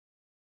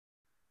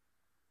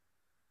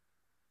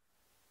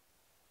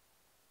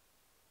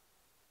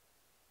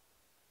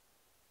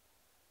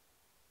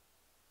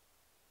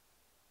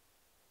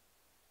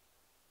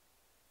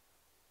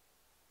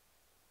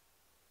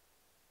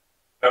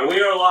And we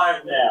are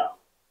live now.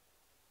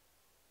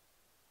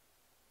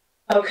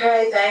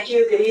 Okay, thank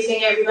you. Good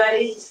evening,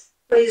 everybody.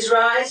 Please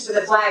rise for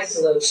the flag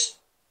salute.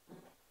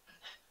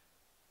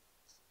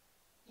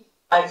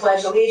 I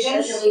pledge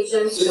allegiance to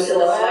the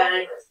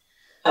flag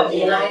of the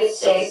United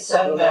States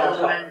of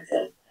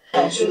America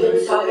and to the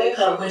republic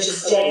for which it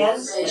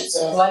stands,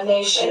 one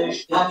nation,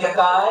 under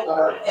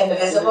God,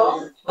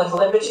 indivisible, with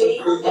liberty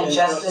and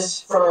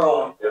justice for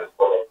all.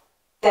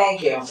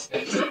 Thank you.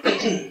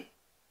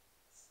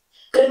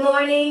 Good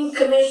morning,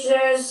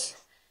 commissioners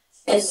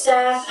and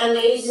staff and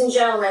ladies and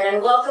gentlemen,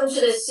 and welcome to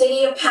the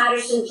City of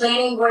Paterson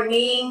Planning Board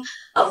meeting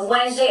of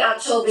Wednesday,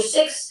 October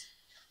 6,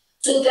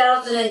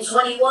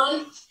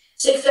 2021,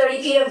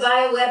 6:30 p.m.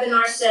 via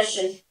webinar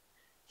session.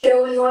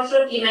 Chairwoman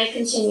Northrop, you may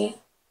continue.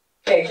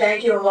 Okay,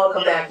 thank you and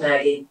welcome back,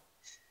 Maggie.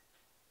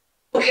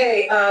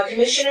 Okay,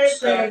 commissioners,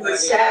 planning board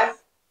staff,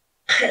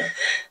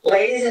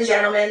 ladies and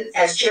gentlemen,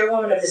 as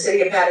chairwoman of the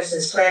City of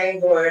Paterson's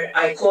Planning Board,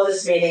 I call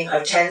this meeting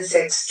of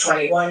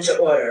 10/6/21 to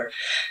order.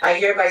 I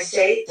hereby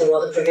state that all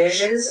the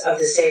provisions of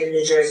the State of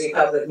New Jersey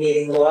Public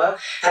Meeting Law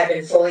have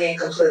been fully and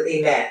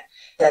completely met,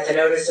 that the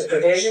notice of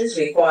provisions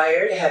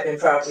required have been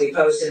properly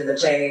posted in the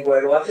Planning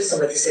Board office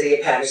and with the City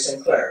of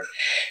Paterson clerk,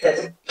 that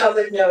the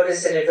public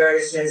notice and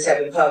advertisements have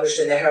been published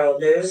in the Herald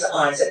News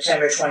on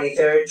September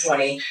 23rd,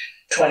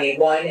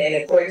 2021 in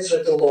accordance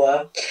with the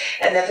law,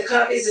 and that the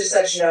copies of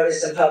such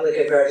notice and public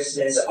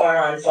advertisements are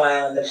on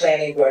file in the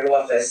Planning Board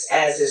office,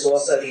 as is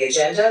also the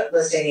agenda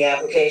listing the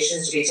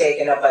applications to be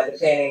taken up by the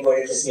Planning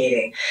Board at this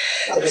meeting.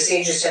 The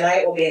procedures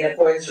tonight will be in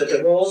accordance with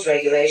the rules,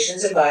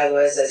 regulations, and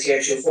bylaws as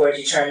heretofore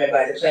determined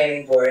by the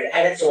Planning Board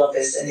at its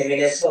office in the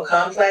municipal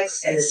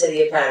complex in the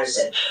City of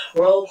Paterson.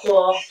 Roll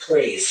call,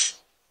 please.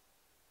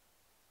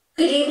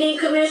 Good evening,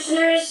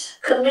 commissioners.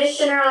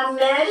 Commissioner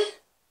Ahmed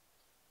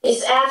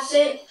is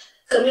absent.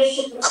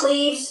 Commissioner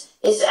Cleaves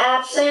is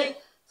absent.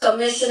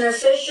 Commissioner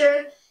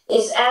Fisher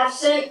is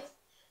absent.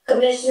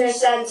 Commissioner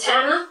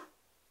Santana?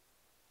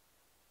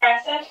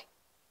 Present.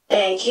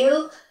 Thank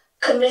you.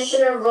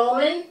 Commissioner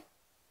Roman?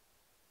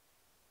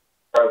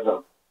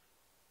 Present.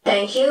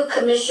 Thank you.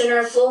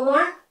 Commissioner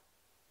Fulmore?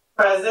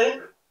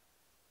 Present.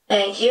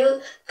 Thank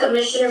you.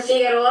 Commissioner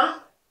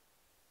Figueroa?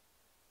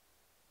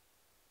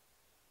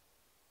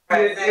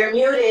 You're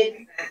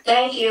muted.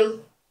 Thank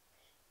you.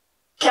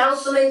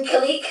 Councilman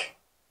Kalik?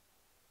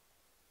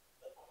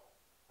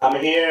 I'm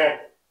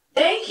here.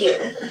 Thank you.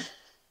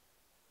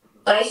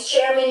 Vice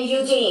Chairman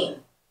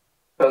Udine?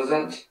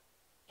 Present.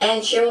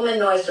 And Chairwoman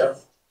Northrop?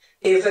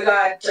 You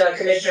forgot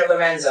Commissioner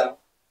Lorenzo.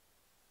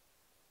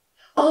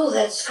 Oh,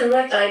 that's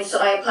correct. I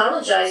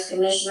apologize,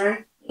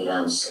 Commissioner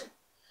Liganzo.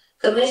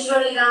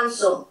 Commissioner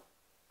Liganzo?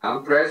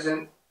 I'm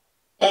present.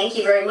 Thank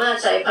you very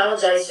much. I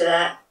apologize for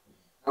that.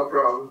 No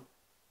problem.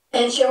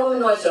 And Chairwoman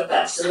Northrop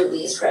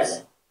absolutely is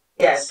present.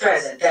 Yes,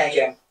 present. Thank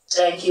you.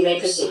 Thank you. You may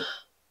proceed.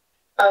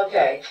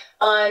 Okay.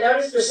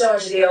 Notice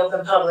pursuant to the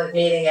Open Public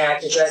Meeting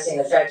Act addressing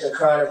effective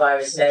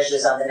coronavirus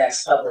measures on the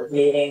next public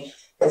meeting,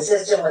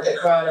 consistent with the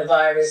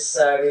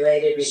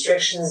coronavirus-related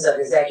restrictions of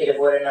Executive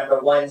Order Number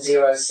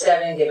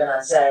 107 given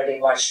on Saturday,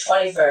 March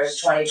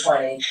 21st,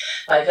 2020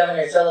 by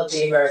Governor Philip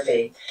D.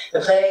 Murphy.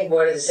 The Planning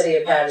Board of the City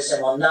of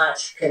Paterson will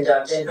not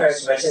conduct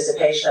in-person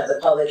participation of the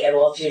public at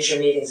all future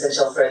meetings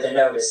until further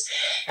notice.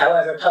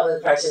 However,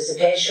 public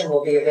participation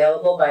will be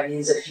available by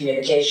means of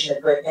communication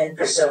equipment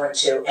pursuant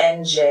to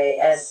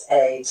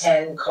NJSA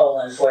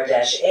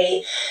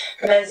 10:4-8,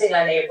 commencing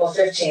on April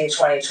 15,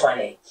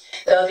 2020.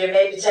 Though there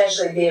may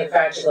potentially be a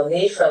practical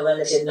need for a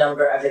limited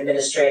number of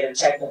administrative,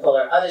 technical,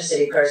 or other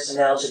city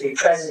personnel to be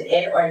present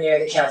in or near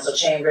the council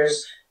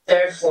chambers,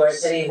 3rd floor,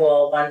 City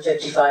Hall,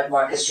 155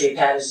 Market Street,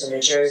 Paterson,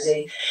 New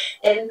Jersey,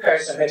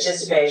 in-person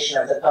participation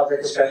of the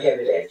public is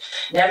prohibited.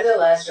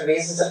 Nevertheless, for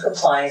reasons of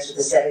compliance with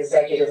the said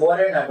Executive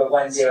Order Number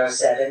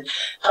 107,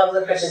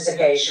 public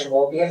participation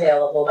will be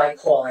available by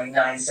calling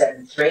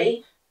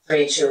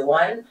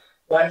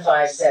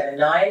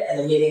 973-321-1579, and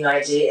the meeting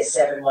ID is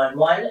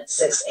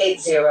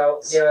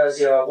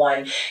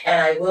 711-680-001,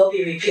 and I will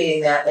be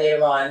repeating that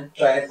later on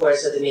during the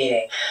course of the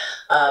meeting,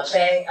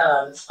 planning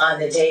on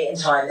the date and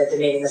time that the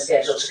meeting is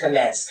scheduled to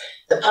commence.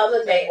 The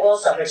public may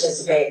also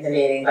participate in the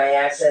meeting by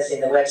accessing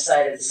the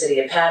website of the City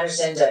of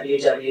Paterson,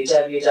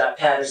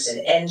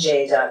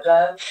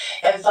 www.patersonnj.gov,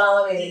 and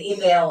following the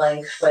email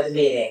link for the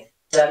meeting,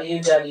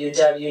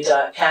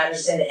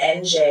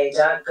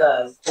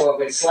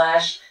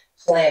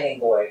 www.patersonnj.gov/planning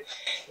board.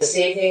 This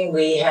evening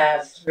we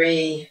have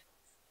 3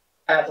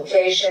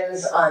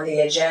 applications on the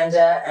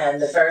agenda, and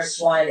the first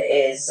one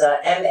is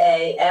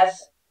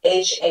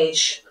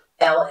MAFHH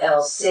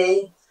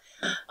LLC,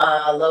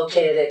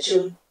 located at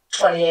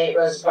 228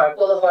 Rosa Park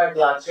Boulevard,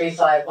 Block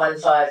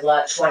 3515,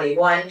 Lot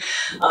 21.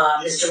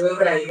 Mr.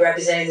 Rubin, are you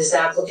representing this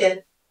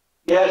applicant?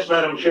 Yes,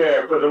 Madam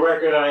Chair. For the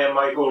record, I am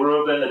Michael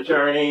Rubin,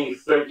 attorney,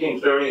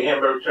 1330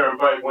 Hamburg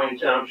Turnpike, Wayne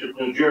Township,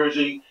 New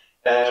Jersey,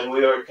 and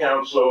we are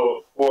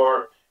counsel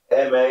for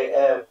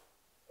MAFHH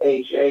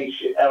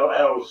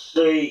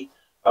LLC,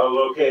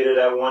 located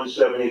at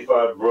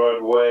 175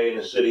 Broadway in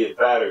the City of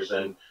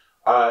Paterson.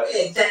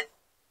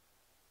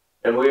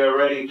 And we are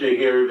ready to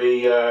hear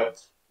the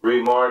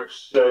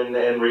remarks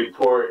and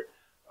report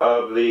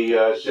of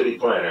the city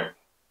planner.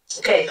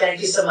 Okay,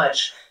 thank you so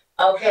much.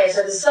 Okay,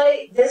 so this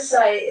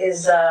site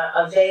is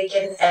a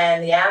vacant,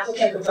 and the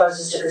applicant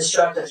proposes to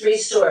construct a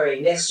 3-story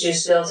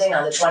mixed-use building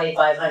on the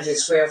 2,500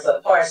 square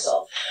foot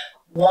parcel.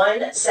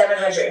 1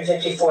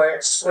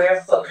 754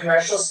 square foot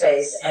commercial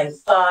space and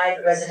 5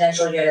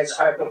 residential units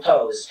are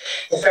proposed.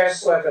 The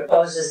first floor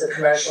proposes the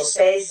commercial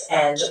space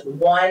and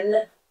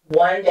one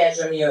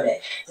bedroom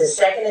unit. The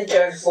second and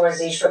third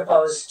floors each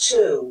propose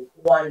 2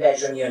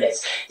 one-bedroom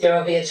units. There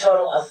will be a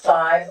total of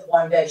 5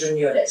 one-bedroom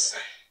units.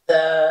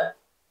 5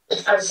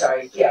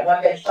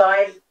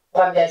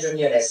 one-bedroom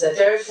units. The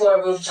third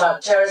floor rooftop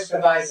terrace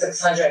provides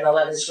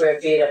 611 square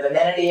feet of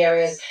amenity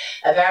areas.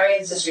 A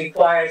variance is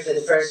required for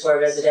the first floor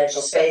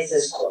residential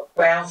spaces.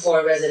 Ground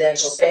floor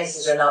residential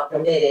spaces are not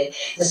permitted.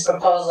 This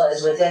proposal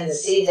is within the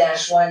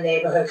C-1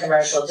 neighborhood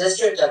commercial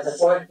district of the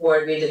 4th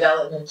Ward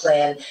redevelopment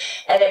plan,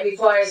 and it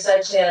requires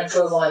site plan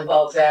approval and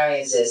bulk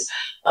variances.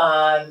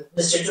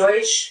 Mr.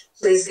 Deutsch,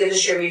 please give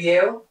us your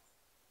review.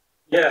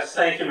 Yes,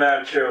 thank you,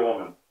 Madam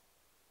Chairwoman.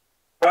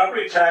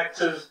 Property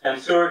taxes and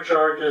sewer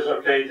charges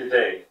are paid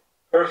today.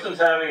 Persons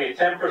having a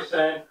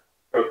 10%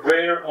 or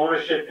greater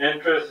ownership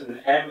interest in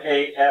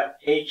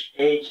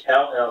MAFHH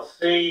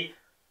LLC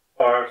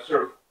are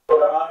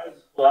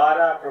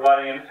Lada,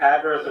 providing an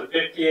address of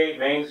 58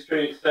 Main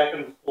Street,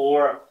 2nd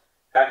floor,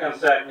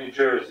 Hackensack, New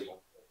Jersey.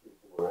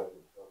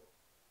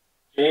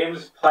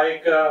 James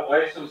Pica,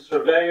 licensed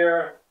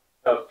surveyor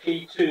of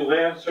P2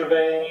 Land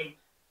Surveying,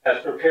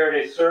 has prepared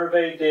a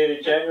survey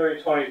dated January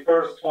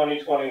 21st,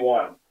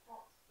 2021.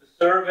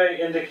 Survey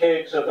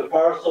indicates that the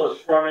parcel is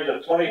frontage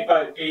of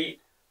 25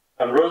 feet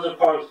on Rosa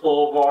Parks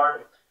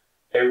Boulevard,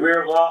 a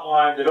rear lot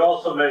line that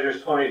also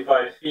measures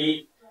 25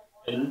 feet,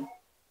 and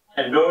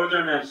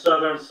northern and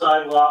southern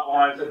side lot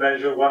lines that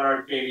measure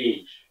 100 feet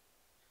each.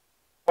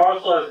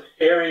 Parcel has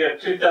area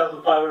of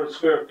 2,500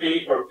 square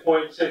feet or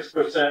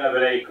 0.6% of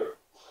an acre.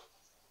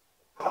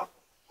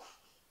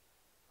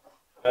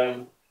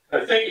 And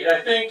I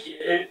think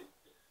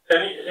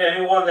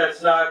anyone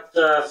that's not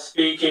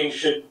speaking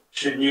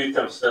should mute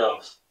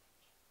themselves.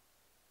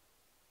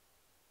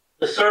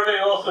 The survey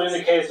also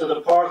indicates that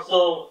the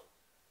parcel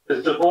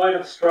is devoid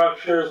of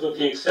structures with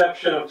the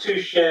exception of 2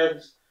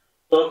 sheds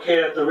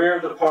located at the rear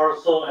of the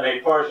parcel and a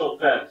partial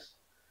fence.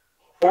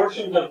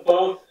 Portions of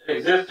both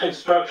existing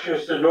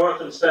structures to the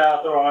north and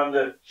south are on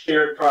the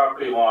shared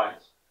property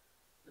lines.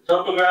 The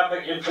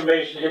topographic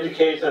information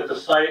indicates that the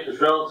site is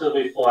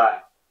relatively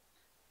flat.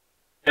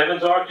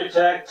 Evans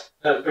Architect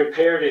has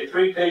prepared a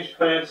 3-page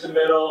plan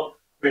submittal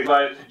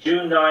revised to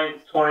June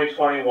 9th,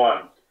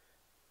 2021.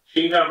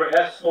 Sheet number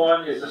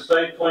S1 is the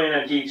site plan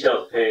and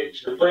details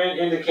page. The plan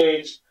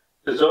indicates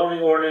the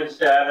zoning ordinance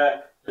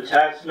data, the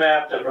tax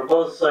map, the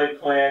proposed site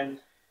plan,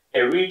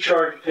 a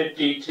recharge pit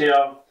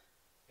detail,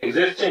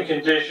 existing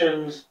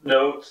conditions,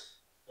 notes,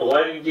 the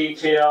lighting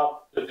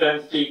detail, the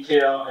fence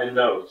detail, and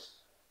notes.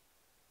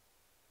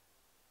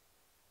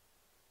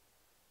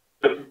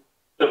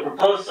 The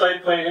proposed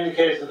site plan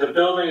indicates that the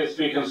building is to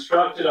be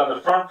constructed on the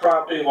front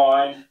property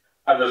line,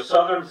 on the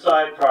southern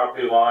side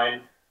property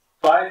line,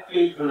 5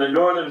 feet from the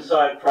northern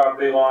side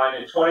property line,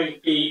 and 20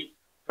 feet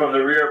from the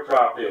rear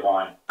property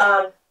line.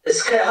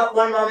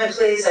 One moment,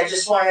 please. I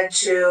just wanted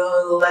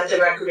to let the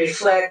record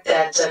reflect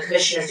that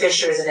Commissioner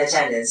Fisher is in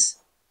attendance.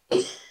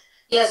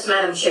 Yes,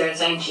 Madam Chair,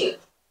 thank you.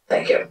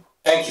 Thank you.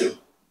 Thank you.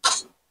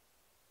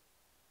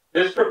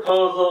 This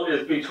proposal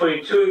is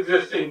between 2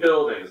 existing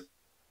buildings.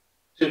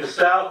 To the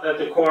south, at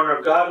the corner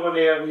of Godwin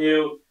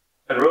Avenue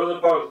and Rosa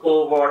Parks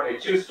Boulevard, a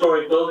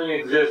 2-story building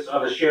exists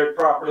on the shared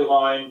property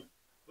line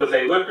with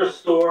a liquor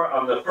store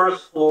on the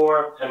 1st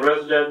floor and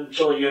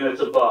residential units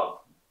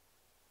above.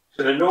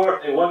 To the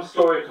north, a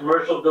 1-story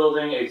commercial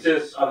building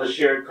exists on the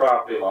shared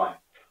property line.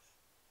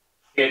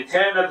 The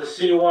intent of the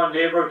C1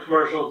 neighborhood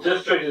commercial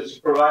district is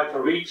to provide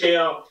for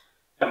retail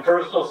and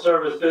personal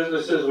service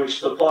businesses which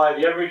supply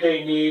the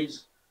everyday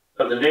needs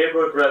of the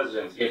neighborhood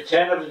residents. The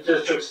intent of the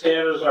district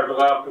standards are to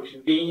allow for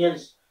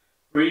convenience,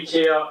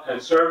 retail,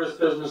 and service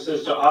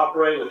businesses to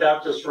operate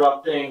without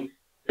disrupting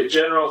the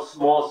general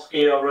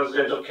small-scale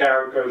residential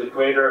character of the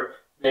greater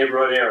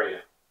neighborhood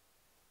area.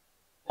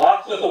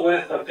 Lots with a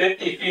width of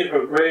 50 feet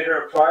or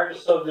greater prior to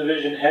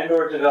subdivision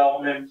and/or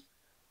development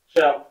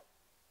are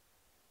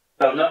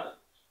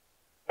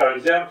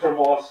exempt from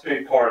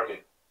off-street parking.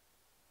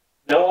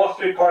 No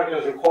off-street parking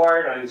is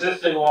required on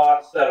existing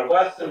lots that are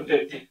less than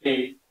 50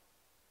 feet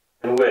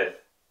in width.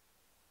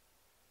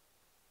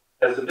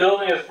 As the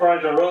building is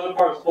frontage on Rosa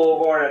Parks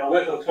Boulevard and a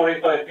width of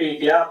 25 feet,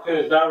 the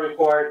applicant is not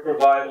required to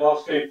provide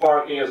off-street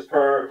parking as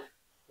per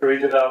the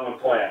redevelopment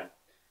plan.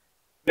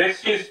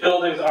 Mixed-use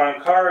buildings are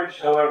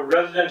encouraged, however,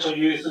 residential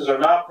uses are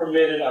not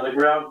permitted on the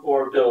ground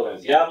floor of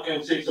buildings. The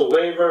applicant seeks a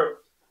waiver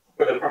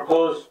for the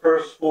proposed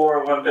first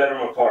floor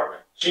 1-bedroom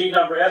apartment. Sheet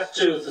number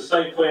S2 is the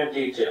site plan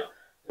detail.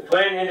 The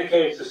plan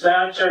indicates the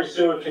sanitary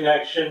sewer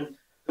connection,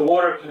 the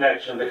water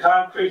connection, the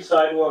concrete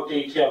sidewalk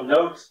detail,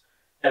 notes,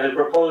 and the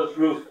proposed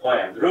roof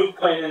plan. The roof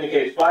plan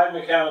indicates 5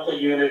 mechanical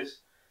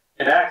units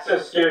an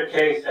access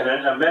staircase, and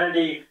an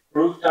amenity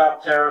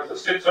rooftop terrace of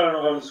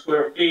 611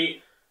 square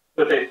feet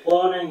with a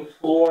floating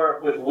floor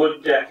with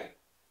wood decking.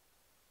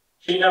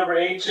 Sheet number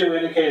A2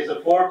 indicates the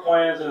floor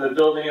plans and the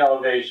building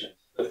elevations.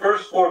 The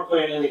first floor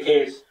plan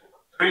indicates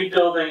 3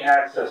 building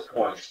access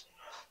points.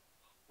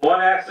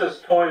 One access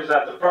point is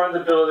at the front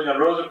of the building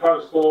on Rosa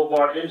Parks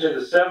Boulevard into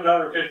the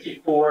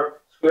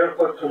 754 square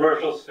foot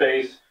commercial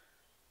space,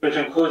 which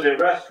includes a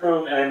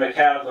restroom and a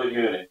mechanical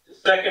unit. The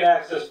second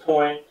access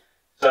point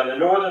is on the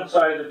northern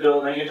side of the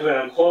building into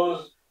an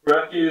enclosed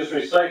refuse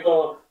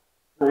recycle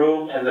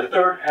room, and the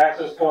third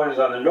access point is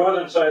on the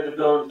northern side of the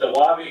building to the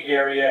lobby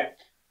area,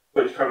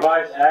 which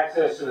provides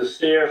access to the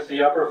stairs to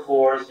the upper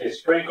floors, a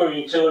sprinkler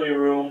utility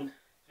room,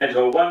 and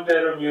to a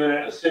 1-bedroom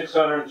unit of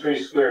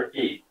 603 square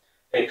feet.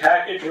 A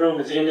package room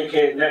is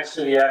indicated next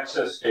to the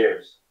access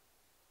stairs.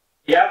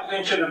 The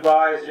applicant should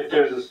advise if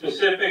there is a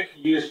specific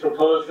use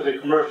proposed for the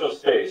commercial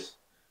space.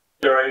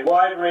 There are a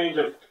wide range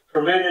of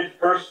permitted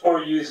first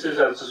floor uses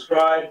as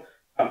described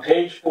on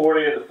page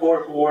 40 of the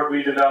 4th Ward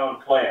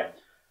redevelopment plan.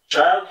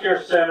 Child care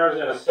centers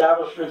and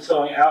establishments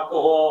selling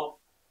alcohol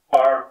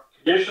are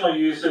conditional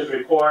uses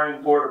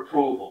requiring board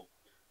approval.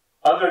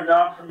 Other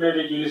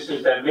non-permitted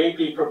uses that may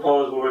be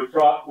proposed will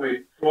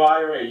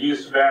require a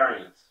use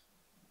variance.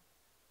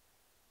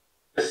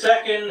 The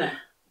second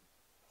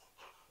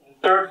and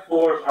third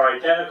floors are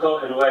identical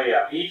in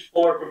layout. Each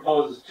floor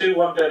proposes 2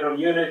 1-bedroom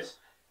units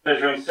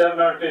measuring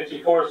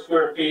 754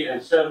 square feet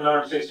and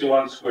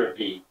 761 square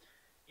feet.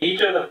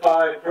 Each of the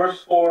 5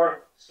 first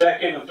floor,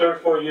 second, and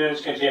third floor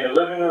units contain a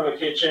living room, a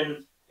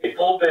kitchen, a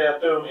full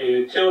bathroom, a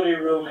utility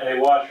room, and a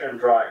washer and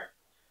dryer.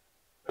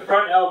 The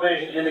front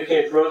elevation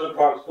indicates Rosa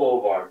Parks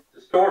Boulevard.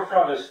 The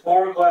storefront has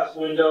 4 glass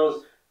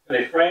windows and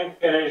a framed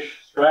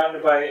finish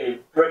surrounded by a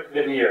brick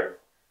veneer.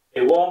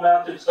 A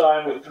wall-mounted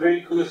sign with 3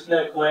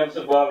 gooseneck lamps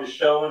above is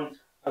shown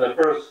on the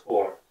first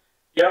floor.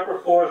 The upper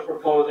floors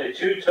propose a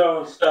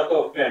 2-tone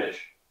stucco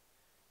finish.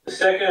 The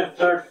second and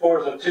third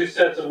floors have 2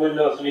 sets of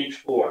windows on each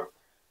floor.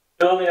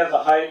 The building has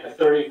a height of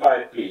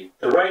 35 feet.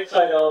 The right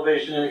side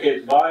elevation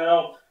indicates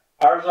vinyl,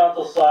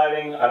 horizontal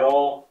siding on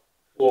all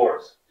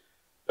floors.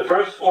 The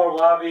first floor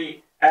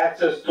lobby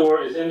access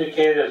door is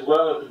indicated as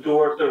well as the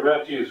door to the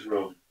refuse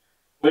room.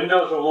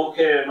 Windows are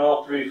located on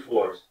all 3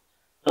 floors.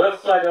 The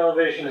left side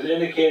elevation is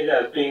indicated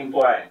as being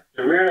blank.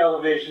 The rear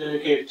elevation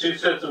indicates 2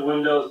 sets of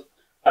windows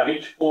on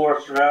each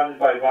floor surrounded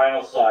by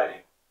vinyl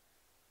siding.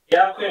 The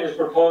applicant is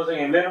proposing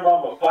a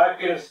minimum of 5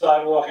 feet of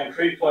sidewalk and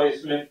tree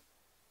placement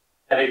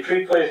and a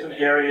tree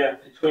placement area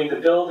between the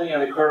building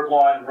and the curb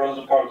line of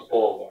Rosa Parks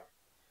Boulevard.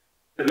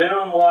 The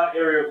minimum lot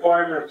area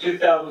requirement of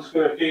 2,000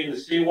 square feet in the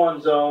C1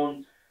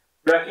 zone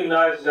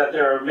recognizes that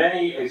there are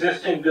many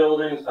existing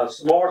buildings on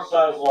smaller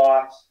sized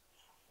lots,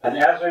 and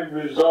as a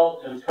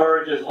result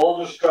encourages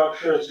older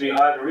structures to be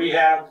either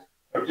rehabbed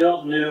or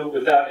built new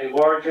without a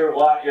larger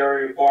lot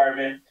area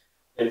requirement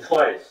in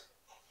place.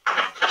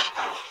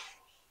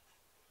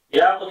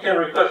 The applicant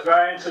requests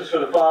variances for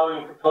the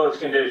following proposed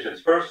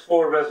conditions. First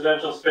floor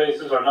residential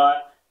spaces are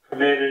not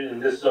permitted in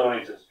this zoning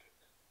district.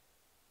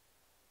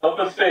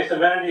 Open space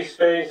amenity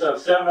space of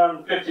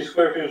 750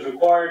 square feet is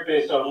required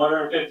based on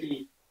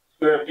 150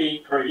 square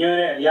feet per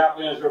unit, and the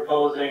applicant is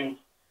proposing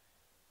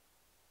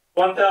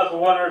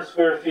 1,100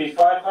 square feet,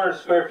 500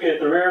 square feet at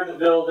the rear of the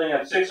building,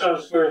 and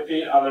 600 square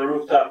feet on the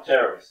rooftop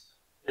terrace.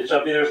 It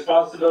shall be the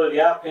responsibility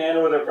of the applicant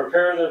or the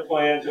preparer of their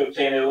plan to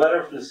obtain a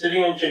letter from the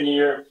city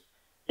engineer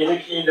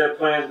indicating that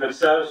plans have been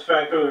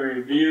satisfactorily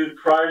reviewed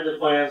prior to the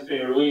plans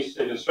being released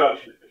to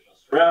construction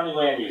officials. Surrounding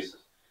land uses.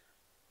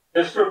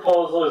 This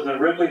proposal is in the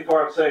Wrigley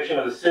Park section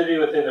of the city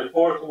within the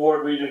 4th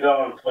Ward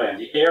redevelopment plan.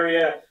 The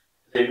area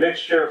is a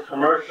mixture of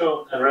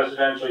commercial and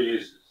residential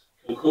uses.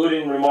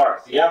 Concluding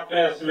remarks. The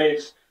applicant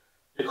estimates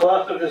the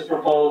cost of this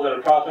proposal at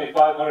approximately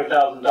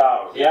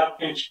 $500,000. The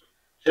applicant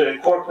should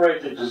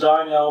incorporate the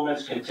design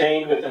elements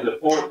contained within the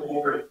 4th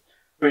Ward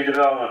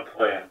redevelopment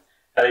plan.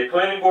 At a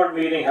planning board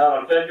meeting held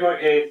on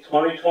February 8,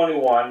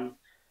 2021,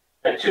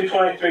 at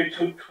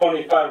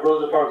 223-225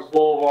 Rosa Parks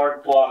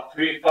Boulevard, block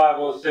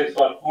 3506,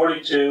 lot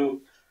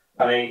 42,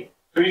 on a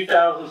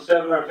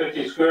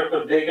 3,750 square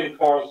foot vacant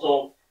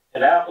parcel,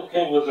 an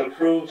applicant was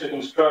approved to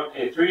construct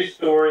a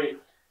 3-story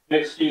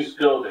mixed-use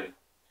building.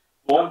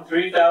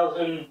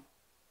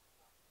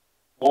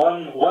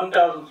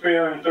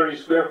 1,330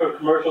 square foot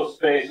commercial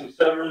space and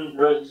 7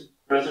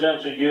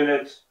 residential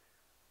units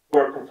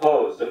were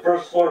proposed. The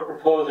first floor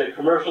proposed a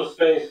commercial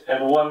space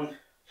and 1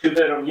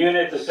 2-bedroom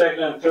unit. The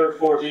second and third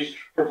floors each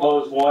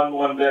proposed 1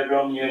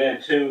 1-bedroom unit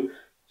and 2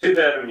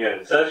 2-bedroom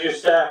units. That's your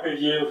staff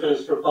review for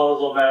this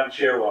proposal, Madam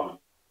Chairwoman.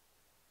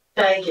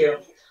 Thank you.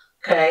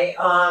 Okay,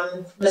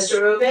 Mr.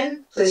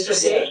 Rubin, please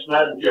proceed. Yes,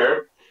 Madam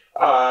Chair.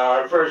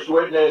 Our first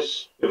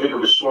witness, if he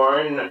could be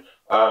sworn,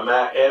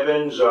 Matt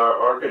Evans, our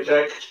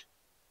architect.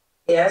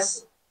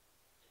 Yes?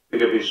 If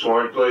he could be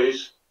sworn,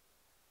 please.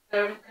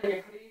 Sir, can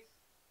you please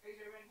raise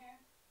your right hand?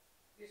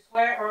 You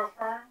swear or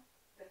affirm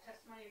the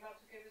testimony you're about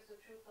to give is the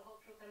truth, the whole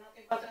truth, and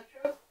nothing but the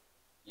truth?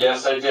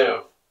 Yes, I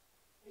do.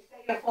 You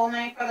state your full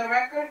name for the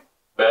record?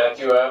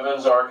 Matthew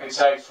Evans,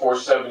 architect,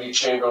 470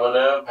 Chamberlain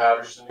Ave,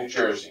 Paterson, New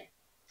Jersey.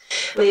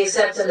 We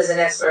accept him as an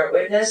expert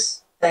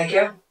witness. Thank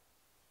you.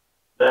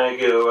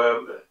 Thank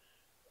you.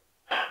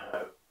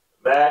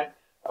 Matt,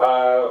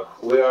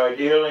 we are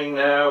dealing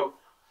now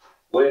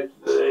with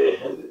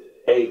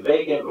a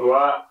vacant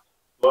lot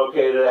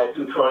located at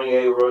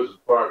 228 Rosa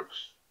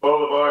Parks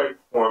Boulevard,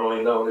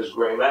 formerly known as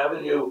Graham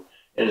Avenue,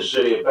 in the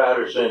city of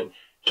Paterson.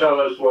 Tell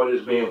us what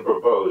is being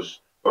proposed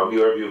from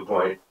your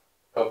viewpoint.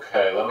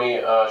 Okay, let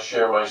me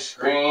share my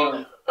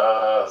screen.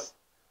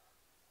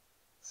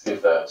 See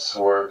if that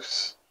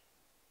works.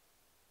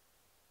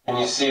 Can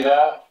you see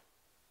that?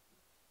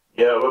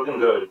 Yeah, looking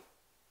good.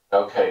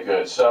 Okay,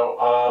 good.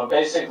 So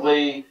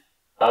basically,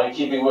 in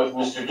keeping with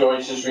Mr.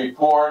 Deutsch's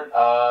report,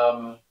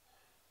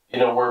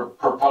 we're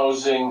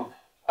proposing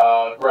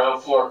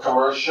ground floor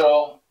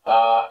commercial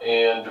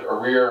and a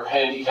rear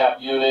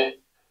handicap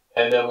unit,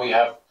 and then we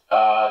have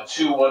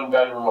 2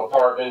 one-bedroom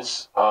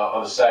apartments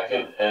on the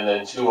second, and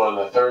then 2 on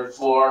the third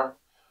floor.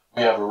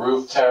 We have a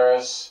roof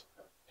terrace,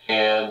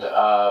 and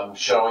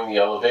showing the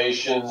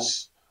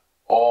elevations.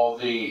 All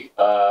the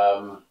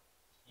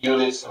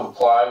units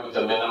comply with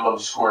the minimum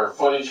square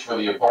footage for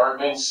the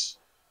apartments.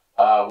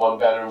 One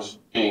bedrooms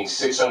being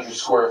 600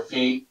 square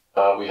feet.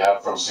 We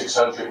have from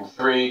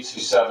 603 to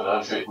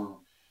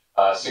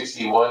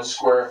 761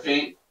 square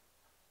feet.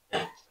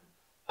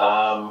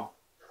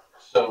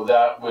 So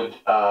that would,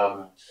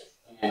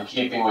 in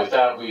keeping with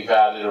that, we've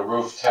added a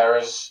roof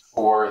terrace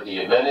for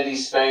the amenity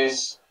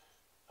space.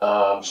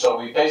 So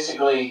we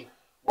basically,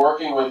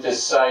 working with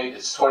this site,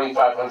 it's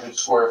 2,500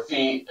 square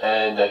feet,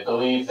 and I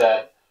believe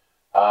that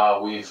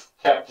we've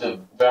kept the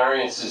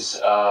variances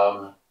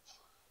to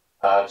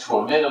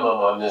a minimum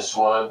on this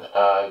one,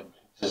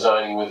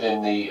 designing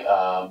within the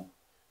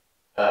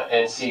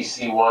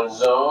NCC1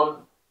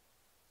 zone.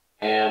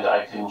 And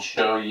I can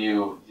show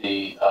you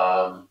the,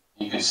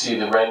 you can see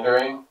the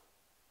rendering.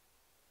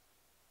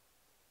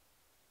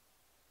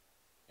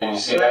 Can you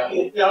see that?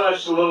 Tell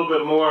us a little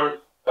bit more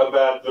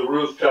about the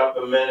rooftop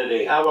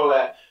amenity. How will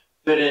that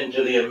fit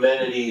into the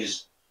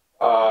amenities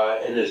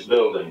in this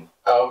building?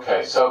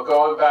 Okay, so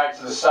going back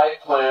to the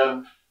site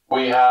plan,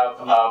 we have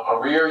a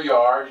rear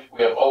yard.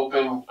 We have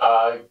open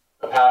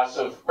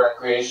passive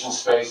recreation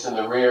space in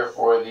the rear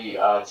for the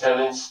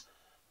tenants.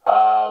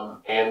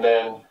 And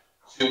then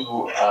to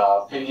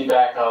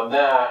piggyback on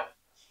that,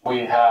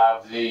 we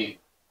have the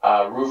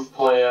roof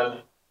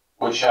plan,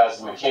 which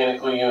has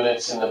mechanical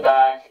units in the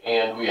back,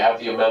 and we have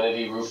the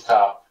amenity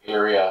rooftop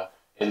area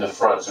in the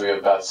front. So we have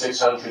about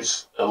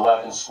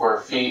 611 square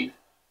feet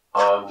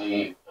on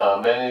the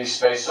amenity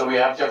space. So we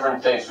have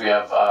different things. We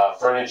have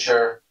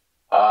furniture,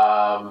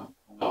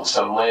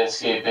 some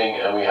landscaping,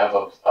 and we have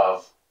a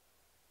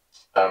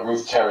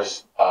roof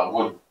terrace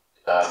wood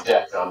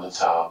deck on the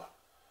top.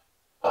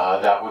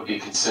 That would be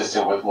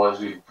consistent with ones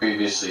we've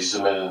previously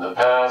submitted in the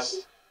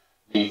past.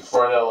 The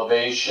front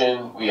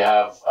elevation, we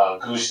have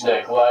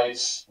gooseneck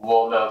lights,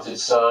 wall-mounted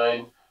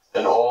sign,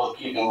 and all in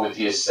keeping with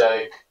the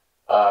aesthetic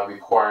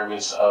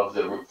requirements of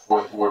the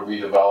Fourth Ward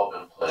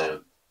redevelopment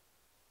plan.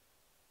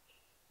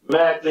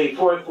 Matt, the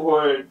Fourth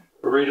Ward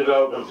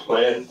redevelopment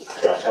plan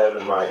I have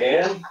in my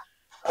hand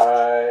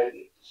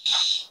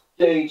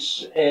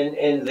states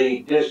in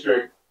the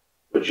district,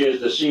 which is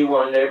the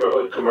C1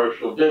 neighborhood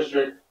commercial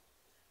district,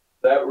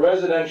 that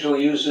residential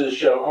uses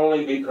shall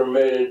only be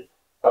permitted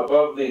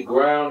above the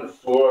ground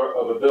floor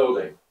of a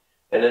building.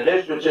 And in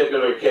this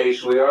particular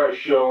case, we are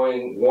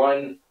showing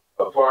 1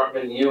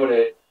 apartment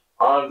unit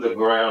on the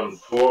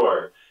ground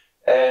floor.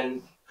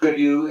 And could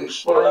you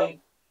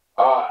explain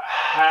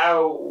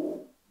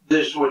how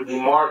this would be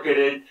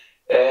marketed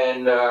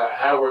and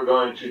how we're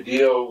going to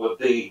deal with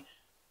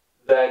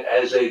that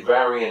as a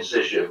variance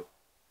issue?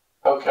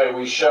 Okay,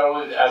 we show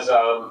it as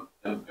a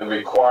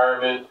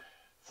requirement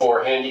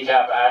for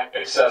handicap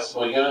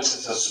accessible units.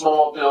 It's a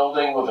small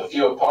building with a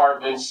few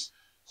apartments,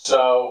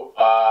 so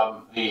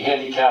the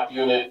handicap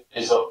unit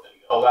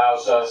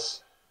allows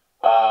us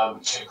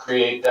to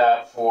create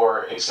that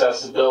for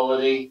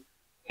accessibility,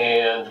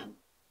 and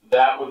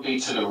that would be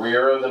to the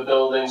rear of the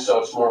building, so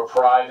it's more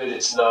private.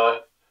 It's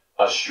not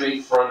a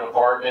street front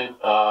apartment.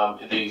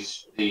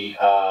 The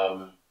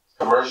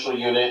commercial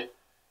unit,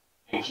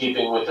 in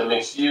keeping with the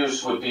mixed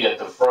use, would be at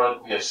the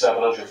front. We have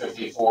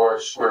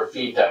 754 square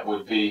feet that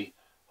would be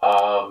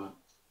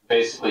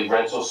basically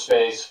rental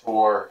space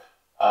for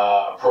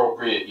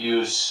appropriate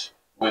use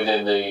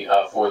within the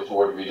Fourth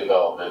Ward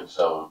redevelopment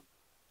zone.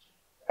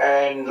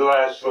 And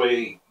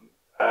lastly,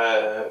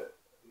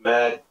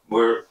 Matt,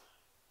 we're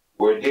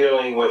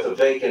dealing with a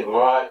vacant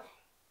lot,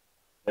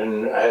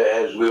 and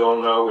as we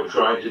all know, we're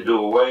trying to do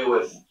away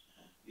with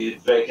the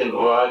vacant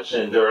lots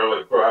and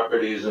derelict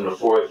properties in the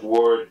Fourth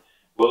Ward.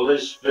 Will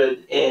this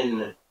fit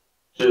in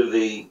to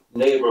the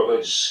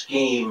neighborhood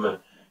scheme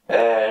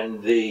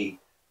and the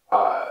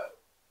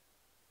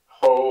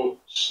whole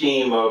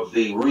scheme of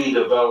the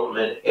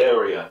redevelopment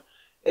area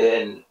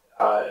in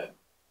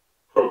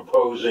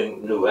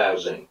proposing new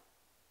housing?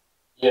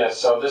 Yes,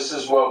 so this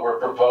is what we're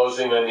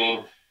proposing. I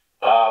mean,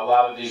 A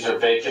lot of these are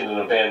vacant and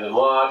abandoned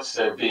lots.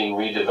 They're being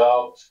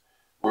redeveloped.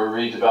 We're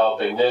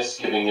redeveloping this,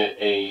 giving it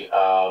a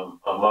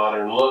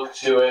modern look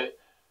to it.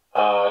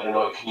 I don't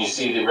know, can you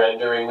see the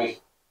rendering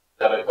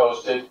that I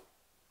posted?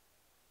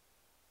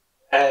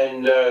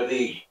 And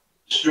the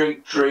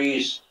street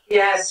trees.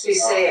 Yes, we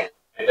see it.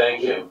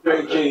 Thank you.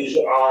 Street trees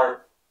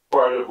are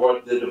part of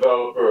what the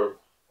developer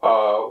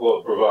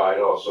will provide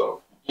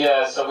also.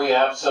 Yeah, so we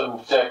have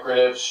some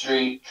decorative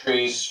street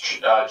trees,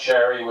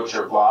 cherry, which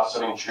are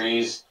blossoming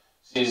trees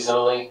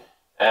seasonally.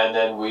 And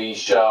then we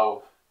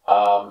show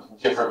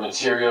different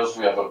materials.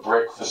 We have a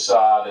brick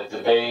facade at the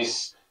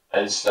base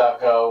and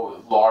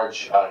stucco,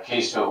 large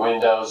casement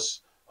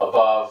windows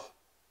above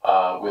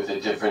with a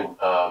different,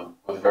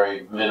 with a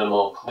very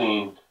minimal,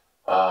 clean,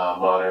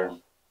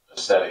 modern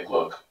aesthetic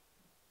look.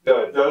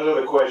 Good. Those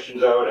are the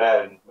questions I would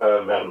have,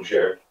 Madam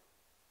Chair.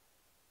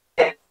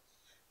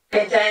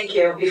 Okay, thank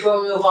you.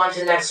 Before we move on to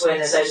the next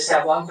witness, I just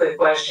have one quick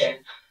question.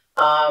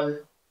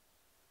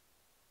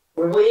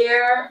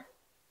 Where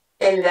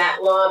in that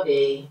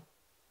lobby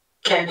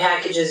can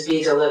packages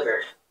be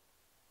delivered?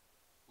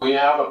 We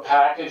have a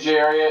package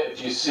area.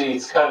 If you see,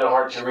 it's kind of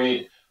hard to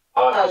read.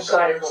 Oh,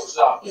 got it.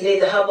 Stop. You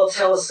need the Hubble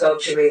telescope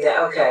to read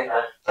that. Okay.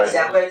 Is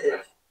that what?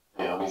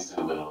 Yeah, let me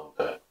zoom in a little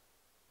bit.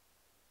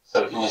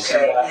 So can you see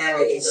Okay, that? now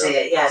we can see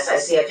it. Yes, I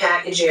see a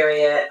package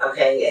area.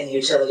 Okay, and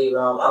utility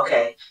room.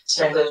 Okay,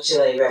 sprinkler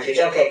utility refuge.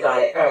 Okay,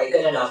 got it. All right,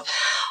 good enough.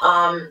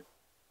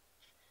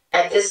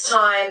 At this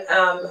time,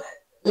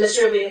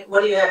 Mr. Rubin,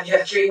 what do you have? You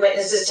have 3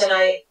 witnesses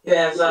tonight. You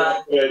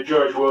have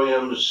George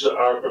Williams,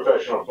 our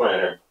professional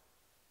planner.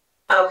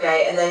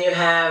 okay, and then you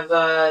have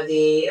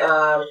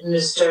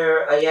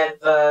Mr. You have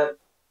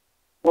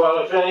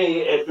Well,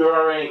 if there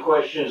are any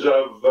questions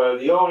of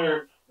the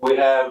owner, we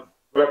have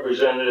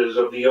representatives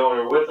of the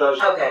owner with us.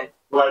 okay,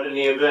 But in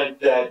the event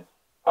that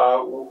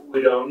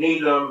we don't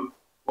need them,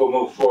 we'll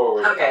move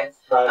forward. okay,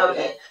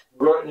 okay.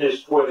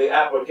 Witness for the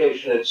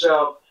application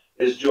itself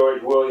is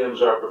George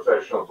Williams, our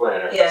professional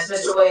planner. Yes,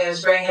 Mr.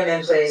 Williams, bring him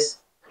in, please.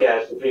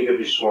 Yes, if he could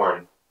be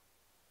sworn.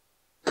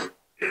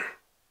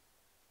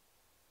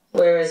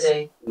 Where is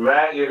he?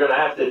 Matt, you're gonna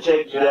have to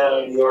take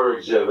down your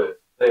exhibit.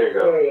 There you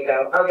go. There you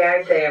go. Okay,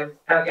 I see him.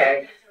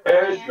 Okay.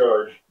 There's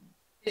George.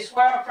 You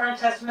swear or affirm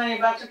testimony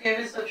about to give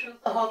is the truth,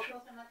 the whole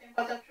truth, and nothing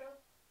but the truth?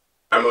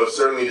 I most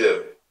certainly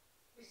do.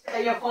 Please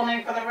state your full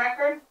name for the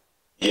record.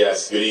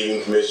 Yes, good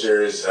evening,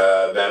 Commissioners.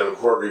 Madam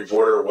Court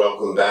Reporter,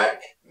 welcome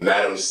back.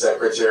 Madam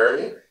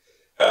Secretary.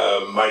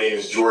 My name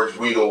is George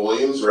Weedle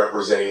Williams,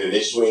 representing the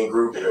Nishwayne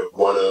Group at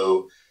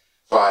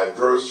 105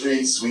 Grove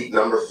Street, suite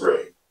number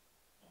 3.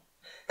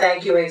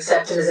 Thank you. We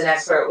accept him as an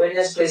expert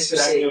witness. Please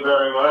Thank proceed. you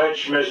very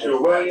much. Mr.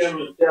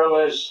 Williams, tell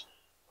us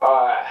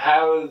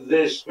how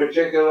this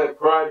particular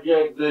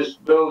project, this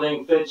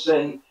building fits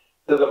in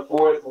to the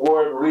 4th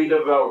Ward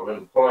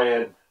redevelopment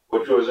plan,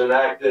 which was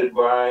enacted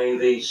by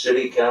the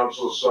City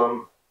Council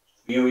some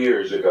few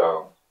years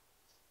ago.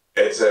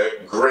 It's a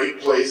great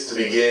place to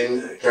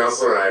begin,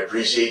 Counselor, and I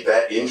appreciate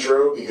that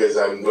intro because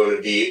I'm going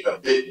to be a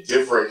bit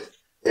different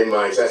in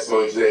my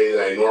testimony today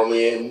than I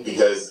normally am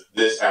because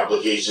this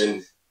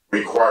application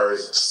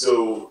requires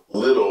so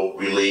little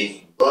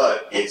relief,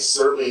 but it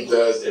certainly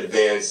does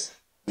advance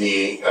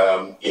the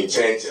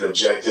intent and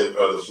objective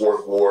of the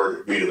 4th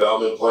Ward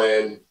redevelopment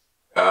plan.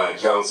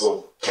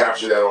 Council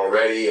captured that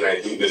already, and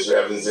I think Mr.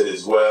 Evans did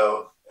as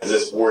well. As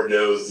this board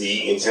knows,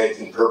 the intent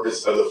and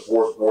purpose of the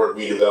 4th Ward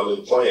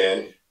redevelopment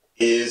plan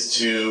is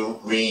to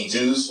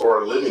reduce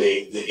or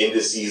eliminate the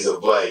indices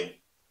of blight,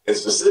 and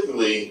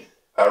specifically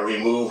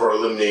remove or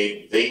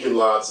eliminate vacant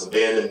lots,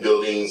 abandoned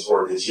buildings,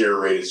 or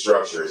deteriorated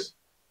structures.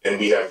 And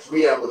we have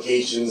 3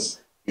 applications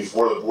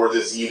before the board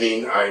this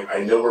evening.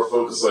 I know we're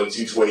focused on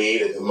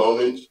 228 at the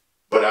moment,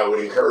 but I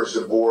would encourage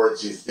the board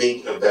to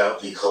think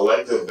about the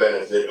collective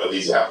benefit of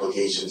these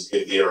applications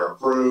if they are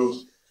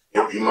approved.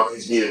 It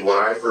reminds me of when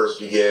I first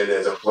began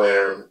as a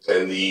planner,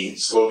 and the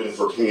slogan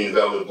for Community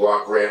Development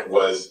Block Grant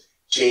was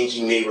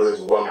changing neighborhoods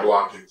 1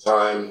 block at a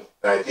time.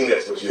 And I think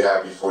that's what you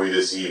have before you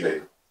this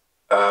evening.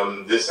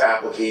 This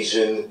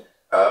application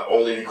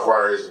only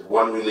requires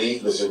 1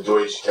 relief. Mr.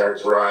 Deutsch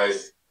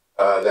characterized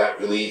that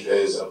relief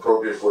is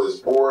appropriate for this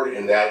board,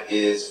 and that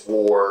is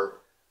for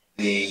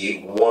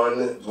the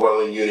 1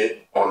 dwelling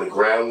unit on the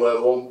ground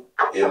level.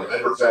 In my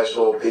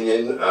professional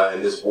opinion,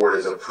 and this board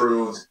has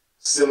approved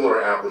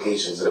similar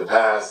applications in the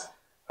past,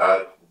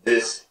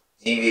 this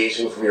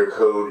deviation from your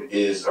code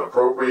is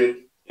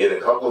appropriate in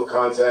a couple of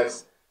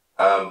contexts,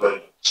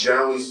 but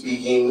generally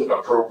speaking,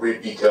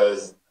 appropriate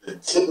because the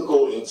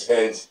typical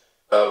intent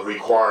of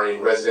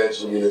requiring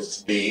residential units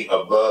to be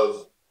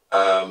above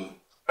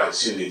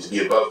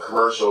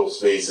commercial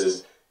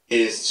spaces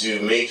is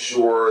to make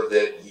sure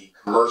that the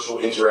commercial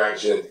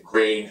interaction at the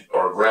grade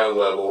or ground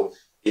level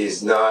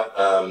is not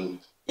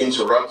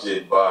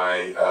interrupted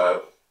by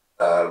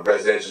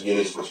residential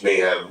units which may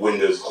have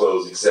windows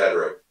closed,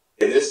 etc.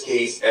 In this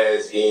case,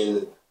 as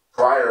in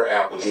prior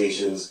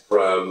applications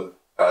from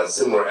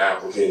similar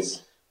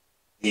applicants,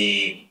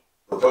 the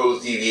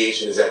proposed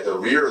deviation is at the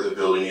rear of the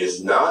building,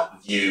 is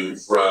not viewed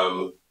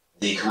from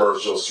the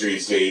commercial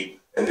streetscape,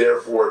 and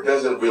therefore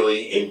doesn't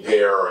really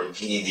impair or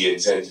impede the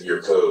intent of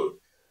your code.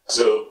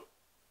 So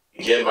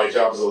again, my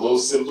job is a little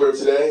simpler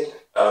today.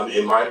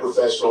 In my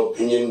professional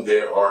opinion,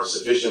 there are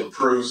sufficient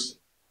proofs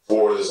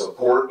for the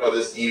support of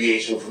this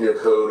deviation from your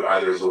code,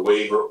 either as a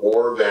waiver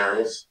or a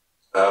variance,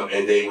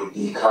 and they would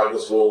be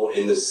cognizable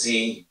in the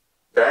C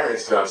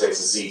variance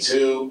context of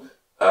C2,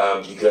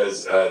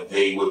 because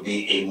they would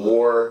be a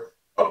more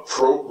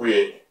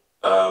appropriate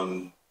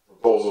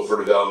proposal for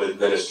development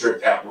than a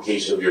strict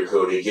application of your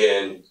code.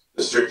 Again,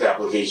 the strict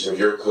application of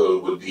your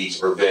code would be to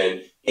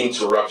prevent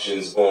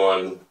interruptions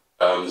on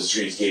the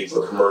streetscape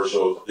for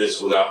commercial.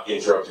 This will not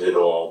interrupt it at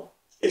all.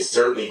 It's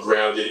certainly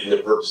grounded in the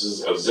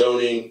purposes of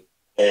zoning,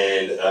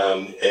 and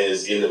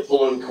as in the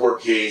pulling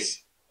court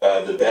case,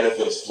 the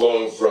benefits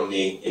flowing from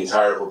the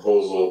entire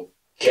proposal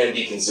can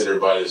be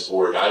considered by this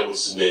board. I would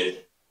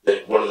submit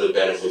that one of the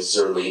benefits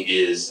certainly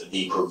is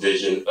the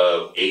provision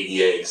of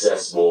ADA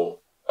accessible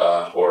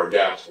or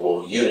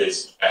adaptable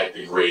units at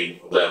the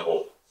grade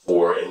level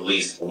for at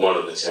least one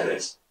of the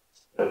tenants.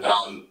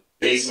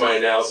 Based on my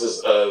analysis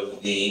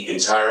of the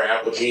entire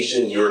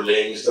application, your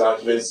land use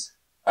documents,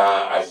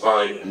 I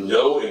find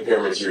no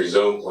impairment to your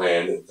zone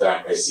plan. In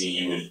fact, I see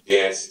you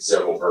advance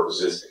several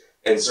purposes,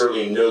 and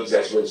certainly no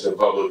detriment to the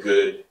public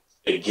good,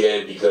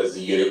 again, because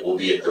the unit will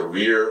be at the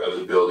rear of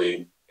the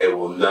building and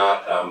will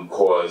not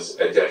cause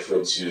a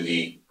detriment to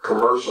the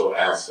commercial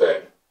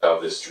aspect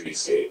of the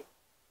streetscape.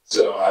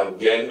 So I'm,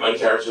 again,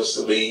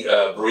 uncharacteristically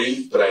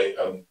brief, but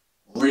I'm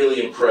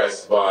really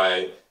impressed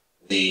by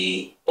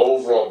the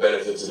overall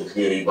benefits to the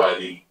community by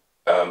the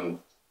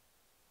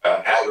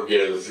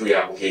aggregate of the three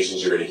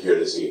applications you're going to hear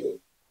this evening.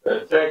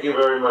 Thank you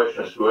very much,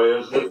 Mr.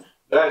 Williams.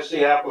 That's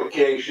the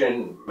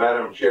application,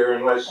 Madam Chair,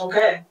 unless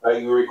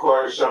you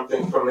require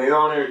something from the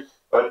owner,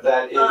 but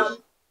that is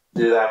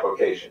the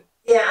application.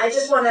 Yeah, I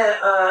just want to,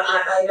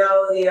 I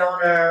know the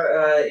owner,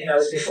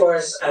 is before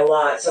us a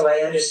lot, so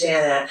I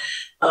understand that.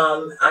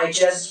 I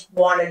just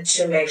wanted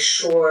to make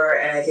sure,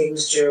 and I think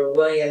Mr.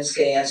 Williams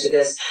can answer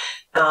this,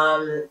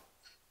 the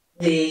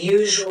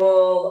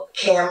usual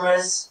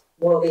cameras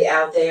will be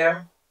out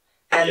there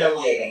and the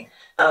lighting.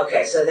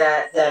 Okay, so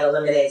that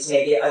eliminates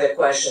maybe other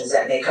questions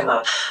that may come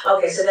up.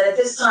 Okay, so then at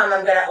this time,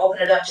 I'm gonna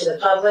open it up to the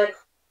public.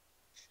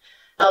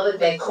 Public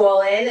may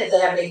call in if they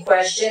have any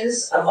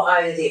questions of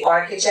either the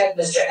architect,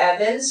 Mr.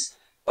 Evans,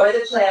 or the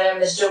planner,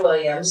 Mr.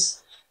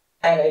 Williams.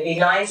 And it would be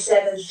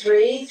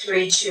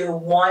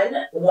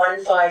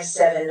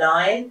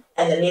 973-321-1579,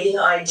 and the meeting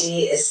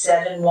ID is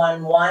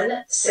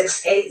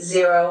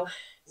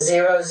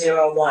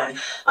 711-680-001.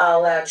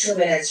 I'll allow 2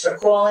 minutes for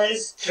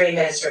call-ins, 3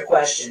 minutes for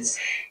questions.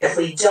 If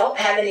we don't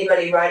have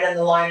anybody right on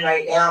the line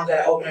right now, I'm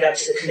gonna open it up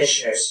to the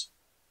commissioners.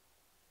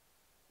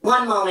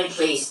 1 moment,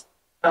 please.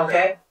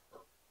 Okay?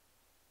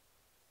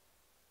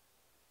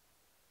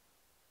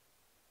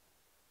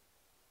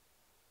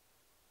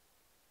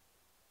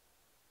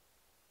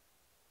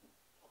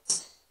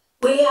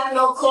 We have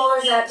no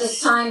callers at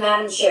this time,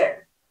 Madam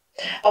Chair.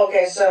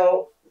 Okay,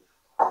 so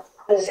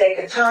for the sake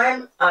of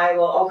time, I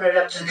will open it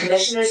up to the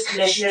commissioners.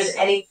 Commissioners,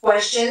 any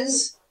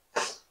questions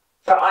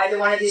for either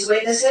one of these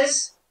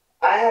witnesses?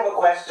 I have a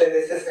question.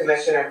 This is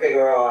Commissioner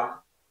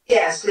Figueroa.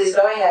 Yes, please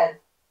go ahead.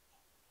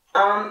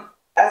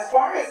 As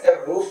far as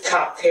the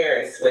rooftop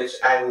terrace, which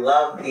I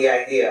love the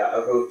idea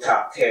of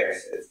rooftop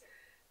terraces,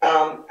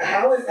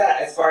 how is that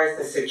as far as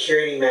the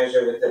security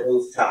measure with the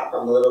rooftop?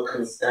 I'm a little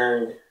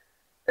concerned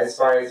as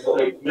far as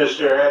what...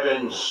 Mr.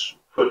 Evans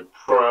would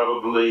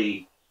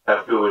probably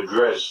have to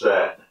address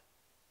that.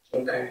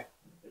 Okay.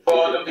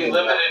 Well, it'll be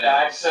limited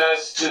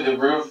access to the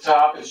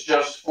rooftop. It's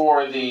just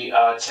for the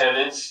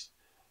tenants.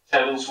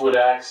 Tenants would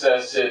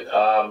access it,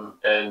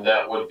 and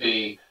that would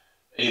be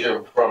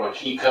either from a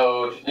key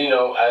code,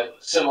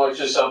 similar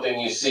to something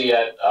you see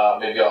at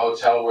maybe a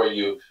hotel where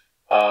you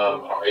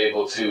are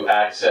able to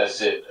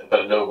access it,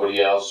 but nobody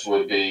else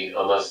would be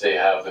unless they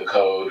have the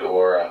code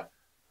or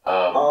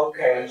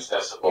okay.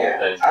 Accessible.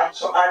 Yeah.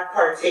 I've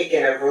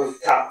partaken of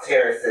rooftop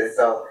terraces,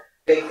 so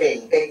big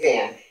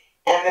fan.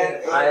 And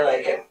then I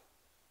like it.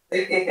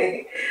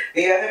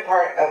 The other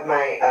part of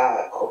my,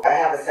 I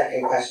have a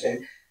second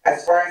question.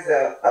 As far as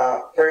the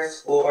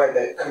first floor,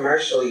 the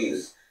commercial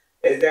use,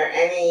 is there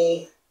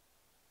any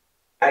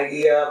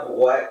idea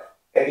of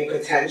any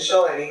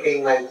potential,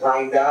 anything like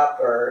lined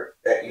up or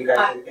that you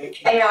guys are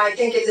thinking? I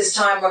think at this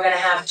time we're gonna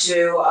have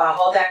to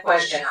hold that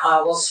question.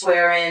 We'll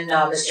swear in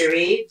Mr.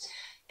 Reed,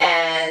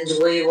 and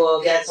we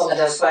will get some of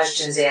those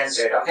questions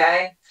answered,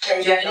 okay? Do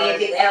you have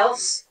anything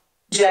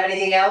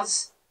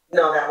else?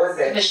 No, that was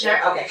it.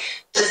 Commissioner? Okay.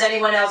 Does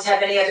anyone else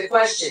have any other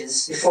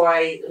questions before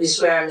we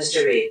swear in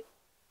Mr. Reed?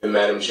 And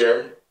Madam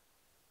Chair,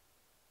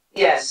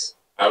 Yes.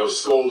 I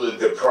was scolded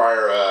the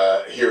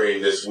prior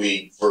hearing this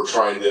week for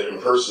trying to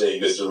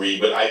impersonate Mr.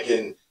 Reed, but I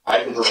can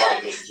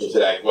provide an answer to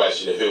that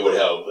question if it would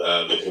help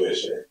the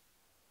commissioner.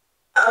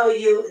 Oh,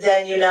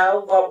 then you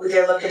know what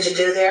they're looking to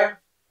do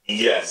there?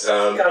 Yes.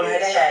 Go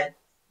right ahead.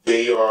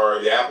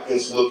 the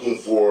applicant's looking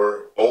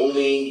for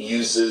only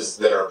uses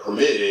that are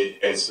permitted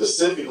and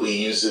specifically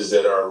uses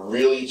that are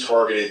really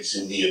targeted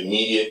to the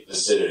immediate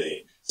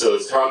vicinity. So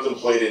it's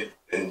contemplated,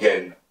 and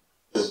again,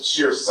 the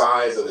sheer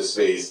size of the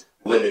space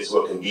limits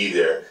what can be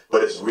there,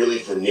 but it's really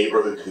for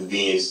neighborhood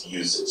convenience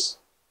uses.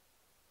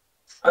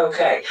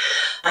 Okay,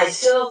 I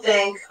still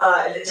think,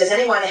 does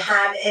anyone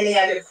have any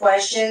other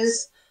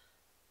questions?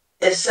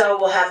 If so,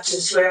 we'll have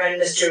to swear in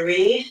Mr.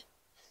 Reed.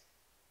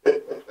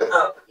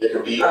 Oh, It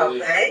can be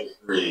only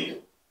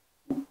Reed.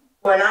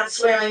 we're not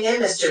swearing in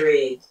Mr.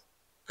 Reed,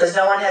 because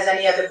no one has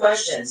any other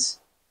questions.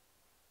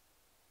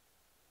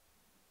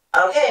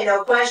 Okay,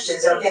 no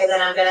questions. Okay, then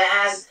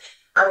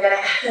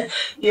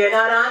you're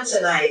not on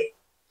tonight,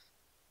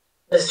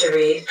 Mr.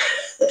 Reed.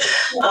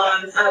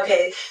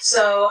 Okay,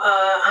 so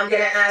I'm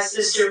gonna ask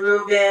Mr.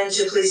 Rubin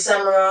to please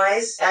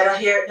summarize. I don't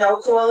hear, no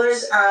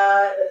callers,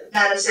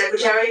 Madam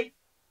Secretary?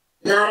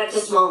 Not at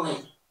this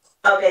moment.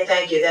 Okay,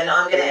 thank you. Then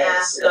I'm gonna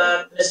ask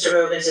Mr.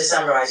 Rubin to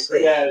summarize,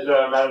 please. Yes,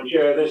 Madam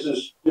Chair, this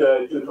is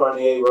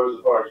 228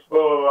 Rosa Parks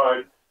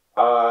Boulevard,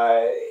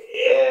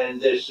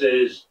 and this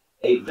is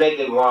a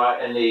vacant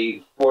lot in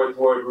the Fourth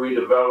Ward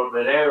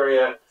redevelopment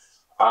area,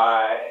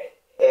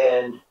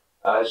 and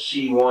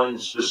C1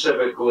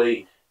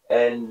 specifically,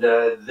 and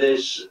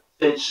this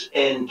fits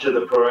into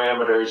the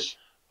parameters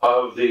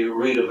of the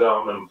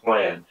redevelopment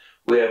plan.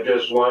 We have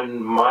just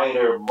one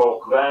minor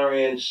bulk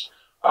variance,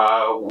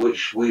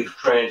 which we've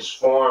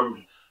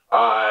transformed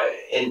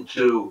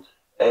into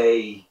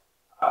a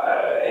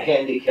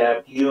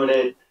handicapped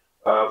unit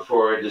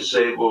for a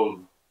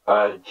disabled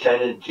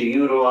tenant to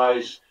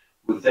utilize.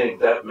 We think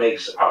that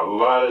makes a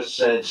lot of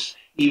sense,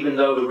 even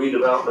though the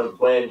redevelopment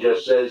plan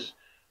just says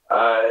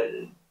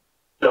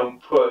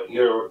don't put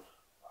your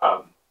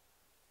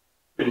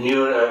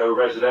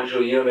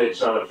residential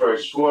units on the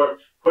first floor.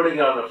 Putting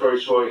it on the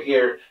first floor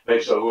here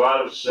makes a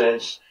lot of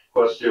sense,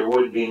 because there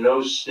would be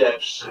no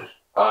steps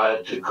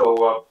to go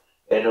up,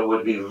 and it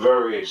would be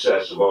very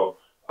accessible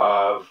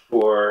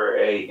for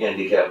a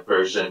handicapped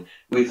person.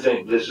 We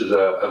think this is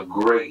a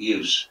great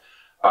use.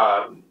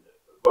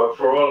 But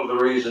for all of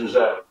the reasons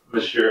that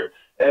Mr.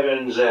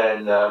 Evans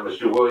and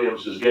Mr.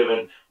 Williams has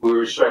given, we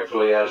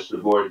respectfully ask the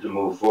board to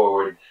move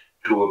forward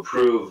to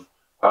approve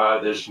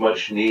this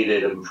much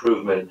needed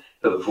improvement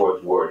to the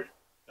Fourth Ward.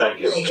 Thank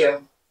you. Thank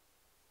you.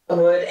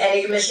 Would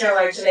any commissioner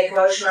like to make a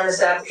motion on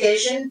this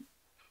application?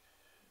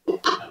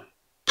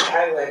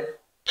 I would.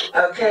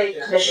 Okay,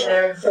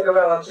 Commissioner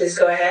Figueroa, please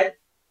go ahead.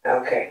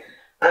 Okay.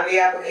 On the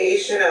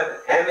application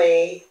of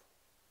MAFHH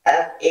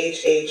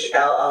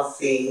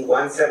LLC,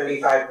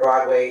 175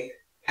 Broadway,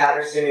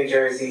 Paterson, New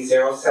Jersey,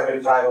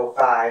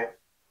 07505,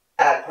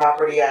 at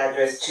property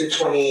address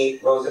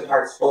 228 Rosa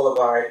Parks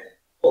Boulevard,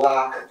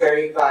 block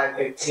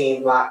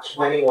 3515, lot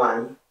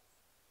 21,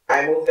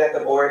 I move that the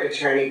board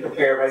attorney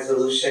prepare a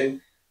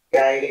resolution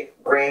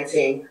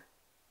granting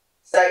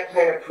site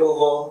plan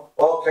approval,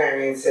 bulk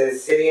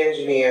variances, city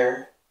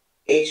engineer,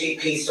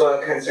 HEP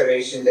Soil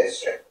Conservation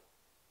District.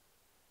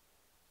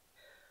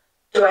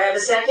 Do I have a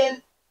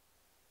second?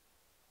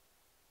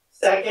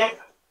 Second.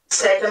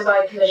 Second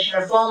by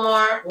Commissioner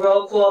Fulmar.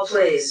 Roll call,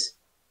 please.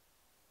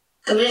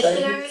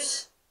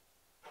 Commissioners?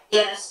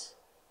 Yes.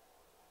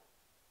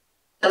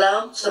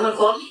 Hello? Someone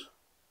called me?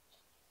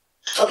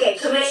 Okay,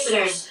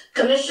 commissioners.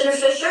 Commissioner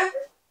Fisher?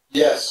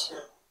 Yes.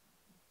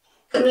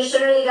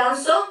 Commissioner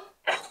Lidanzo?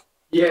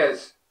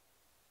 Yes.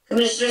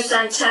 Commissioner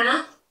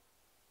Santana?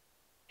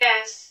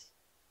 Yes.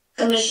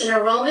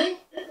 Commissioner Roman?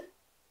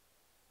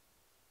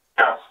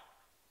 No.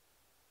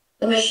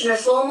 Commissioner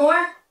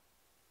Fulmore?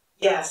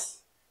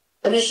 Yes.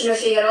 Commissioner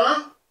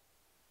Figueroa?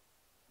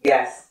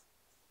 Yes.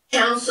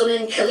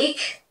 Councilman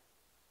Kalik?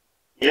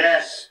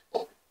 Yes.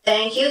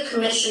 Thank you.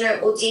 Commissioner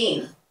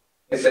Udine?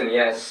 Listen,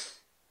 yes.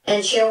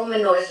 And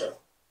Chairwoman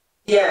Northrop?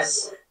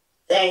 Yes.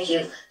 Thank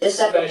you. This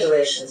application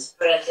Congratulations. is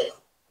granted.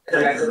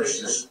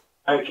 Congratulations.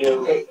 Thank you.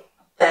 Okay,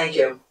 thank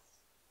you.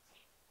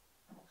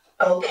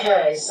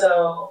 Okay,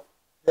 so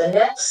the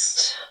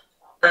next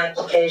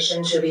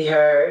application to be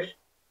heard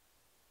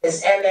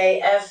is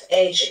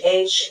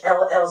MAFHH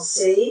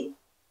LLC,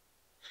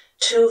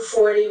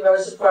 240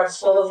 Rosa Parks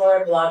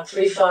Boulevard, block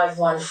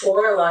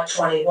 3514, lot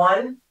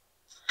 21.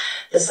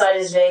 The site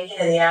is vacant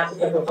and the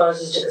applicant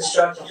proposes to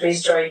construct a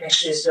 3-story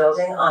mixed-use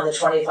building on the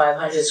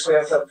 2,500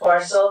 square foot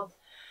parcel.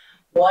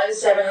 1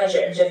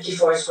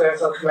 754 square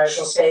foot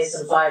commercial space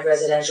and 5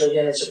 residential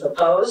units are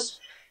proposed.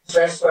 The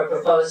first floor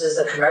proposes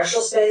a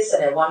commercial space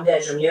and a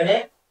 1-bedroom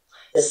unit.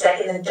 The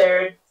second and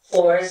third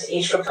floors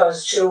each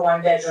propose 2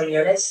 1-bedroom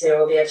units. There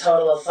will be a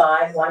total of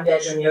 5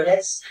 1-bedroom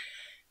units.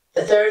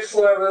 The third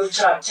floor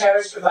rooftop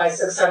terrace provides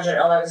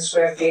 611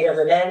 square feet of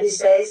amenity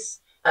space.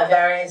 A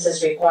variance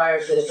is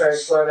required for the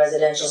first floor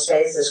residential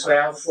space, as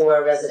ground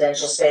floor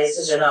residential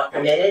spaces are not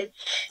permitted.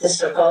 This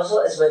proposal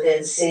is within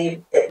the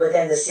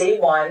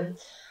C1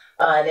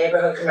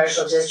 neighborhood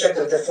commercial district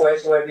of the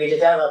Fourth Ward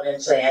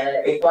redevelopment plan, and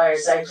it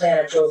requires site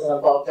plan approval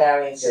and bulk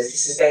variances.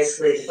 This is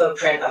basically the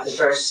footprint of the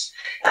first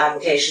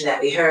application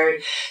that we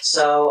heard.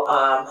 So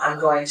I'm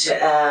going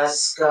to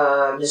ask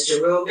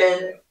Mr.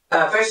 Rubin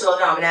First of all,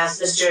 no, I'm gonna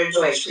ask Mr.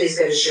 Deutsch, please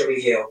give us your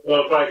review.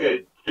 Well, if I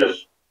could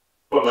just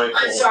put my.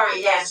 I'm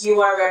sorry, yes,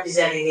 you are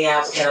representing the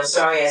applicant, I'm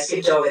sorry, I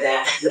skipped over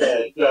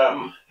that.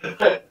 Yeah,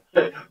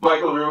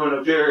 Michael Ruin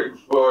appeared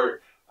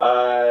for,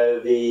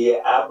 the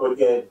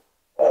applicant,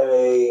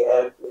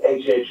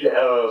 MAFHH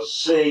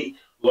LLC,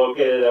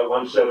 located at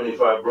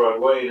 175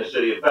 Broadway in the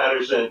city of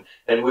Paterson,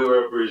 and we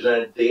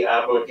represent the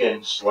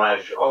applicant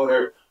 /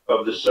 owner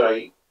of the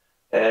site,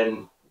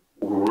 and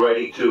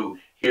ready to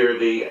hear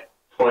the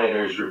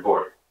planner's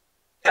report.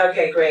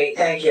 Okay, great,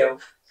 thank you.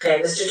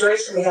 Okay, Mr.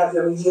 Deutsch, can we have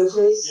your review,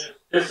 please?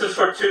 This is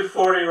for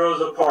 240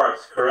 Rosa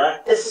Parks,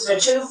 correct? This is for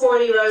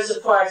 240 Rosa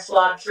Parks,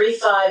 block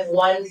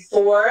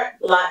 3514,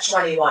 lot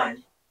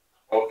 21.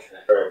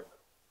 Okay.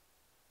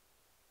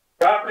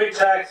 Property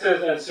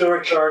taxes and sewer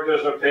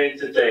charges are paid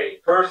to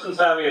date. Persons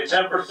having a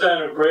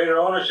 10% or greater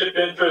ownership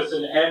interest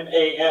in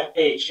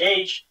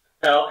MAFHH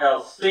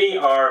LLC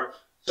are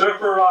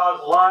Surfaraz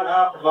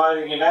Ladha,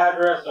 providing an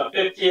address of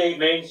 58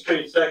 Main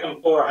Street,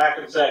 2nd floor,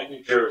 Hackensack,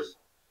 New Jersey.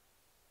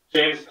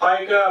 James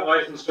Pica,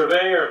 licensed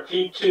surveyor of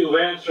T2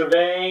 Land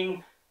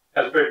Surveying,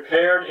 has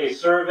prepared a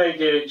survey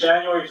dated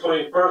January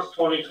 21st,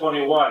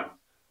 2021.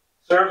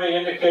 Survey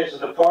indicates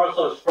that the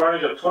parcel is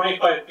frontage of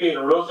 25 feet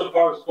on Rosa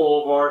Parks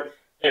Boulevard,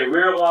 a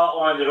rear lot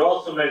line that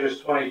also measures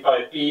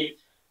 25 feet,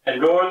 and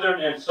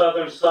northern and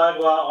southern side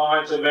lot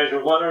lines that measure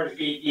 100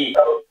 feet each.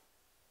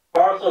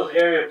 Parcel's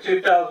area of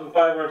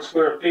 2,500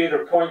 square feet,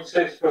 or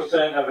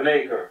 0.6% of an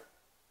acre.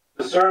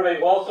 The survey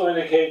also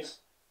indicates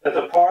that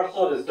the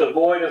parcel is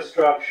devoid of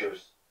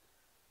structures.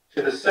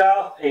 To the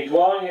south, a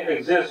dwelling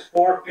exists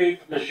 4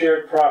 feet from the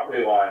shared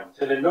property line.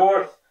 To the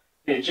north,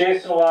 the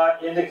adjacent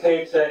lot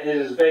indicates that it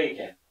is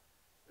vacant.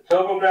 The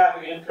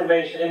topographic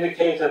information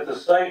indicates that the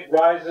site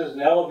rises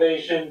in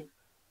elevation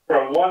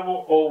from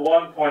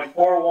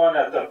 101.41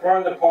 at the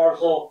front of the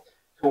parcel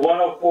to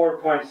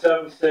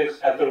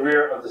 104.76 at the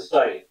rear of the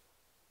site.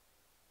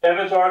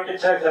 Evans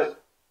Architects has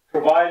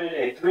provided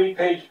a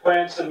 3-page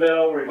plan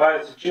submittal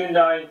revised to June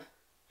 9th,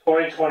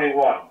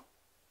 2021.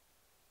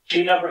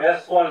 Sheet number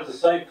S1 is the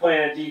site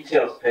plan and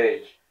details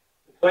page.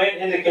 The plan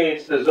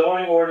indicates the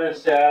zoning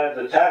ordinance data,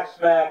 the tax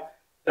map,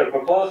 the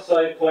proposed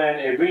site plan,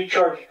 a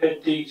recharge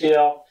pit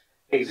detail,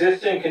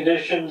 existing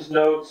conditions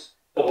notes,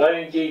 the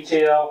lighting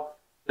detail,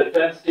 the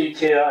fence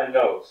detail, and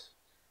notes.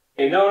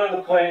 A note on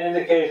the plan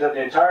indicates that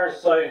the entire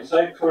site and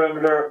site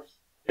perimeter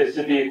is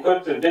to be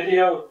equipped with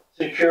video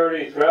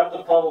security throughout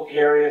the public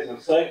areas and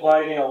site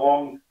lighting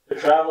along the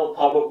traveled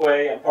public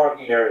way and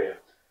parking area.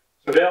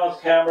 Surveillance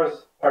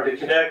cameras are to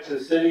connect to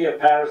the City of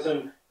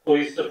Paterson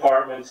Police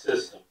Department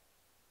system.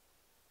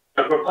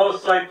 The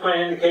proposed site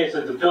plan indicates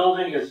that the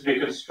building is to be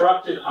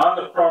constructed on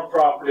the front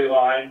property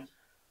line,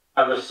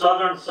 on the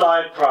southern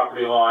side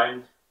property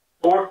line,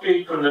 4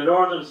 feet from the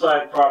northern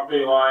side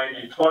property line,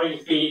 and 20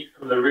 feet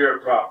from the rear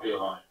property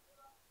line.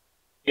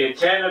 The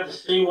intent of the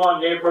C1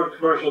 Neighborhood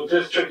Commercial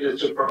District is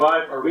to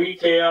provide for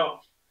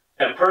retail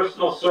and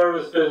personal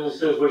service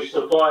businesses which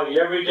supply the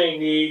everyday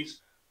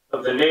needs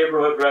of the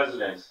neighborhood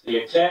residents.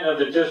 The intent of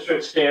the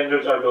district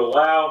standards are to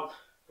allow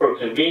for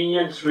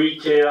convenience,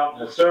 retail,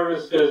 and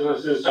service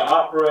businesses to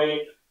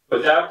operate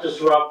without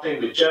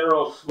disrupting the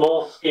general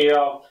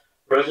small-scale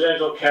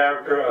residential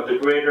character of the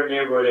greater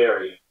neighborhood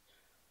area.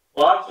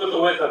 Lots with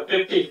a width of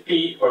 50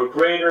 feet or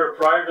greater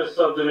prior to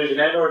subdivision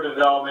and/or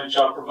development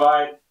shall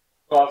provide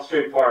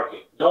off-street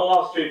parking. No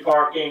off-street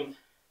parking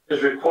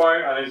is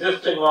required on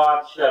existing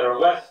lots that are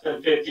less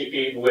than 50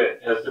 feet in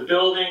width. As the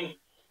building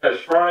has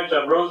frontage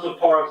on Rosa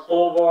Parks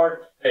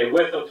Boulevard, a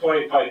width of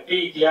 25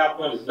 feet, the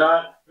applicant is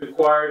not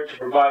required to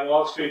provide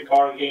off-street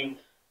parking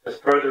as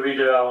per the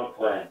redevelopment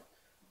plan.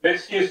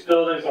 Mixed-use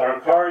buildings are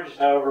encouraged,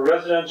 however,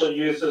 residential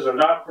uses are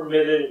not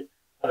permitted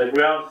on the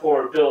ground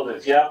floor of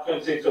buildings. The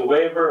applicant seeks a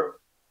waiver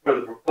for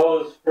the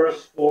proposed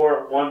first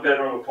floor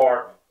one-bedroom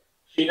apartment.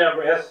 Sheet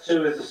number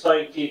S2 is the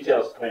site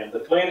details plan. The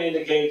plan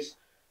indicates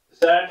the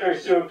sanitary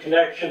sewer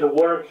connection, the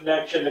water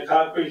connection, the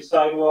concrete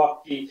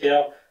sidewalk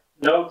detail,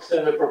 notes,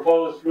 and the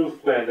proposed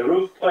roof plan. The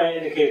roof plan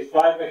indicates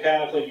 5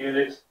 mechanical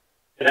units,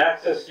 an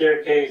access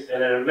staircase,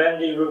 and an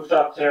amenity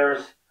rooftop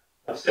terrace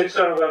of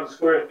 611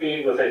 square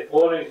feet with a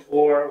floating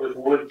floor with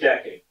wood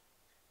decking.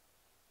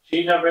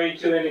 Sheet number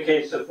A2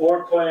 indicates the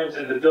floor plans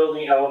and the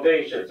building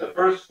elevations. The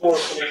first floor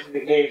plan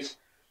indicates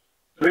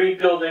 3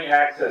 building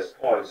access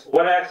points.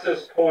 One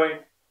access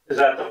point is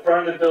at the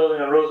front of the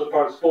building on Rosa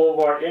Parks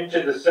Boulevard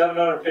into the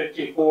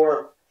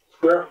 754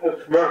 square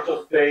foot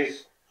commercial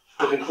space,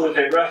 which includes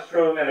a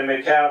restroom and a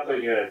mechanical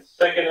unit.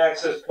 Second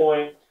access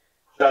point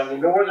is on the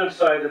northern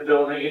side of the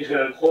building into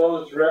an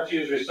enclosed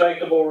refuse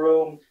recyclable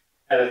room,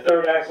 and the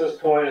third access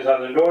point is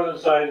on the northern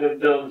side of the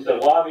building to the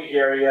lobby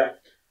area,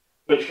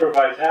 which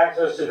provides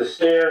access to the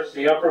stairs,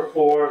 the upper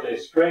floors, a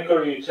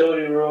sprinkler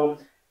utility room,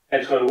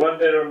 and to a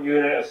one-bedroom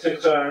unit of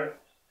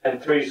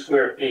 603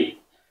 square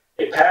feet.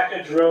 A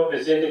package room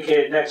is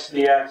indicated next to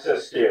the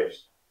access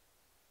stairs.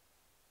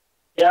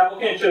 The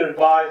applicant should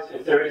advise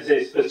if there is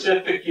a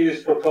specific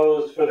use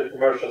proposed for the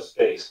commercial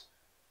space.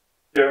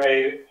 There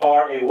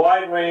are a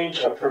wide range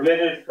of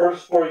permitted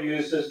first floor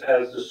uses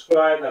as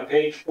described on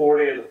page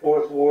 40 of the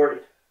 4th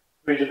Ward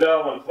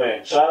redevelopment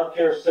plan. Child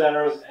care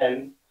centers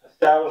and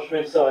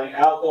establishments selling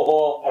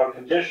alcohol are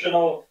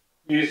conditional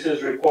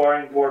uses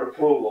requiring board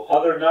approval.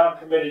 Other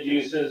non-permitted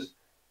uses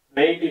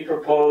may be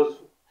proposed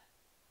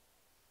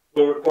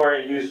will require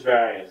a use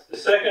variance. The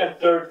second and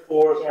third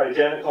floors are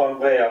identical in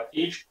layout.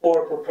 Each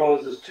floor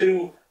proposes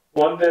 2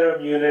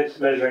 one-bedroom units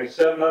measuring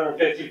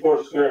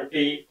 754 square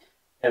feet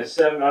and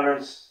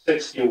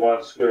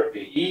 761 square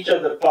feet. Each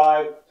of the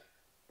 5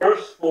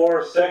 first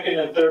floor, second,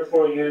 and third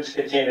floor units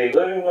contain a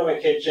living room,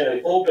 a kitchen,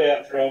 a full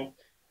bathroom,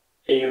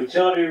 a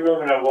utility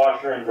room, and a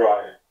washer and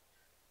dryer.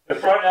 The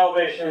front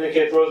elevation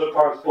indicates Rosa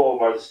Parks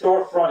Boulevard. The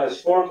storefront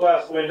has 4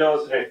 glass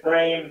windows and a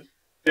frame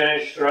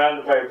finish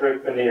surrounded by a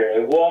brick veneer.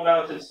 A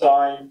wall-mounted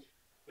sign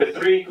with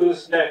 3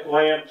 gooseneck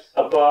lamps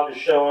above is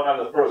shown on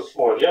the first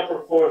floor. The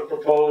upper floors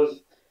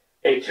propose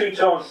a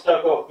 2-tone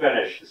stucco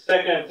finish. The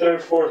second and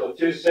third floors have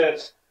 2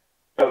 sets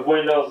of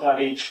windows on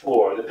each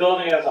floor. The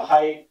building has a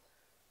height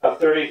of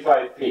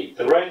 35 feet.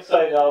 The right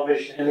side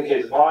elevation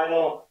indicates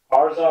vinyl,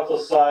 horizontal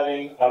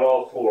siding on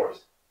all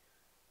floors.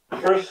 The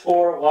first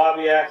floor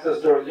lobby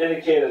access door is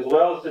indicated as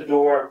well as the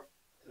door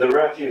to the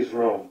refuse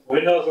room.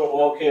 Windows are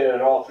located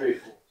on all 3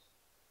 floors.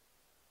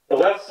 The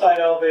left side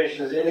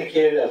elevation is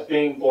indicated as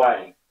being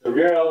blank. The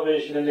rear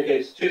elevation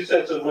indicates 2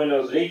 sets of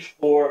windows on each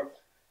floor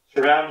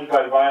surrounded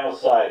by vinyl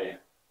siding.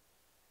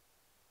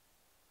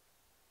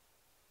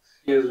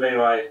 Excuse me,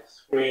 my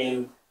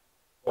screen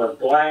went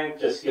blank.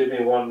 Just give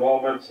me one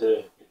moment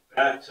to get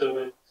back to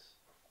it.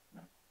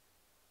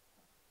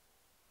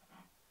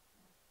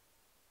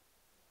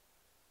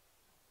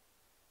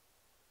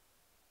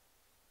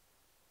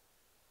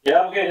 The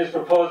applicant is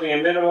proposing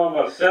a minimum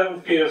of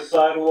 7 feet of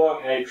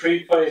sidewalk and a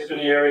tree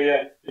placement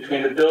area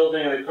between the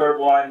building and the curb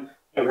line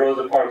of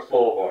Rosa Parks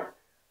Boulevard.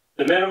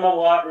 The minimum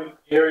lot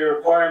area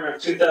requirement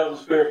of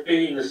 2,000 square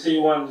feet in the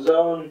C1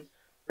 zone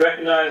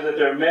recognizes that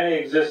there are many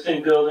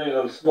existing buildings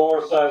on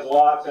smaller sized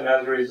lots and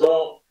as a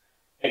result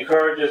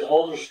encourages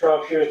older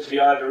structures to be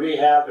either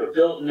rehabbed or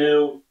built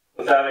new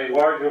without a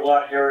larger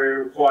lot area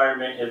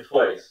requirement in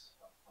place.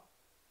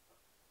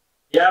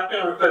 The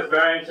applicant requests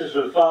variances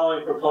for the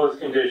following proposed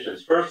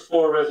conditions. First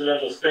floor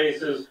residential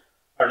spaces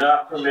are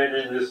not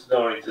permitted in this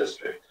zoning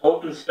district.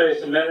 Open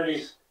space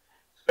amenities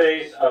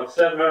space of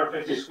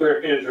 750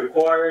 square feet is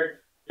required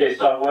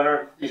based on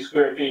 150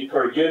 square feet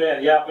per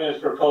unit. The applicant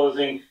is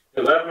proposing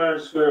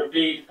 1,100 square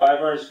feet,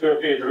 500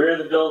 square feet at the rear of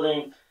the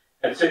building,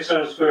 and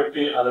 600 square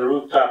feet on the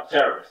rooftop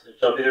terrace. It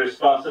shall be the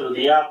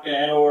responsibility of the applicant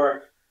and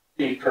or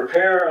the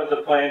preparer of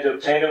the plan to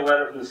obtain a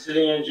letter from the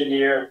city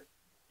engineer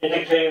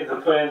indicating that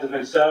the plans have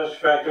been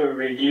satisfactorily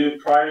reviewed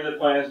prior to the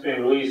plans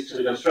being released to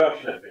the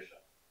construction official.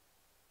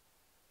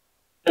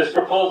 This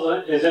proposal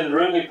is in the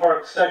Ridley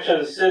Park section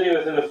of the city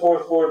within the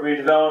 4th Ward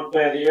redevelopment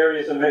plan. The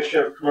area is a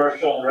mixture of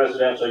commercial and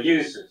residential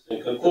uses.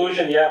 In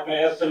conclusion, the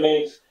applicant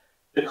estimates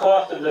the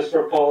cost of this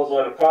proposal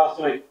at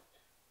approximately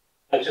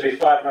that should be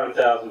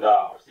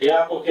 $500,000. The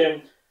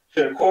applicant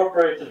should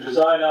incorporate the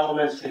design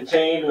elements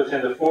contained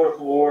within the 4th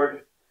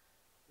Ward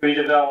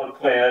redevelopment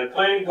plan. At a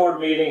planning board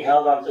meeting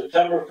held on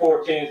September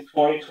 14th,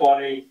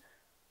 2020,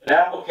 an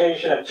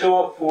application at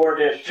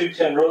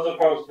 204-210 Rosa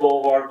Parks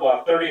Boulevard,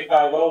 block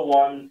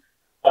 3501,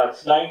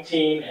 lots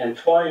 19 and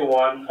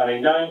 21 on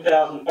a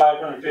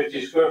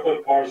 9,550 square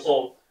foot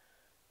parcel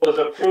was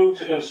approved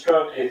to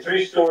construct a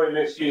 3-story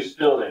mixed-use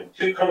building,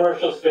 2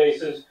 commercial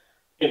spaces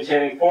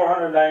containing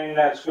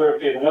 499 square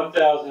feet and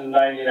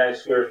 1,099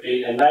 square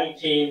feet, and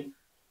 19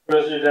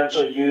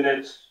 residential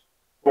units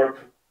were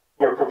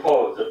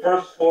proposed. The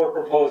first floor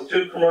proposed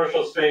 2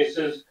 commercial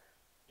spaces,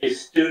 a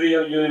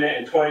studio unit,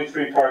 and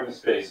 23 parking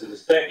spaces. The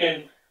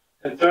second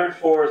and third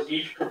floors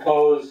each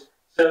proposed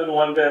 7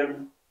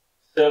 one-bedroom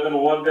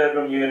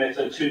units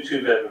and 2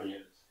 two-bedroom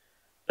units.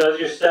 Does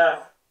your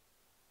staff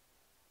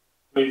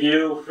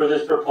review for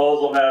this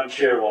proposal, Madam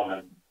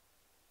Chairwoman?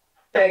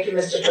 Thank you,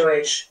 Mr.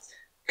 Deutsch.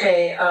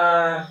 Okay,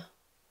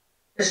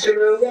 Mr.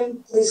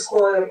 Rubin, please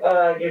call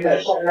your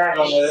next one.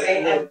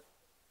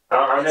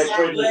 Our next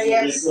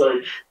witness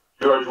is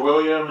George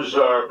Williams,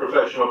 our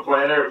professional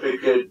planner, if he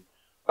could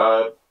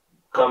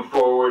come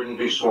forward and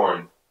be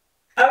sworn.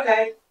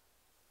 Okay.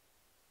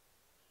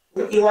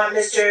 You want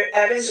Mr.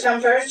 Evans to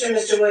come first or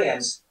Mr.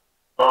 Williams?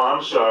 Oh,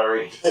 I'm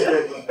sorry.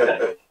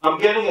 I'm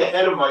getting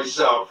ahead of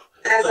myself.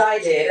 As I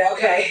did,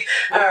 okay.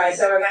 All right,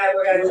 so we're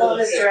gonna call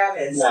Mr.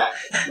 Evans.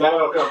 Matt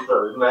will come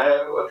first.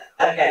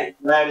 Okay.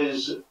 Matt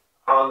is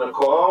on the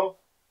call.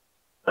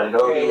 I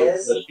know There he he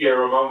is. was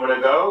here a moment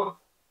ago.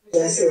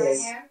 Yes, it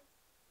is.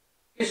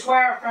 You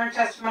swear or affirm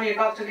testimony you're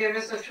about to give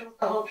is the truth,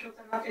 the whole truth,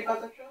 and nothing but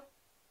the truth?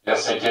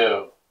 Yes, I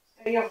do.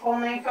 Say your full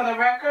name for the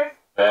record.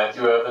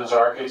 Matthew Evans,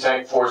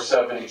 architect,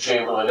 470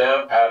 Chamberlain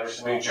Ave,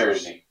 Paterson, New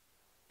Jersey.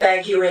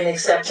 Thank you in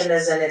accepting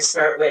as an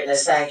expert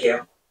witness. Thank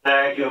you.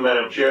 Thank you,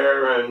 Madam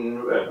Chair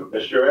and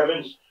Mr.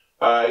 Evans.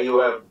 You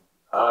have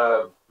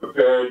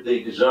prepared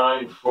the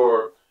design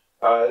for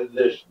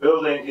this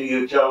building. Can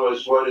you tell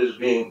us what is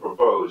being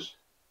proposed?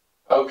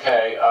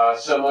 Okay,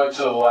 similar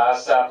to the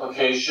last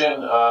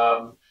application,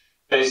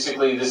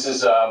 basically this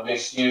is a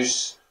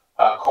mixed-use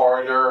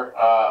corridor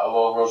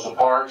along Rosa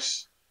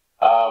Parks.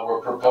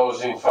 We're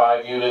proposing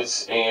 5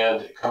 units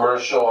and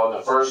commercial on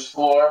the first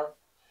floor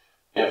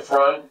in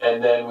front,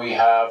 and then we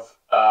have,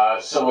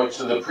 similar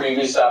to the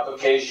previous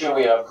application,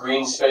 we have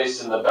green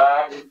space in the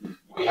back,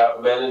 we have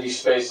amenity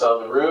space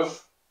on the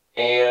roof,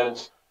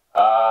 and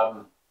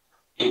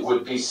it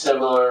would be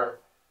similar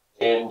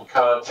in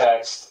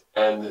context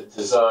and the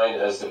design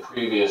as the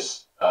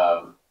previous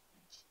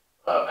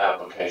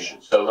application.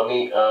 So let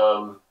me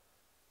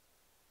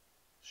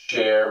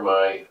share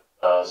my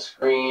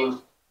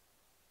screen.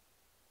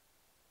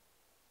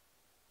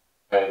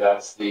 Okay,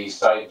 that's the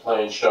site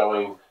plan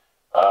showing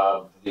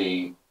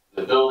the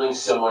building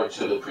similar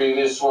to the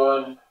previous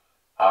one.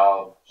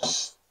 I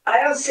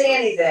don't see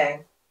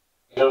anything.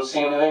 You don't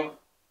see anything?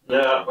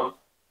 No.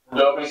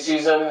 Nobody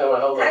sees anything?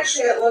 Well, hold on.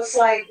 Actually, it looks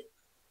like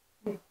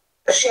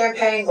a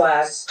champagne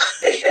glass.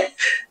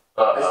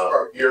 That's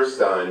part beer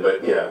stein,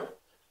 but yeah.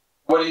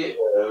 What do you?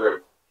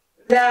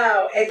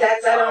 No,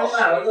 that's, I don't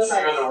know. It looks You're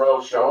in like, the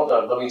road show. Hold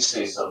on, let me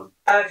see some.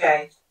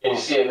 okay. Can you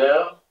see it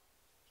now?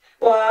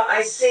 Well,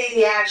 I see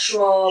the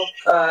actual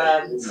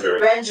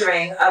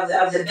rendering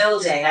of the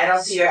building. I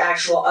don't see your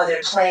actual other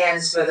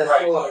plans for the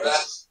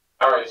floors.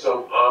 All right,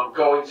 so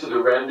going to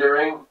the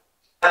rendering.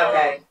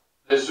 Okay.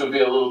 This would be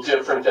a little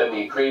different than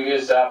the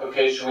previous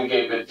application. We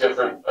gave a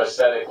different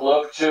aesthetic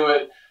look to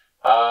it.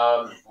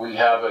 We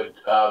have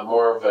a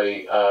more of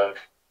a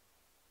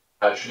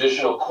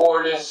traditional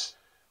cornice.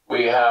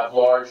 We have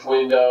large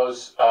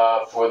windows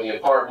for the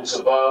apartments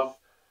above.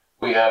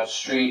 We have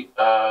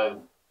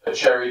a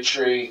cherry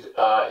tree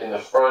in the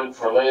front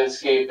for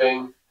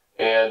landscaping,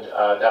 and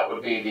that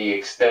would be the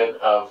extent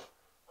of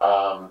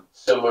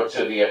similar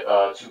to the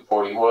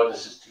 241.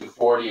 This is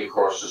 240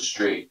 across the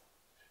street.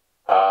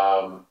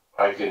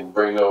 I can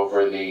bring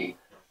over the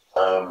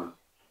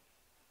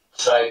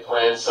site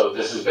plan. So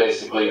this is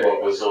basically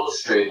what was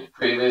illustrated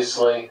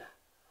previously.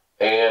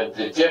 And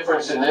the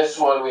difference in this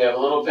one, we have a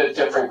little bit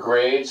different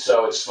grade,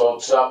 so it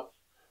slopes up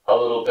a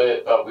little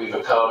bit, but we've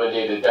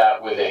accommodated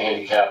that with a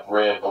handicap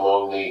ramp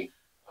along the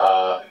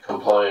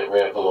compliant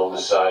ramp along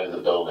the side of the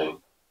building.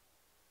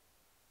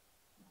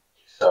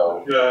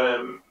 So,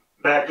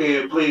 Matt, can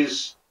you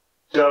please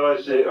tell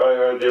us,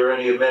 are there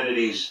any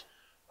amenities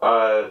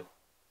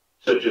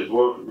such as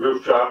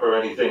rooftop or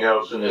anything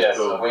else in this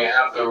building? Yes, we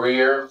have the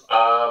rear,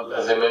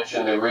 as I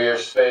mentioned, the rear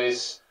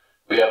space.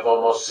 We have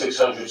almost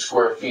 600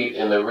 square feet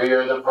in the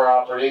rear of the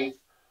property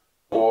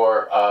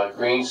for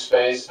green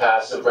space,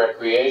 passive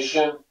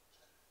recreation.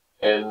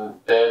 And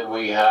then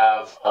we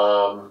have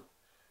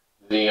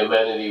the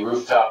amenity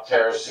rooftop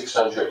terrace,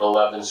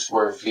 611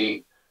 square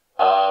feet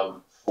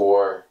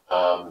for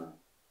the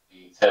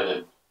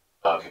tenant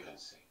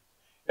occupancy.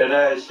 And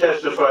as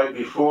testified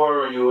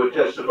before, and you would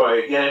testify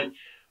again,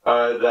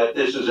 that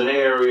this is an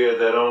area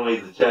that only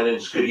the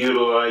tenants could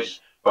utilize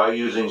by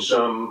using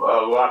some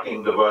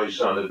locking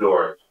device on the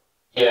door.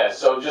 Yeah,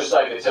 so just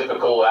like a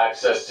typical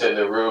access to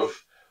the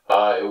roof,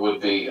 it would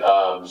be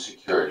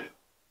secured.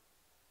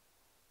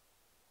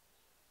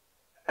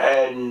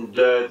 And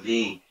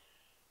the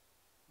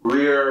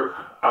rear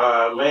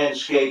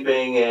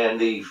landscaping and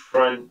the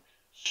front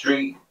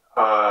street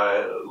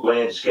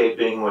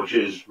landscaping, which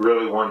is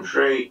really one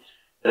tree,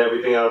 and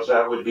everything else,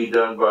 that would be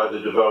done by the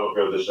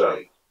developer of the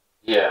site.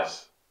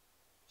 Yes.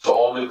 So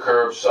all new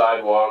curbs,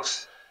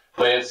 sidewalks,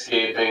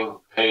 landscaping,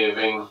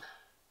 paving,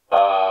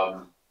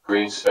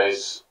 green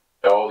space,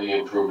 all the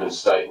improvements,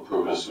 site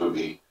improvements would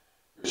be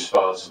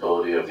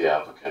responsibility of the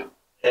applicant.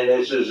 And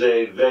this is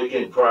a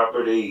vacant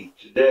property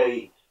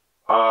today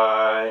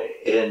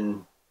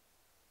in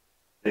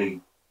the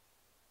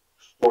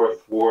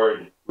 4th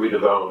Ward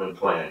redevelopment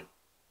plan.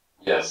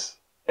 Yes.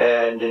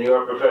 And in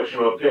your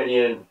professional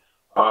opinion,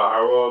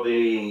 are all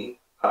the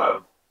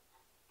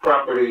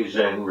properties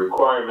and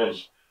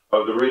requirements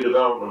of the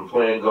redevelopment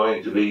plan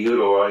going to be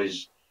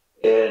utilized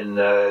in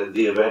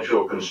the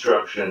eventual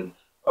construction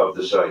of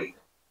the site?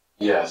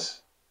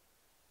 Yes.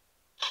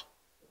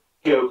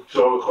 That's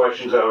all the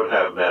questions I would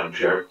have, Madam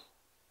Chair.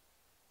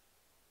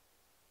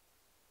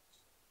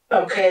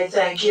 Okay,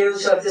 thank you.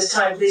 So at this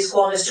time, please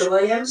call Mr.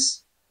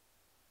 Williams.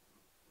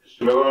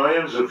 Mr.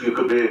 Williams, if you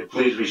could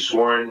please be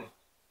sworn.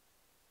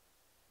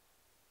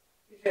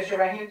 You raise your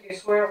right hand. Do you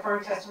swear or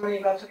affirm testimony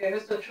you're about to give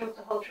is the truth,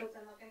 the whole truth,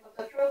 and nothing but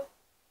the truth?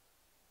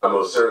 I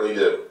most certainly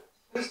do.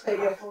 Please state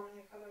your full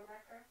name for the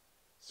record.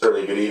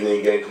 Certainly, good evening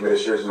again,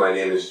 Commissioners. My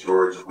name is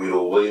George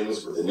Weedle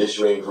Williams with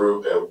Initiating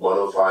Group at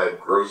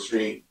 105 Grove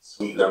Street,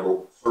 Suite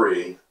number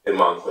 3 in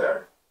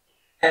Montclair.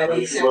 And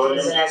we accept you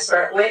as an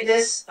expert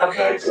witness.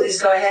 Okay,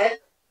 please go ahead.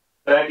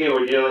 Thank you.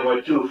 We're dealing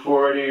with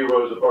 240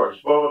 Rosa Parks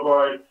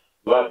Boulevard,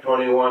 Lot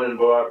 21 and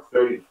Block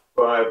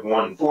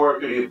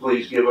 3514. Could you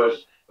please give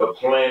us the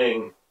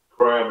planning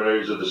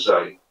parameters of the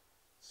site?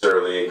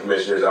 Certainly, and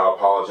Commissioners, I'll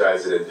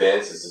apologize in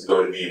advance. This is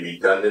going to be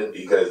redundant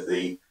because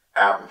the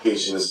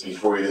applications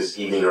before you this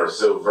evening are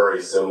so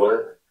very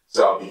similar.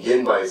 So I'll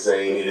begin by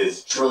saying it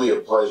is truly a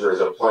pleasure as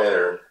a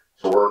planner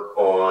to work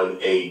on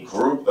a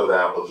group of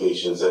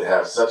applications that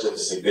have such a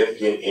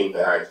significant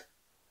impact,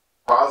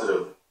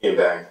 positive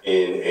impact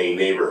in a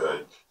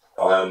neighborhood.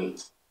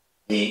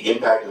 The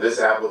impact of this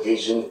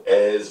application,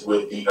 as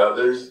with the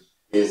others,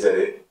 is that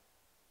it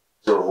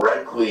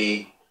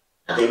directly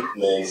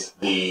implements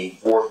the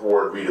Fourth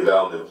Ward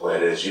redevelopment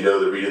plan. And as you know,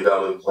 the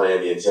redevelopment plan,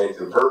 the intent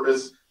and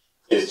purpose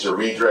is to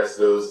redress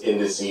those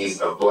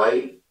indices of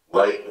blight,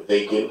 like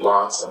vacant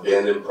lots,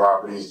 abandoned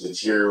properties,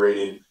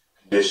 deteriorated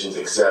conditions,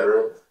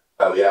 etc.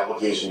 The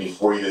application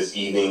before you this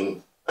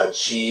evening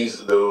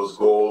achieves those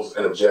goals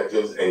and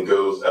objectives and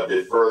goes a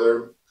bit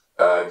further.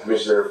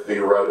 Commissioner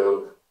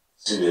Figueroa,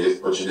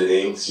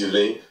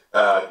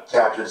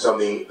 captured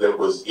something that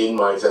was in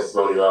my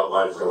testimonial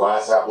outline for the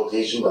last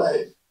application, but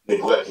I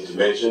neglected to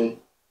mention.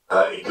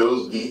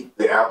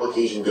 The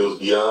application goes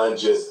beyond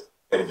just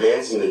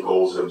advancing the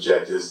goals and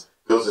objectives,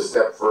 goes a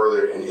step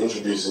further and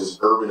introduces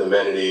urban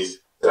amenities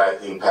that I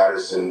think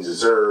Paterson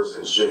deserves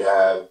and should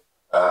have.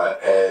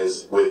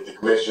 As with the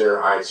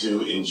commissioner, I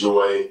too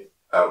enjoy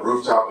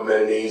rooftop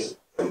amenities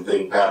and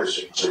think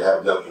Paterson should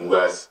have nothing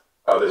less.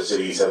 Other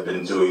cities have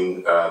been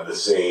doing the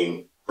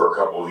same for a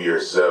couple of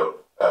years. So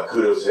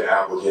kudos to the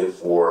applicant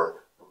for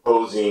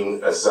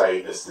proposing a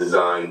site that's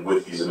designed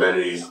with these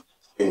amenities,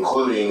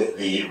 including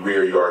the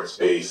rear yard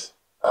space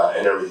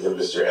and everything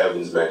that Mr.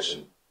 Evans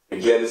mentioned.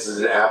 Again, this is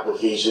an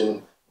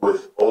application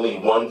with only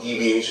one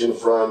deviation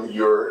from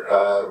your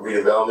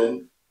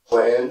redevelopment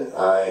plan,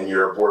 and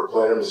your board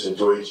planner, Mr.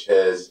 Deutsch,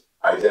 has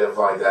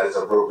identified that as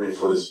appropriate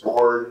for this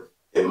board.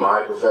 In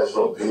my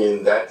professional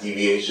opinion, that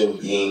deviation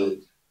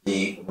being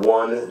the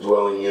one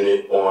dwelling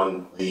unit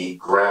on the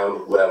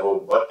ground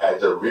level, but at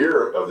the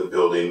rear of the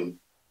building,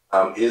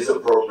 is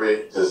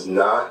appropriate, does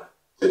not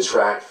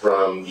detract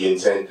from the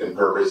intent and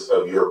purpose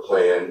of your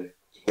plan.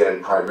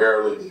 Again,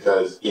 primarily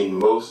because in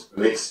most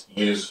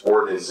mixed-use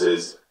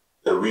ordinances,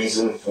 the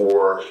reason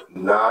for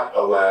not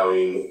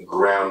allowing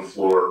ground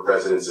floor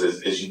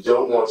residences is you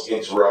don't want to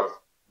interrupt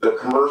the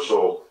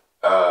commercial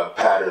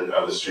pattern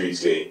of the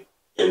streetscape.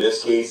 In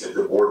this case, if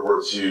the board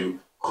were to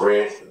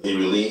grant the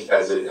relief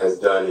as it has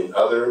done in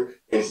other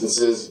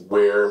instances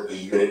where the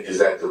unit is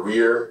at the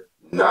rear,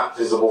 not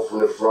visible from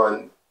the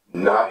front,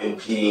 not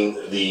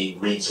impeding the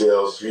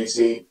retail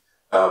streetscape,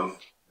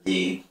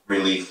 the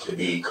relief could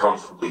be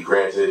comfortably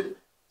granted.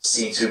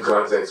 C2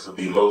 context would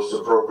be most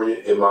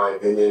appropriate, in my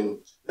opinion.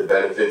 The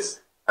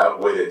benefits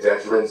outweigh the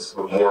detriments,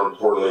 but more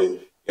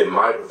importantly, in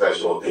my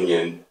professional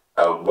opinion,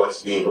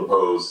 what's being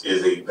proposed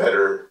is a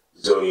better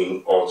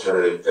zoning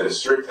alternative than a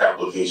strict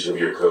application of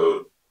your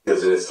code,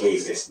 because in this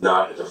case, it's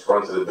not at the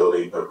front of the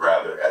building, but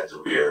rather at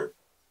the rear.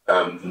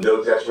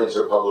 No detriments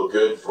to public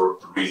good for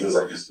reasons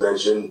I just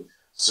mentioned.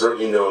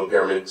 Certainly no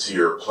impairment to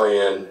your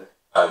plan.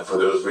 For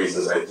those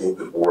reasons, I think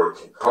the board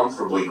can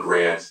comfortably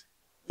grant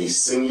the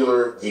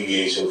singular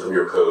deviation from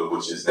your code,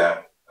 which is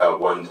that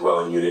one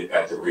dwelling unit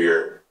at the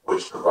rear,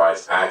 which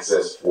provides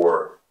access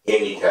for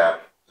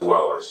handicapped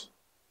dwellers.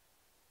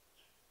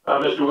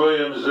 Mr.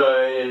 Williams,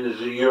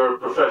 in your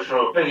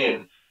professional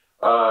opinion,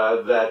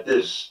 that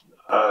this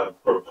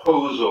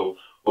proposal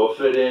will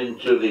fit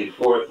into the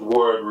Fourth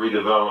Ward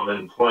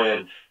redevelopment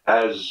plan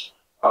as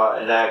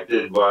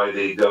enacted by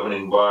the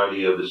governing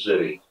body of the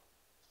city?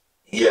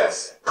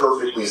 Yes,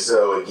 perfectly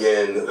so.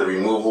 Again, the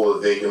removal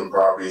of vacant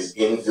properties,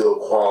 infill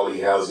quality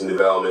housing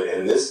development,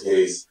 and in this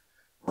case,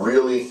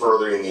 really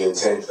furthering the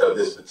intent of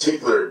this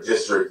particular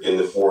district in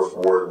the Fourth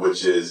Ward,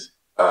 which is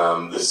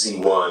the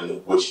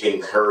C1, which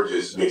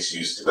encourages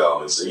mixed-use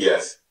development. So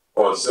yes,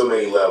 on so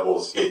many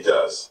levels, it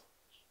does.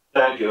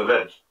 Thank you.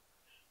 That's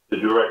the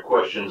direct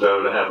questions I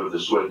would have of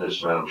this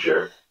witness, Madam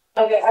Chair.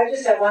 Okay, I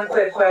just have one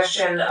quick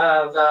question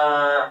of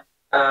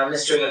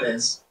Mr.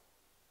 Evans.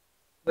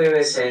 Where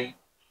is he?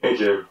 Hey,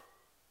 Chair.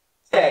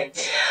 Okay,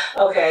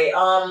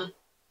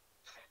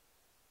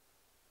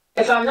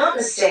 if I'm not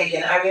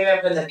mistaken, I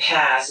remember in the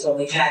past when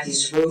we've had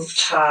these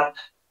rooftop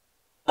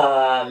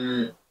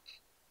outer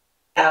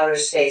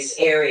space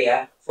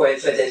area for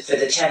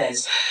the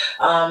tenants,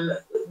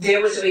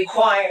 there was a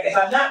if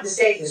I'm not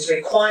mistaken, there's a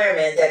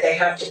requirement that they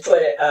have to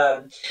put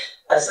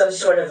some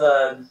sort of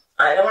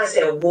I don't want to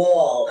say a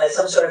wall, but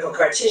some sort of a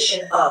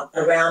partition up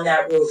around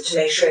that roof to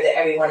make sure that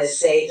everyone is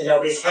safe and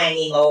nobody's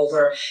hanging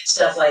over,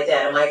 stuff like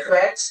that. Am I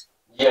correct?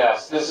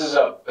 Yes, this is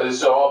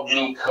all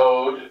meet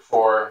code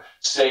for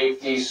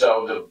safety.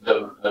 So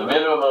the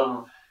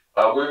minimum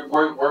we're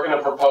going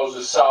to propose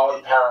a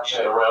solid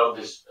parapet around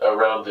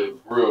the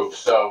roof.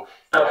 So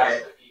it has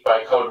to be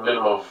by code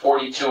minimum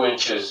 42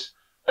 inches,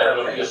 and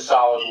it'll be a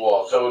solid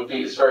wall. So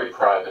it's very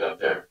private up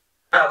there.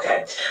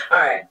 Okay. All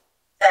right.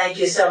 Thank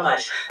you so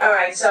much. All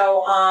right.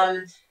 So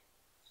I'm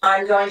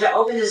going to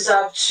open this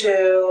up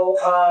to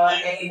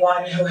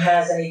anyone who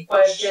has any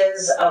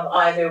questions of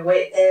either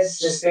witness.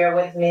 Just bear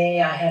with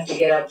me. I have to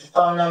get up the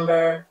phone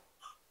number.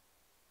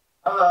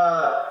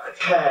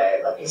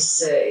 Okay, let me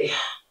see.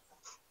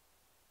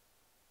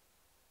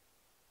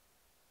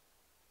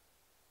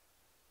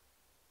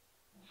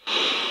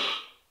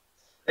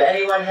 If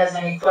anyone has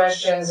any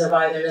questions of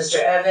either Mr.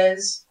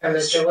 Evans or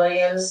Mr.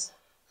 Williams,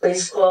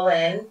 please call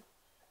in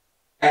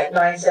at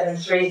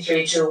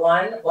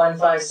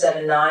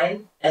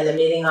 973-321-1579, and the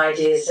meeting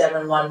ID is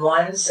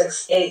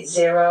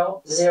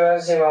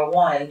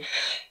 711-680-001.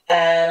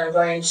 And I'm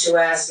going to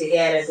ask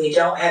again, if we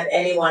don't have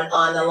anyone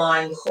on the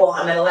line, I'm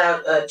going to allow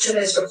 2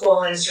 minutes for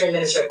call-ins, 3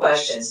 minutes for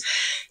questions.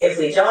 If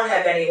we don't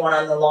have anyone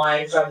on the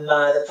line from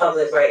the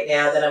public right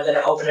now, then I'm going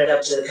to open it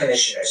up to the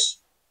commissioners.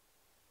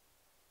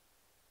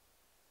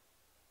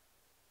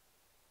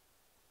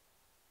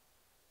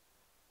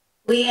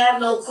 We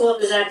have no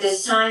callers at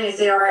this time. If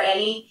there are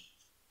any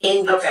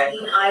in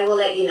between, I will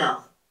let you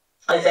know.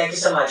 Thank you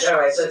so much. All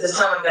right, so at this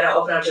time, I'm going to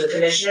open up to the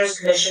commissioners.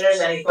 Commissioners,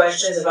 any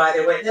questions of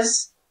either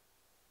witness?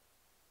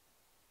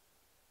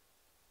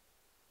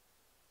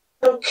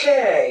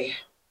 Okay,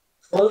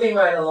 moving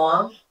right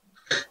along.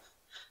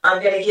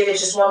 I'm going to give it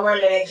just one more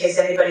minute in case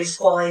anybody's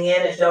calling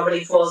in. If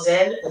nobody calls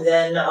in,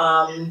 then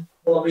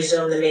we'll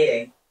resume the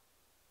meeting.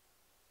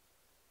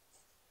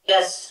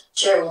 Yes,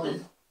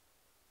 Chairwoman.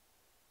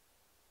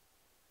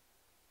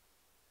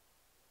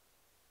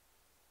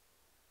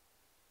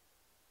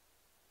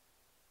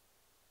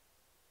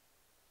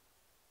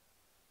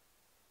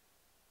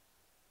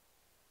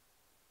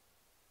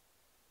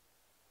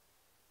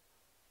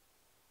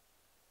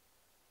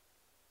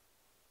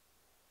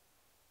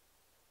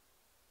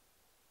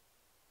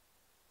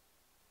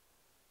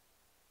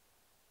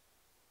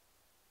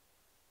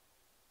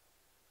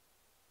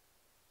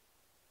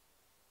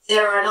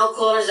 There are no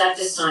callers at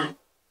this time.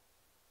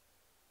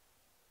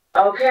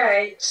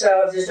 Okay,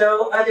 so if there's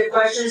no other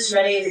questions from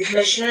any of the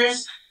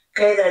commissioners,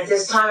 okay, then at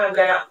this time I'm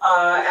going to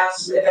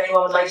ask if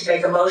anyone would like to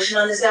make a motion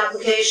on this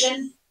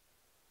application.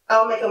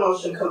 I'll make a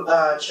motion,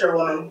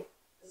 Chairwoman.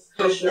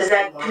 Is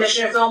that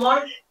Commissioner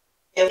Fillmore?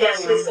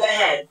 Yes, please go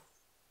ahead.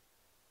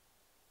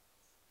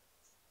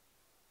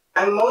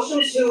 I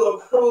motion to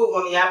approve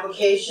on the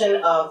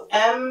application of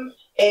MAFHH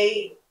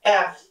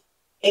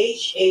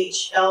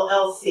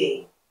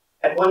LLC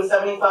at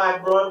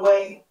 175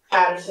 Broadway,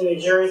 Paterson, New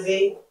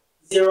Jersey,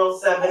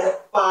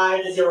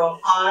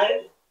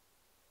 07505,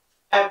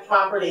 at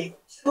property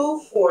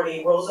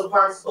 240 Rosa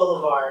Parks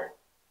Boulevard,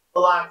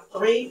 Block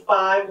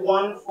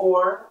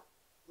 3514,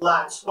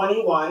 Lot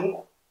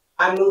 21.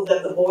 I move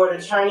that the board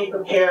attorney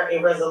prepare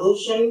a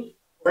resolution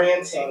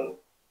granting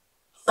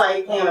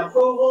site plan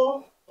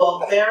approval,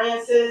 bulk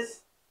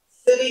variances,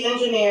 city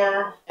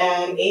engineer,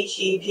 and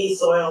HEP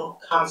Soil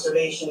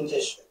Conservation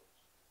District.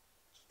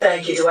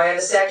 Thank you. Do I have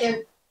a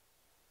second?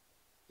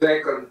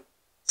 Second.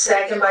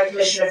 Second by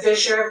Commissioner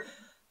Fisher.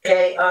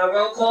 Okay,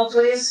 roll call,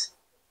 please.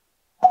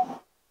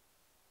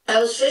 That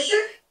was Fisher?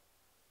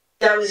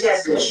 That was,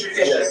 yes, Commissioner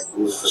Fisher. Yes, it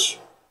was Fisher.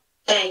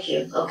 Thank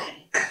you.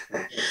 Okay.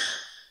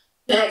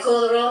 May I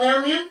call the roll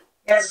now, ma'am?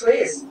 Yes,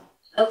 please.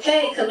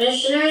 Okay,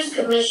 commissioners,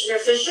 Commissioner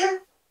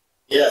Fisher,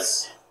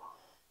 Yes.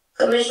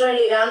 Commissioner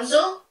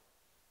Liganzo,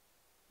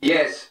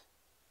 Yes.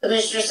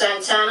 Commissioner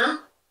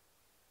Santana.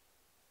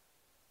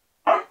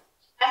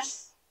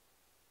 Yes.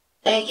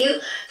 Thank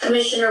you.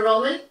 Commissioner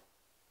Roman,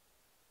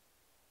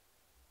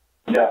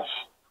 Yes.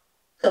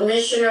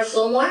 Commissioner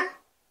Fulmore,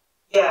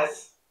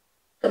 Yes.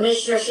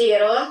 Commissioner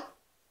Figueroa,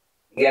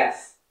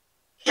 Yes.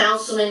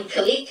 Councilman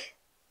Kalik.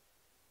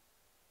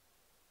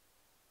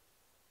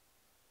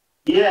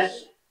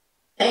 Yes.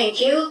 Thank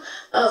you.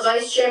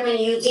 Vice Chairman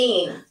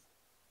Udine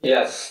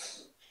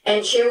Yes.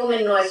 and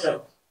Chairwoman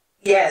Northrop.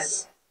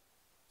 Yes.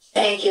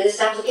 Thank you.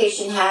 This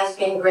application has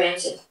been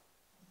granted.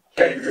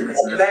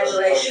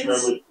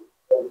 Congratulations.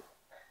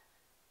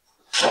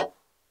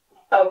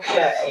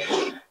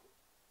 Okay.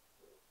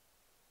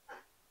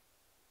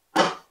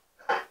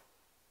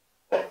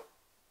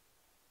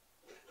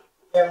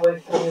 Bear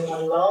with me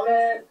one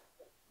moment.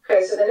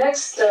 Okay, so the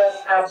next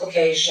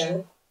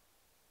application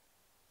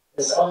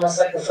is almost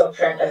like the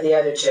footprint of the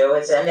other two.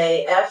 It's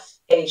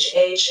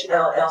MAFHH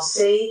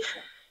LLC,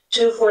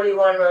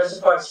 241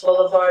 Rosa Parks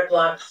Boulevard,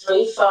 Block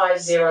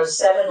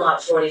 3507,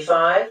 Lot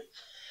 45.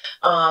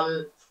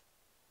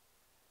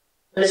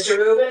 Mr.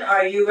 Rubin,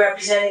 are you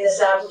representing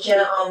this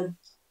applicant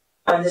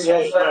on this one?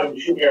 Yes, Madam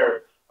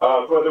Chair.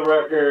 For the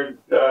record,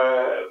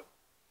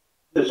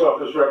 this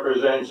office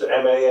represents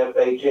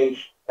MAFHH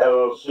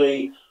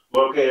LLC,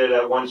 located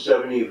at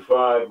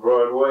 175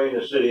 Broadway in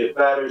the city of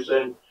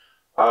Paterson.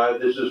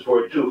 This is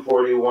for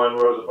 241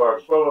 Rosa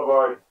Parks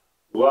Boulevard,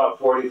 Lot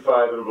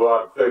 45 and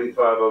Block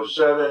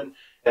 3507.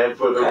 And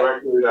for the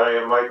record, I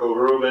am Michael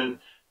Rubin,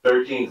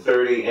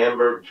 1330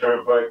 Hamburg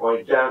Turnpike,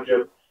 Wayne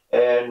Township,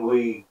 and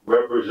we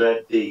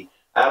represent the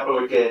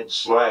applicant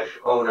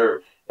 /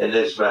 owner in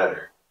this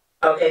matter.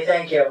 Okay,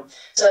 thank you.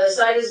 So the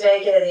site is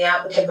vacant and the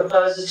applicant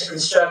proposes to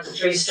construct a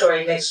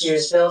 3-story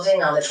mixed-use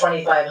building on the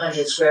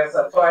 2,500 square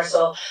foot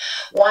parcel,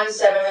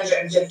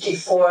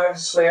 754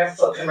 square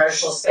foot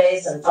commercial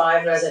space, and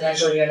 5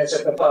 residential units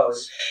are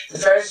proposed. The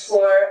first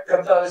floor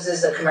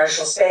proposes a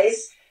commercial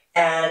space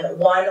and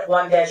one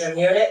one-bedroom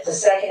unit. The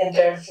second and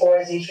third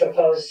floors each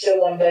propose 2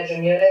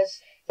 one-bedroom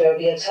units. There will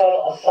be a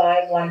total of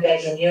 5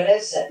 one-bedroom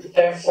units. The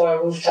third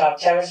floor rooftop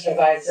terrace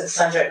provides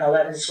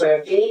 611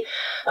 square feet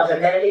of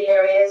amenity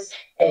areas.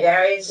 A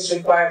variance is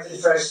required for the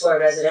first floor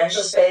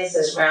residential space,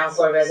 as ground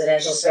floor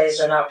residential space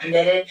are not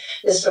permitted.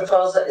 This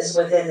proposal is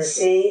within the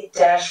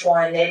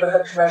C-1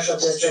 Neighborhood Commercial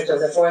District of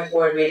the 4th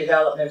Ward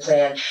redevelopment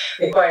plan,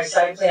 requires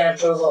site plan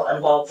approval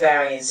and bulk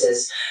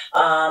variances.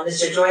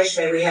 Mr. Deutsch,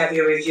 may we have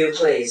your review,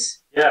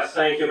 please? Yes,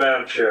 thank you,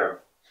 Madam Chair.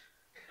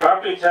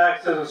 Property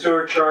taxes and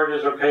sewer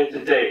charges are paid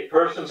to date.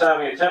 Persons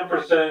having a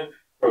 10%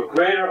 or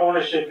greater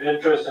ownership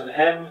interest in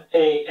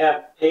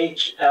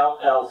MAFH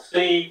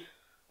LLC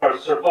or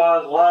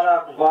surplus lot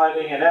out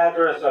providing an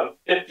address of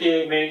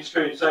 58 Main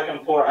Street,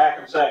 2nd floor,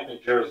 Hackensack, New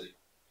Jersey.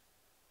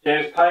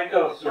 James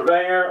Pico,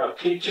 surveyor of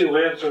T2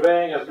 Land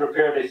Surveying, has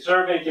prepared a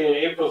survey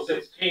dated April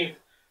 16th,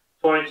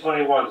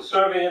 2021. The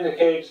survey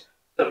indicates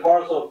the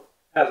parcel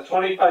has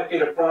 25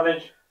 feet of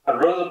frontage on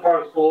Rosa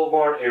Parks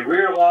Boulevard, a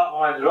rear lot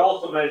line that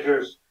also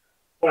measures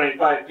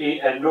 25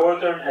 feet, and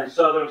northern and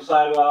southern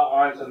side lot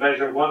lines that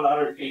measure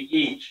 100 feet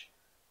each.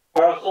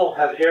 Parcel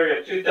has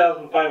area of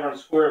 2,500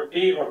 square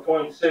feet or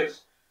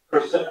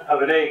 0.6%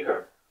 of an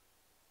acre.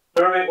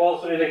 Survey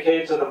also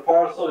indicates that the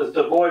parcel is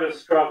devoid of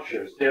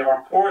structures. There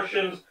are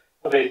portions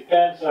of a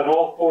fence on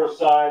all 4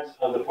 sides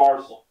of the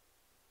parcel.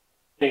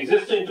 The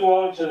existing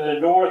dwelling to the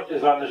north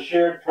is on the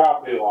shared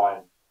property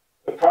line.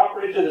 The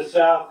property to the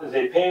south is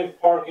a paved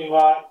parking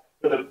lot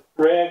for the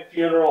Bragg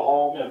Funeral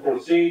Home and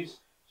proceeds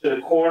to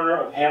the corner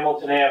of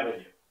Hamilton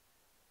Avenue.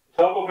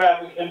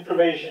 Topographic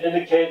information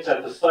indicates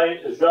that the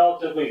site is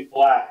relatively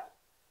flat.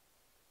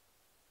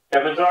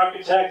 Evans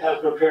Architect has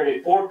prepared a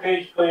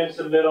 4-page plan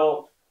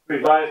submittal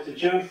revised to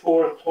June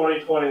 4th,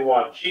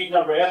 2021. Sheet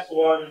number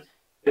S1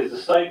 is the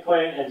site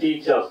plan and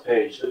details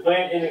page. The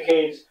plan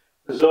indicates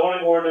the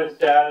zoning ordinance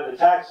data, the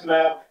tax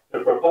map, the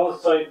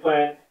proposed site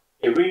plan,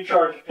 a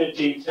recharge pit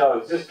detail,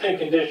 existing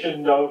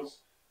condition notes,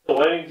 the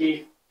lighting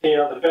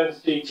detail, the fence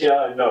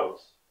detail, and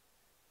notes.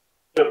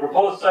 The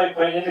proposed site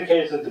plan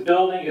indicates that the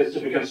building is to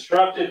be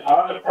constructed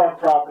on the front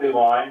property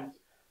line,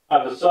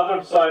 on the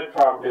southern side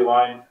property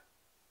line,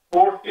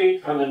 4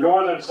 feet from the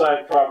northern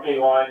side property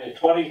line, and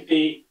 20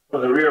 feet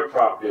from the rear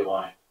property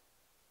line.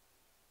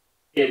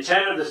 The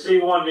intent of the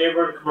C1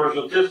 Neighborhood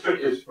Commercial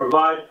District is to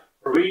provide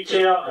for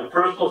retail and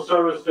personal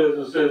service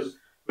businesses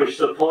which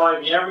supply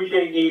the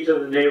everyday needs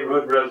of the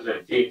neighborhood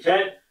residents. The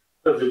intent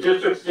of the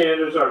district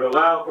standards are to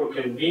allow for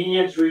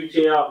convenience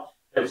retail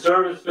and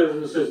service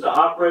businesses to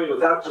operate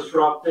without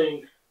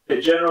disrupting the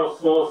general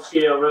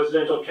small-scale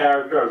residential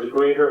character of the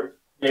greater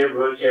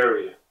neighborhood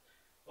area.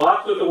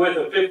 Lots with a width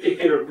of 50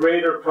 feet or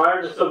greater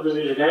prior to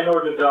subdivision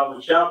and/or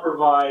development shall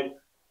provide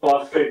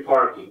off-street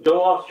parking.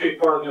 No off-street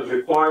parking is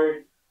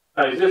required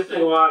on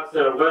existing lots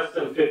that are less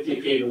than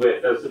 50 feet in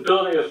width. As the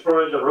building is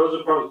frontage on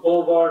Rosa Parks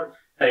Boulevard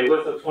and a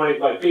width of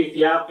 25 feet,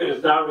 the applicant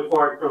is not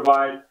required to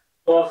provide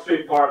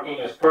off-street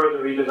parking as per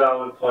the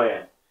redevelopment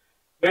plan.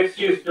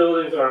 Mixed-use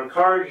buildings are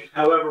encouraged,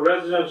 however,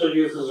 residential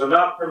uses are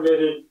not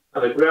permitted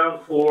on the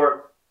ground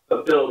floor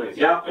of buildings.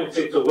 The applicant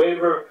seeks a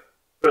waiver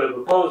for the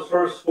proposed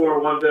first floor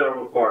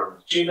one-bedroom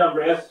apartments. Sheet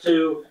number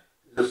S2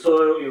 is the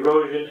soil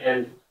erosion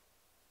and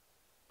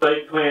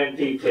site plan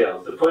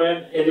details. The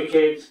plan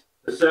indicates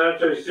the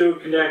sanitary sewer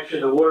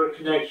connection, the water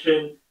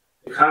connection,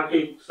 the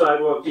concrete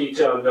sidewalk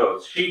detail, and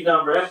notes. Sheet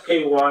number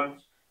SK1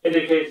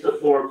 indicates the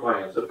floor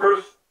plans. The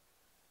first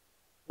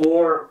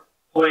floor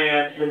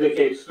plan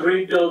indicates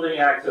 3 building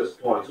access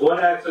points. One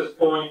access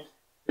point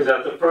is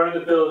at the front of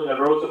the building on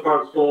Rosa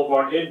Parks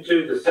Boulevard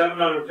into the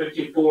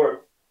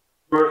 754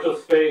 commercial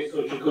space,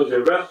 which includes a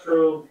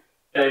restroom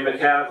and a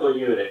mechanical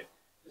unit.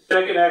 The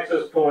second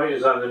access point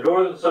is on the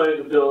northern side of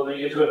the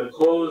building into an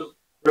enclosed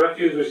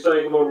refuse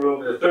recyclable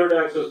room. And the third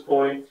access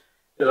point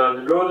is on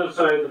the northern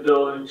side of the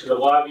building to the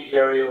lobby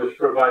area, which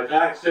provides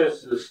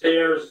access to the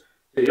stairs,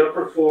 to the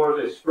upper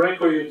floors, a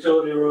sprinkler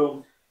utility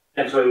room,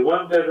 and to a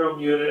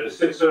one-bedroom unit of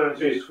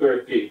 603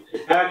 square feet. A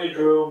package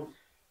room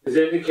is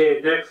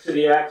indicated next to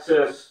the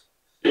access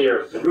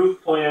stairs. The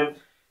roof plan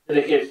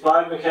indicates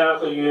 5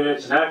 mechanical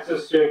units, an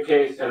access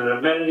staircase, and an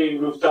amenity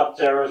rooftop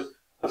terrace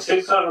of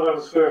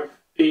 611 square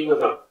feet with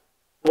a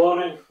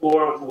floating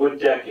floor with wood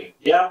decking.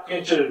 The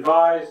applicant should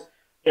advise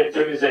if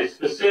there is a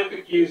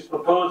specific use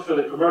proposed for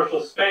the commercial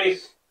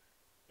space.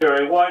 There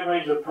are a wide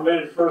range of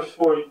permitted first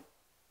floor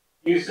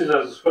uses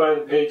as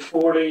described on page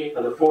 40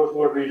 of the 4th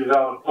Ward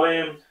redevelopment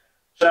plan.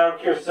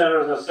 Child care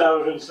centers and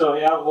establishments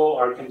selling alcohol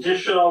are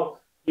conditional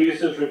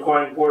uses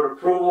requiring board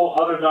approval.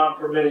 Other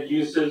non-permitted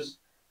uses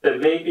that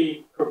may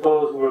be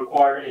proposed will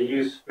require a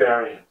use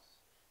variance.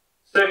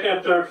 Second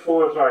and third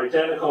floors are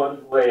identical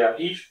in layout.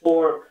 Each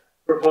floor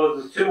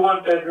proposes 2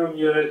 one-bedroom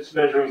units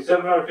measuring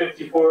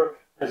 754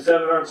 and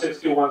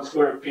 761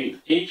 square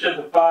feet. Each of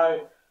the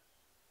 5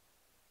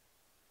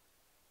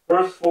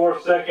 first floor,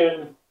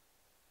 second,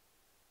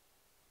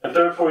 and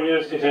third floor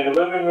units contain a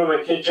living room,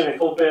 a kitchen, a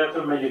full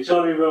bathroom, a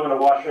utility room, and a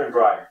washer and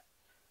dryer.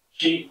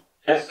 Sheet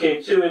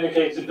SK2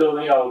 indicates the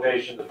building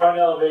elevation. The front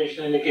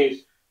elevation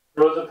indicates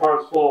Rosa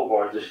Parks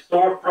Boulevard. The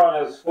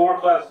storefront has 4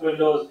 glass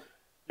windows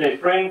and a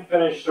frame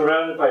finish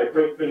surrounded by a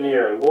brick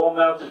veneer. A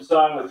wall-mounted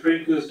sign with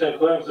 3 gooseneck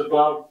lamps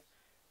above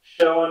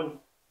shown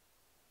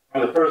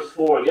on the first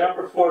floor. The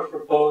upper floor is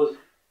proposed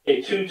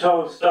a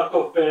 2-tone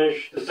stucco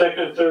finish. The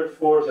second and third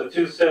floors have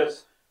 2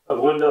 sets of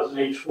windows in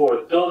each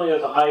floor. The building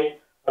has a height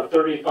of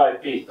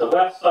 35 feet. The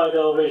left side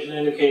elevation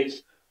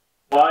indicates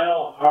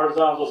vinyl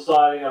horizontal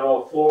siding on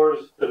all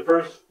floors. The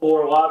first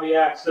floor lobby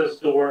access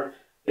door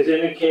is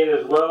indicated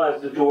as well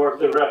as the door to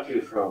the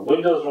refuse room.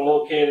 Windows are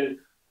located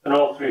on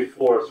all 3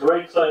 floors. The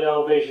right side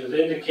elevation is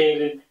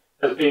indicated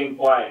as being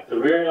blank. The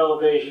rear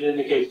elevation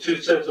indicates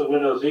 2 sets of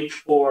windows each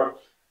floor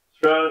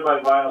surrounded by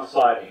vinyl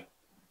siding.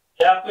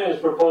 The applicant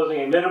is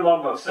proposing a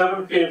minimum of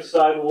 7 feet of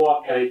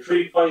sidewalk and a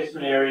tree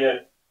placement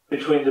area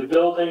between the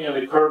building and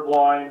the curb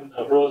line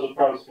of Rosa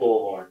Parks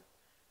Boulevard.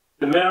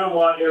 The minimum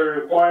lot area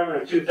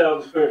requirement of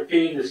 2,000 square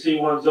feet in the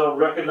C1 zone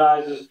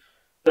recognizes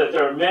that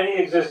there are many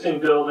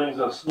existing buildings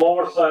on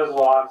smaller sized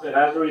lots, and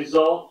as a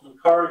result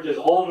encourages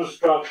older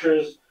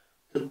structures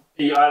to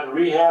be either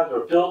rehabbed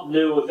or built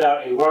new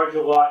without a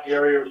larger lot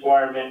area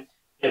requirement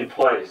in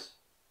place.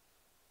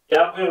 The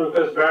applicant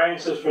requests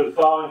variances for the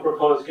following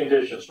proposed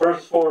conditions.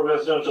 First floor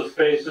residential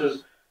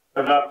spaces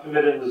are not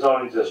permitted in the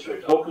zoning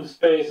district. Open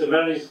space,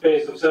 amenity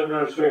space of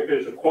 700 square feet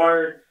is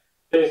required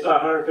based on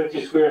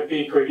 150 square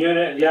feet per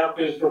unit, and the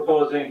applicant is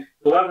proposing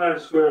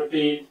 1,100 square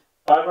feet,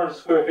 500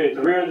 square feet at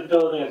the rear of the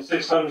building, and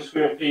 600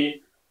 square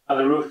feet on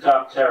the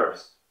rooftop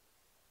terrace.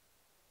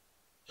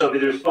 Shall be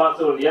the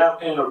responsibility of the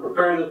applicant or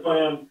preparing the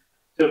plan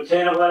to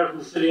obtain a letter from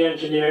the city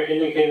engineer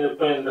indicating the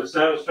plan has been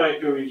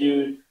satisfactorily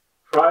reviewed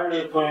prior to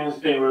the plans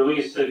being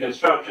released to the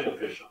construction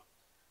official.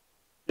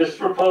 This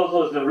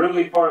proposal is in the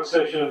Wrigley Park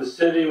section of the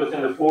city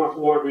within the 4th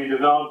Ward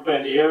redevelopment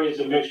plan. The area is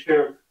a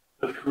mixture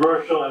of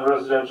commercial and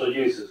residential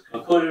uses.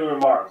 Concluding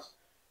remarks.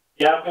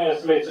 The applicant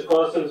estimates the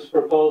cost of this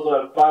proposal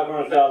at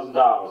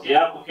 $500,000. The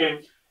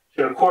applicant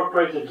should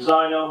incorporate the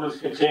design elements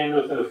contained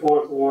within the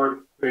 4th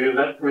Ward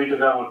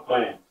redevelopment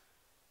plan.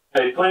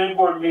 At a planning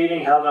board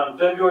meeting held on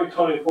February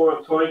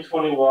 24th,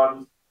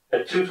 2021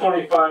 at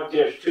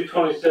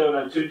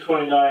 225-227 and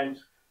 229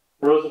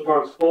 Rosa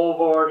Parks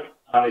Boulevard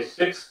on a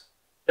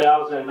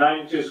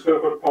 6,092 square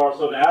foot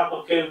parcel, the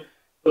applicant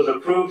was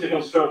approved to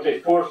construct a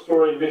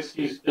 4-story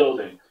mixed-use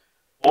building.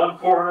 1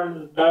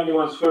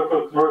 491 square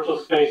foot commercial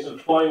space and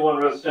 21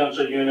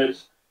 residential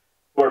units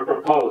were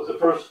proposed. The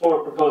first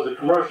floor proposed a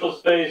commercial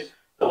space,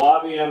 the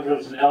lobby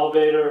entrance, an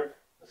elevator,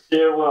 a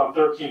stairwell, and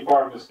 13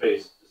 parking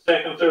spaces. The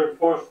second, third,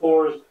 fourth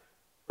floors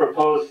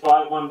proposed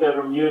 5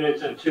 1-bedroom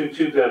units and 2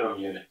 2-bedroom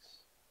units.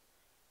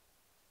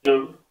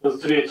 There was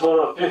to be a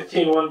total of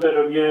 15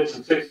 1-bedroom units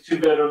and 6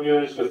 2-bedroom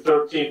units with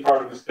 13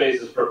 parking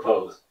spaces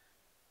proposed.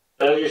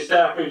 That is your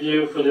staff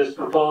review for this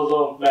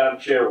proposal, Madam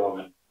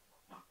Chairwoman.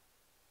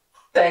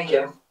 Thank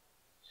you.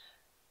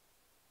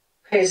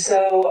 Okay,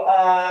 so,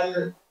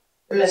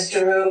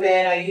 Mr.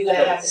 Rubin, are you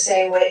gonna have the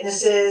same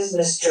witnesses,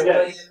 Mr.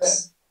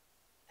 Williams?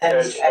 And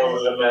Yes, Mr.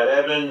 Evans? Matt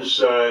Evans,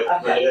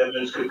 if Matt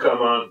Evans could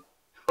come on.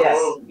 Yes.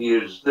 He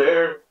is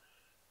there.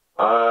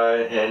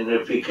 And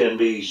if he can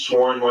be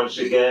sworn once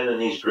again in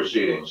these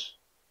proceedings.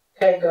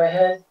 Okay, go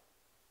ahead.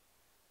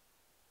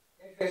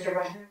 Raise your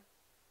right hand.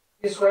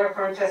 You swear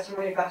affirm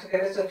testimony you're about to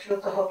give us the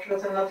truth, the whole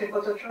truth, and nothing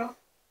but the truth?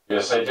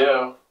 Yes, I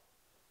do.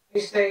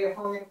 Please state your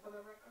full name for the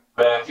record.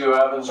 Matthew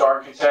Evans,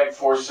 architect,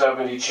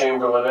 470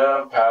 Chamberlain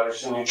Ave,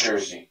 Paterson, New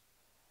Jersey.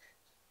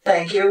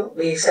 Thank you.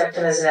 We accept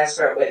him as an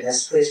expert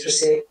witness. Please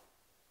proceed.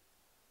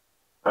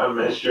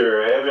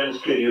 Mr. Evans,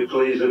 could you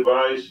please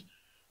advise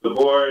the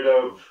board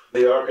of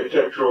the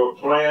architectural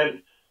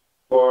plan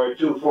for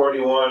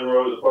 241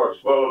 Rosa Parks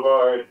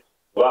Boulevard,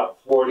 Block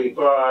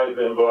 45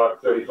 and Block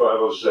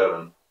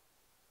 3507?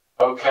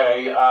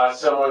 Okay,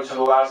 similar to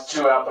the last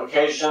 2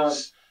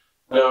 applications,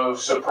 no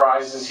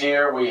surprises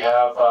here. We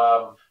have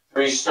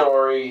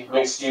 3-story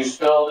mixed-use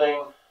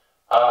building,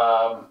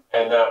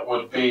 and that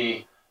would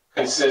be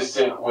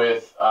consistent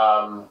with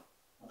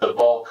the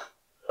bulk,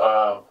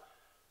 no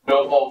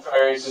bulk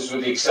variances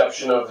with the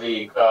exception of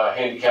the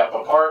handicap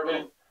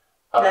apartment.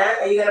 Matt,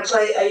 are you gonna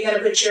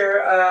put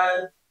your,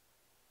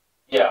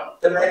 Yeah.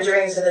 the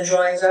renderings and the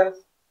drawings up?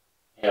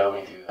 Yeah, let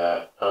me do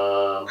that.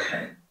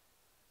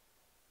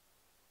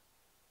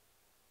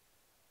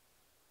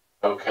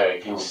 Okay,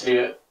 can you see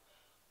it?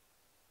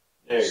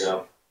 There you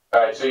go.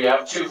 Alright, so you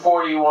have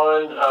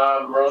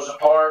 241 Rosa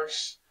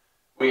Parks.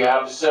 We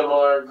have a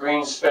similar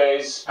green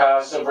space,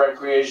 passive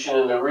recreation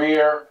in the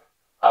rear,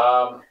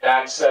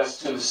 access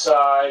to the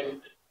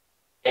side,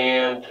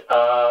 and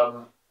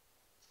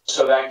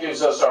so that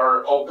gives us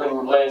our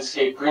open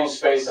landscape green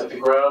space at the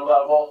ground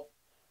level.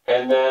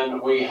 And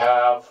then we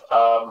have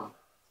the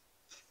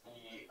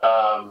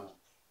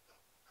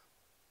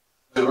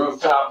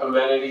rooftop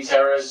amenity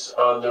terrace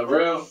on the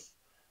roof.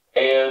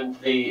 And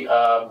the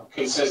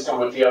consistent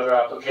with the other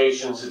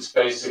applications, it's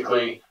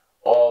basically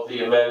all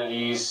the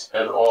amenities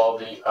and all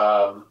the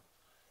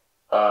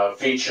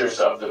features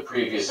of the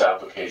previous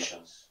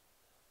applications.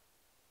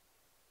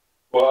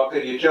 Well,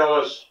 could you tell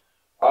us,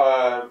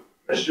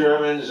 Mr.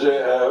 Evans,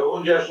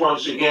 just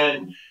once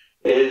again,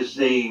 Is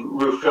the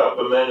rooftop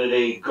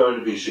amenity going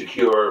to be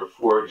secure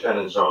for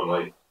tenants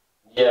only?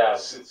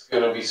 Yes, it's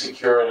going to be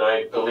secure, and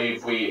I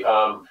believe we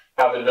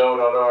have a note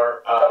on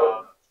our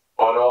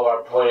on all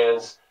our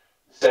plans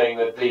saying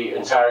that the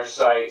entire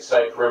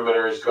site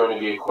perimeter is going to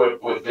be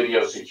equipped with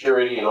video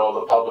security in all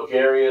the public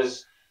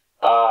areas,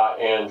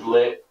 and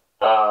lit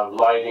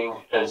lighting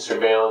and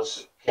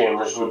surveillance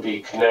cameras would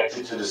be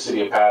connected to the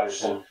City of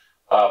Paterson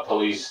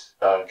police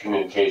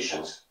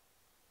communications.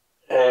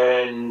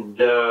 And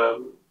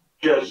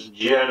just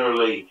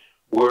generally,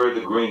 where are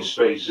the green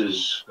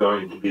spaces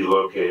going to be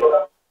located?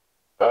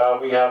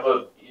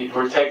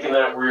 We're taking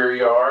that rear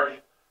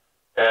yard,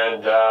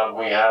 and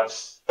we have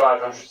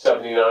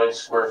 579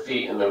 square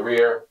feet in the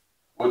rear,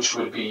 which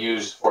would be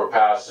used for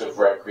passive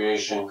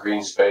recreation,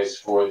 green space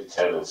for the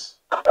tenants.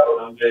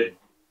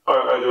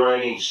 Are there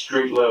any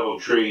street level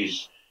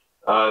trees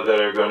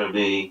that are going to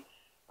be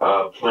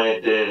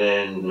planted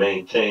and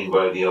maintained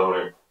by the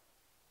owner?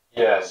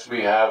 Yes,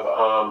 we have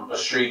a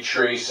street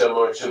tree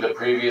similar to the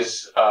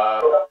previous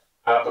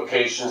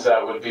applications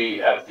that would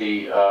be at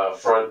the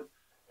front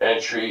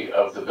entry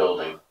of the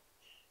building.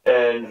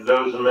 And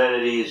those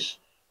amenities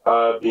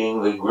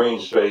being the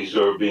green space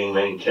or being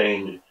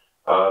maintained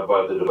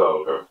by the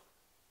developer?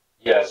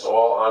 Yes,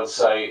 all on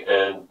site,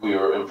 and we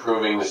were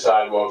improving the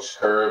sidewalks,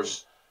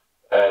 curbs,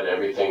 and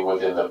everything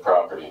within the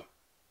property.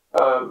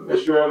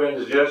 Mr.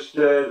 Evans, just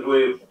as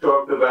we've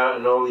talked about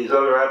in all these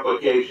other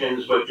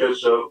applications, but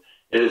just so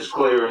it is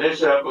clear, in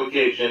this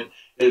application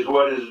is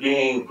what is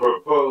being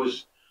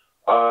proposed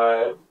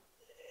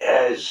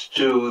as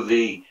to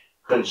the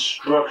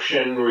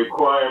construction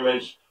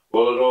requirements.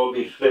 Will it all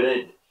be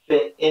fit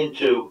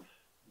into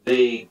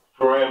the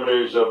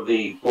parameters of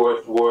the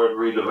Fourth Ward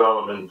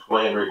redevelopment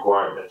plan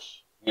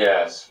requirements?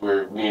 Yes,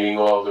 we're meeting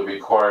all the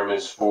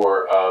requirements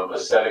for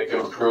aesthetic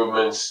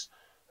improvements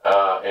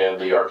and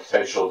the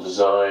architectural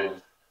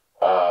design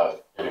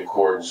in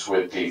accordance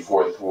with the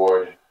Fourth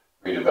Ward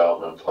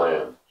redevelopment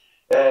plan.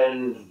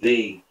 And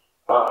the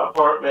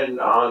apartment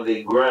on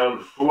the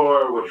ground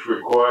floor, which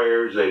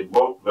requires a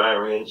bulk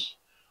variance,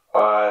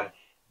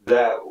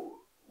 that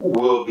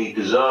will be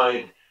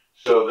designed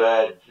so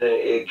that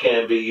it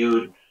can be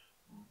used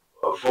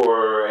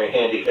for a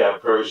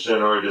handicapped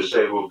person or a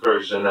disabled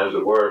person, as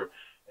it were,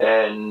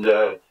 and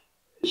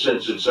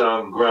since it's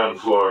on ground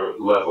floor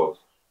level,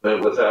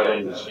 without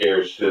any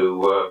stairs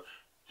to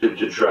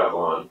travel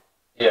on.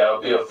 Yeah,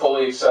 it'll be a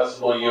fully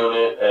accessible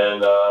unit,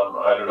 and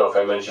I don't know if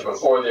I mentioned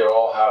before, they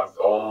all have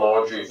their own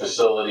laundry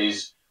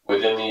facilities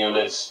within the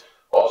units,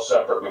 all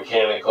separate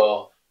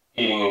mechanical,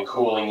 heating and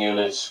cooling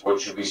units,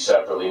 which would be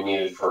separately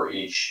needed for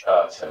each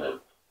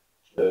tenant.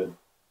 Good.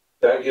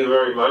 Thank you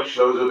very much.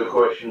 Those are the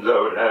questions I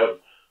would have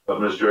of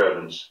Mr.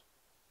 Evans.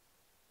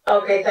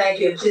 Okay, thank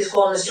you. Please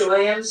call Mr.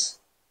 Williams.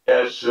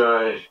 Yes,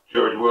 George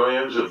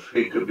Williams, if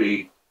he could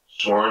be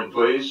sworn,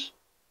 please.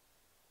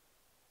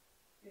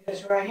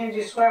 Raise your right hand. Do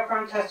you swear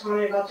affirm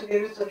testimony about to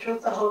give us the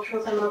truth, the whole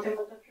truth, and nothing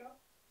but the truth?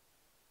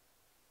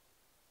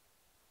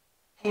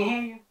 Can't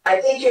hear you. I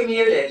think you're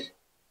muted.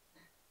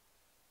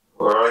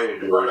 Where are you,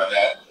 Sorry George? about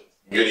that.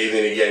 Good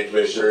evening again,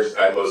 Commissioners.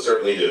 I most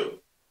certainly do.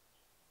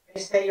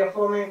 Please state your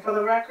full name for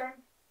the record.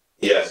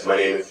 Yes, my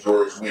name is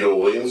George Weedle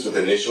Williams with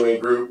Initialing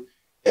Group,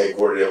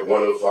 headquartered at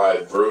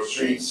 105 Grove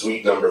Street,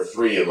 suite number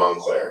 3 in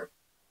Montclair.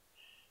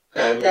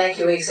 And Thank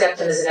you. We accept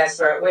him as an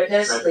expert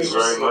witness. thank Please you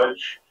very proceed.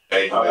 much.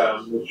 Thank you,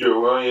 ma'am.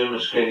 Mr.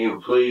 Williams, can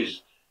you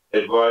please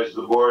advise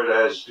the board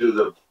as to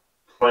the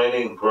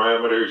planning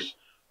parameters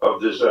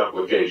of this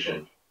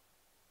application?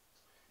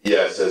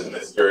 Yes, as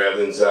Mr.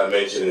 Evans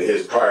mentioned in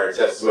his prior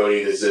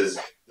testimony, this is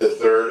the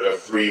third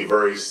of 3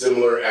 very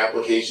similar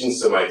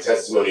applications, so my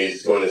testimony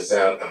is going to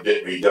sound a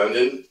bit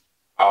redundant.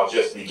 I'll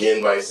just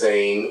begin by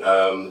saying,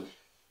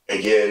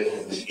 again,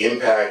 the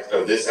impact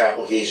of this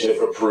application,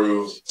 if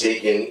approved,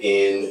 taken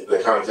in the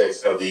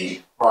context of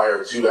the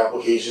prior 2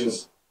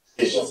 applications,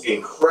 is just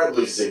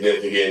incredibly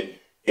significant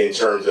in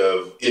terms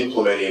of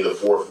implementing the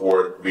Fourth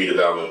Ward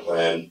redevelopment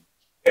plan.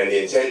 And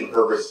the intent and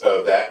purpose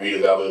of that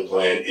redevelopment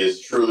plan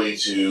is truly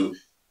to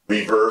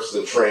reverse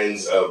the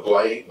trends of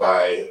blight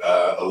by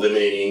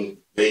eliminating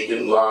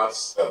vacant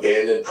lots,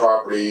 abandoned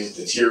properties,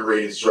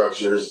 deteriorated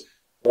structures,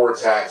 poor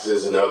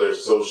taxes, and other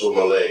social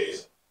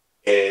malaise.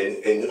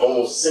 And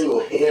almost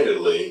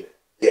single-handedly,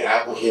 the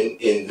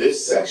applicant in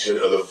this section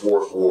of the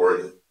Fourth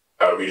Ward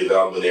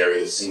redevelopment area,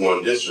 the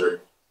C1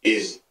 district,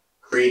 is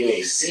creating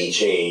a sea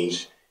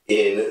change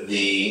in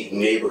the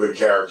neighborhood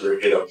character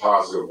in a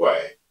positive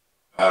way.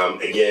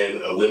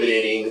 Again,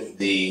 eliminating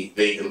the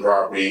vacant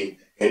property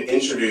and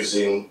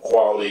introducing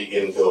quality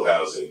infill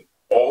housing,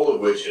 all of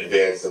which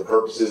advance the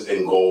purposes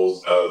and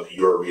goals of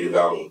your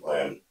redevelopment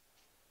plan.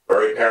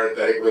 Very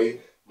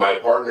parenthetically, my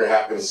partner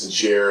happens to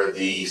chair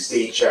the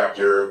state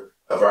chapter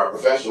of our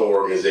professional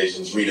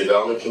organization's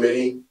redevelopment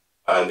committee.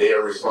 They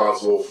are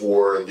responsible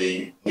for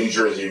the New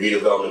Jersey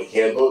Redevelopment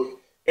Handbook,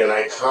 and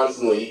I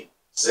constantly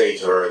say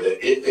to her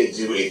that if they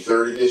do a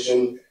 3rd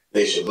edition,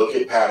 they should look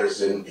at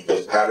Paterson,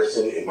 because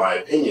Paterson, in my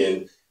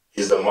opinion,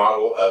 is the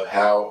model of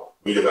how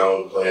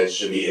redevelopment plans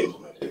should be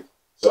implemented.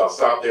 So I'll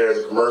stop there as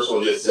a commercial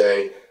and just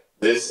say,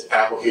 this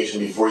application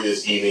before you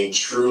this evening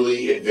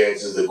truly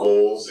advances the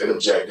goals and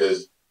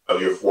objectives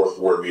of your Fourth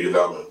Ward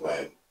redevelopment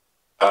plan.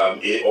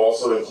 It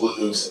also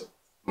includes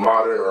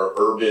modern or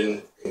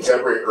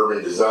contemporary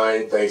urban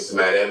design, thanks to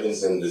Matt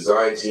Evans and the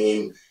design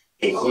team,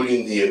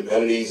 including the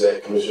amenities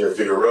that Commissioner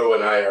Figueroa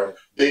and I are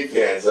big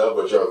fans of,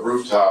 which are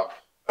rooftop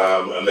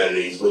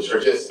amenities, which are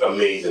just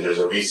amazing. There's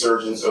a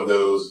resurgence of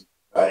those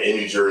in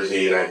New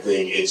Jersey, and I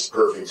think it's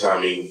perfect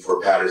timing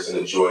for Paterson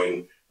to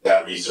join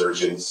that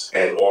resurgence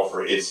and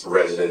offer its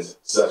residents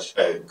such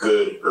a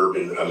good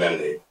urban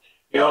amenity.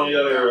 The only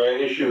other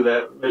issue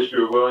that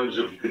Mr. Williams,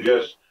 if you could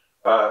just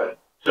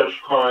touch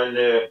upon,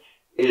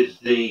 is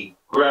the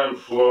ground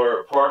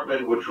floor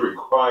apartment, which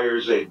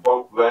requires a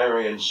bulk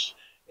variance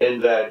in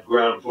that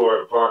ground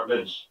floor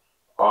apartments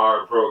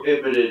are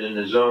prohibited in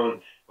the zone,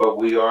 but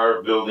we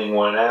are building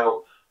one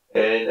out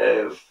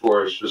and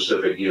for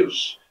specific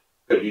use.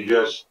 Could you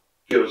just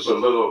give us a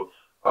little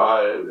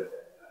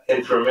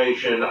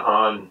information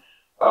on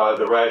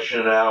the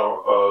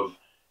rationale of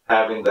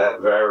having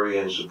that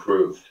variance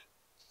approved?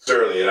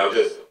 Certainly, and I'll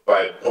just,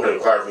 by point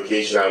of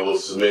clarification, I will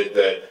submit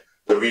that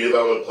the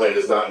redevelopment plan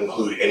does not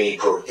include any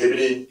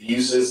prohibited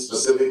uses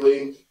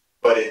specifically,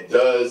 but it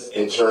does,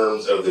 in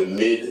terms of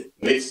the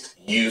mixed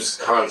use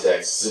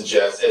context,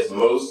 suggest, as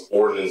most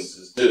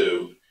ordinances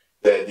do,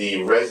 that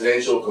the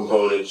residential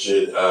component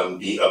should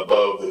be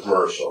above the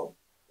commercial.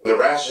 And the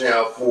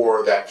rationale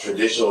for that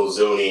traditional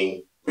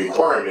zoning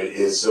requirement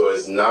is so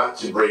as not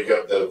to break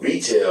up the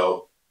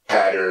retail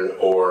pattern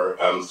or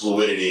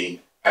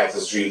fluidity at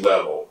the street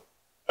level.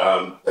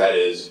 That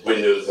is,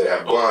 windows that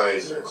have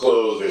blinds that are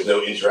closed, there's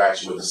no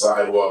interaction with the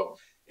sidewalk.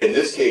 In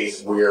this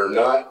case, we are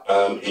not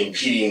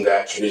impeding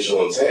that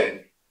traditional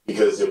intent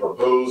because the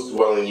proposed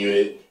dwelling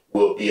unit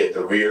will be at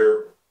the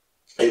rear.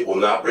 It will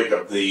not break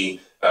up the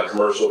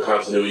commercial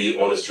continuity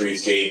on the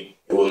streetscape.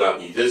 It will not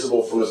be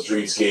visible from the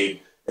streetscape.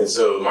 And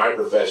so, in my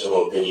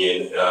professional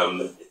opinion,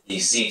 the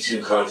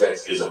C2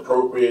 context is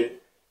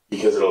appropriate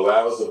because it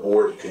allows the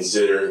board to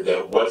consider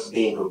that what's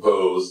being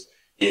proposed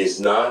is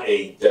not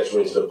a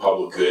detriment to the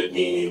public good,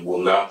 meaning it will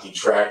not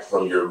detract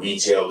from your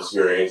retail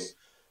experience.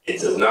 It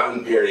does not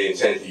impair the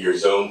intent of your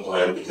zone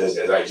plan because,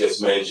 as I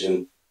just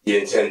mentioned, the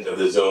intent of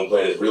the zone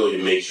plan is really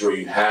to make sure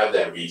you have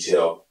that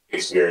retail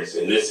experience.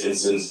 In this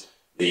instance,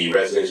 the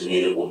residential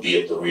unit will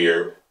be at the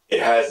rear.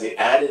 It has the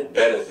added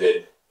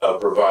benefit of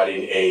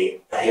providing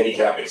a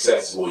handicap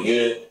accessible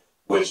unit,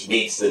 which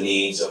meets the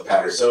needs of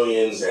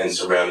Patersonians and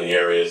surrounding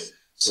areas.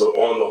 So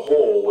on the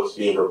whole, what's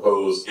being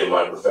proposed, in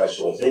my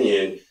professional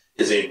opinion,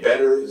 is a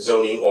better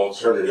zoning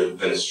alternative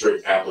than a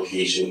strict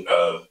application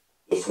of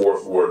the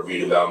Fourth Ward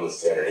redevelopment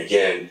standard.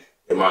 Again,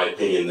 in my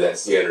opinion, that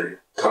standard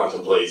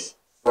contemplates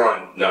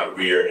front, not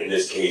rear. In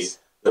this case,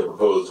 the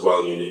proposed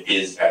dwelling unit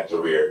is at the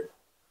rear.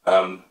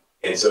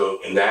 And so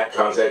in that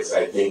context,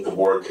 I think the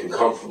board can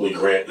comfortably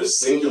grant the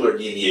singular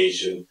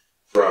deviation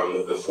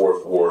from the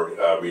Fourth Ward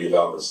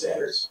redevelopment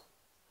standards.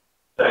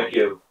 Thank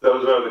you.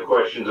 Those are the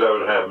questions I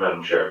would have,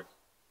 Madam Chair.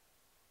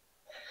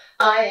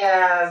 I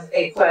have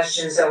a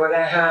question, so we're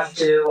gonna have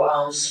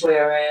to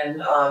swear in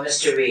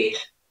Mr. Reed.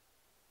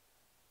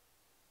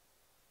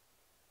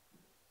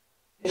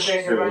 Please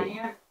raise your right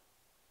hand.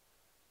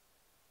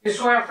 You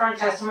swear affirm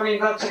testimony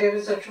about to give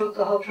us the truth,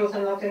 the whole truth,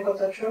 and nothing but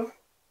the truth?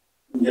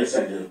 Yes,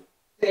 I do.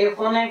 Say your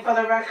full name for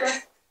the record.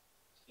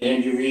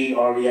 Andy Reed,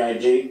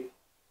 R-E-I-D.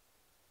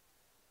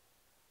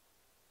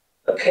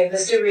 Okay,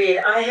 Mr. Reed,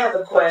 I have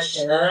a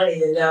question. I don't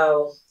even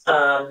know.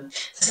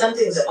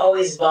 Something's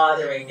always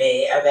bothering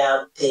me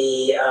about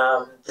the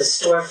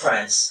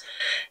storefronts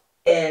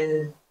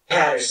in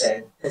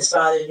Paterson. It's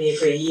bothered me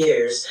for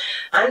years.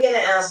 I'm going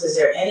to ask, is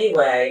there any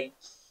way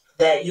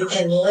that you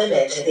can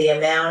limit the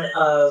amount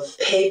of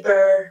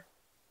paper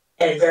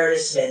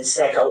advertisements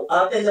that go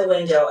up in the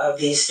window of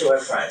these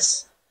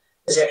storefronts?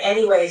 Is there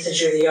any way, since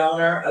you're the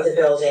owner of the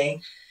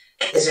building,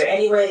 is there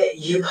any way that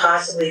you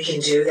possibly can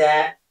do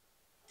that?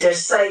 They're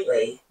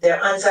sightly,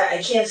 they're unsightly,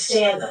 I can't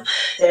stand them.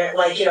 They're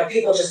like,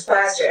 people just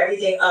plaster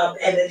everything up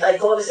and then,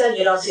 like, all of a sudden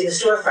you don't see the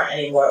storefront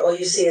anymore. All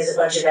you see is a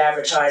bunch of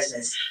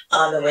advertisements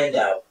on the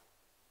window.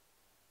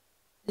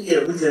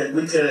 Yeah, we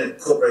can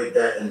incorporate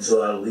that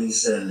into our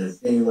lease, and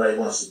if anybody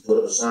wants to put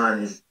up a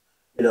signage,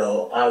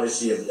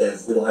 obviously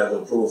if we don't have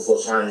approval for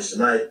signage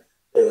tonight,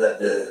 they would have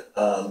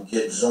to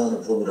get zone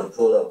approval to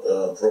put up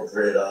the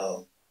appropriate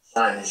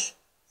signage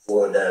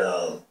for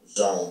that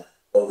zone.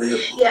 But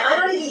I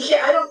don't even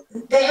care.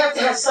 They have to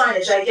have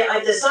signage.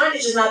 The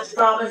signage is not the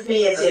problem for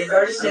me. It's the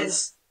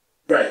advertisements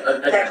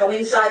that go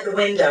inside the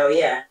window.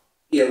 Yeah.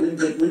 Yeah, we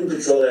can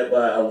control that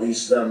by our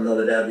lease. Let them know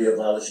that that'd be a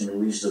violation of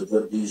lease to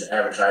put these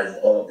advertisements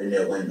all up in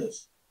their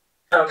windows.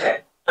 Okay.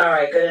 All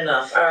right. Good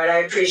enough. All right. I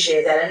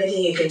appreciate that.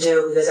 Anything you can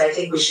do, because I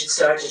think we should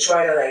start to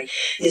try to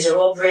these are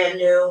all brand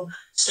new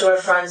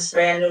storefronts,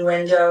 brand new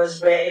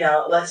windows.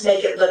 Let's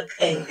make it look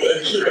and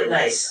keep it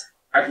nice.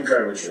 I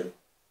concur with you.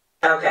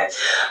 Okay.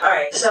 All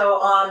right.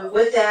 So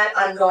with that,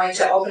 I'm going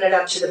to open it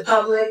up to the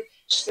public.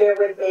 Just bear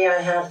with me.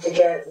 I have to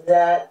get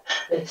that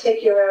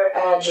particular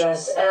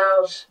address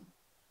out.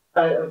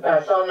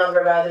 phone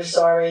number rather,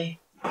 sorry.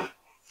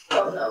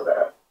 Phone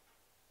number.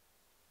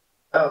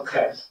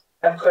 Okay.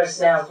 Of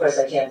course,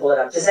 I can't pull it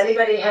up. Does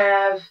anybody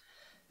have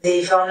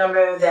the phone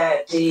number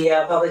that the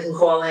public can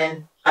call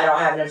in? I don't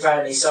have it in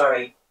front of me,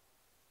 sorry.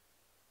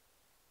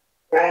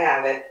 I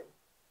have it.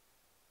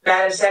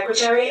 Madam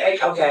Secretary?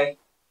 Okay.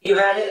 You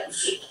have it?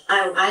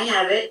 I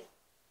have it.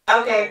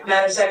 Okay,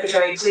 Madam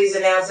Secretary, please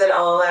announce it.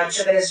 I'll allow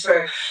 2 minutes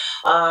for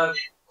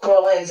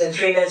call-ins and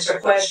 3 minutes for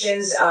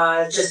questions.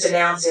 Just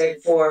announce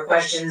it for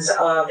questions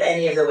of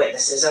any of the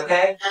witnesses,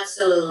 okay?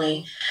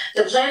 Absolutely.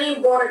 The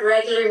planning board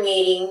regular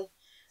meeting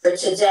for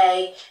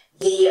today,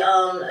 the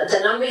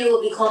number you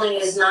will be calling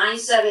is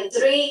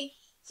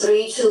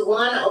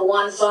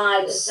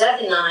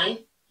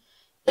 973-321-1579.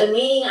 The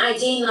meeting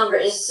ID number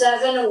is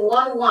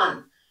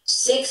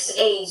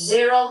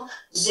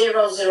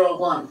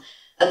 711-680-001.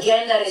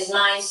 Again, that is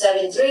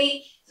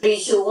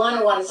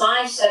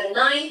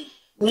 973-321-1579.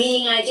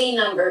 Meeting ID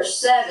number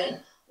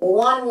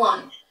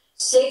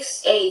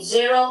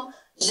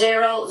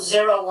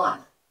 711-680-001.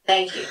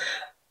 Thank you.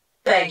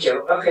 Thank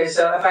you. Okay,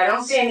 so if I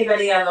don't see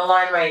anybody on the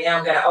line right now,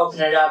 I'm gonna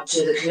open it up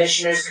to the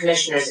commissioners.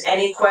 Commissioners,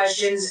 any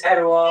questions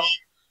at all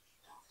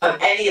of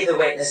any of the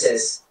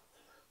witnesses?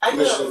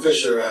 Commissioner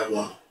Fisher, I have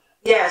one.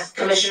 Yes,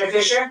 Commissioner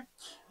Fisher?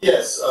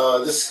 Yes,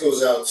 this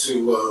goes out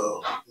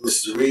to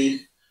Mr.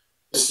 Reed.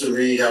 Mr.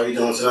 Reed, how are you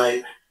doing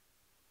tonight?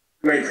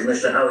 Great,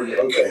 Commissioner, how are you?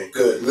 Okay,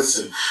 good.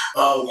 Listen,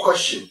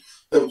 question.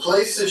 The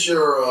place that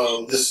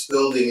your this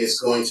building is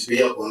going to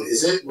be up on,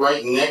 is it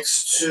right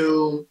next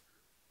to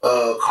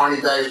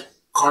Carney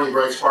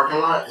Bragg's parking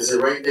lot? Is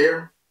it right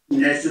there?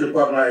 Next to the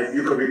parking lot, if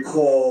you could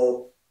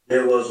recall,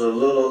 there was a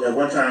little, at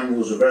one time it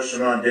was a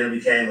restaurant, then it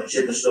became a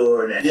chicken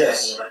store, and then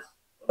Yes.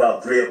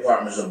 about 3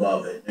 apartments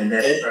above it. And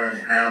then it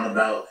turned down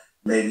about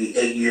maybe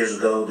 8 years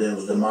ago, then it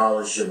was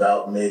demolished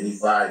about maybe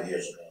 5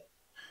 years ago.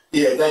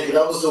 Yeah, thank you.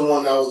 That was the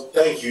one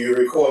thank you. You're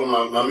recalling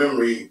my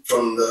memory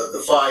from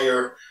the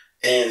fire,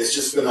 and it's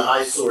just been an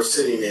eyesore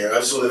sitting there. I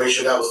just want to make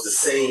sure that was the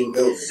same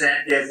building. It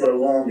sat there for the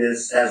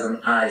longest as an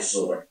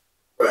eyesore.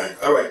 Right.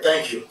 All right.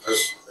 Thank you.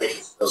 Thank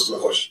you. That was my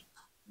question.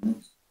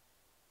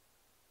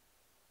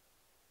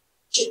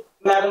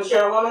 Madam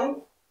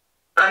Chairwoman?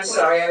 I'm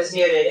sorry, I was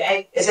muted.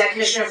 Is that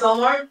Commissioner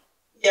Fillmore?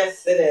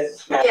 Yes, it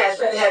is. Yes,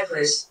 go ahead,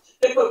 please.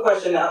 A quick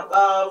question now,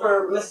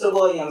 for Mr.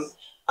 Williams.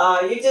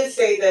 You did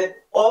say that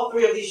all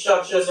 3 of these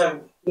structures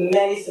have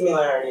many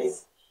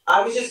similarities.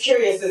 I was just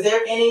curious, is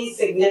there any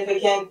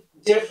significant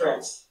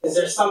difference? Is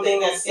there something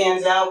that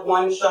stands out,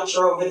 one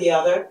structure over the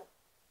other?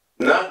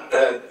 Not,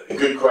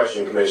 good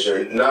question,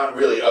 Commissioner. Not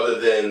really, other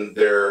than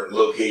their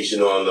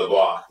location on the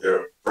block.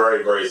 They're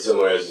very, very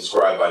similar as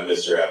described by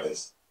Mr.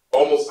 Evans.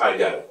 Almost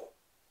identical.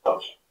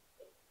 Okay.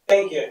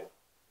 Thank you.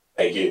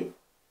 Thank you.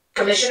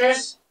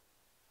 Commissioners?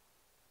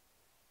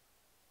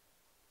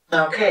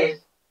 Okay,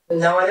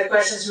 no other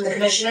questions from the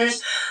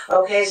commissioners?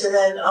 Okay, so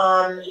then,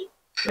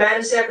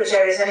 Madam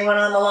Secretary, is anyone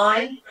on the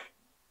line?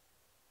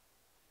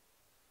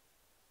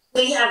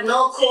 We have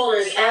no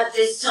callers at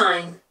this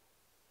time.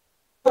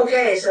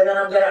 Okay, so then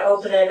I'm gonna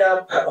open it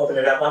up.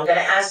 I'm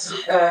gonna ask,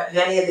 if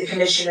any of the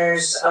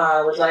commissioners,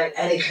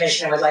 any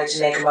commissioner would like to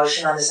make a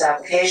motion on this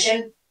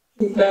application?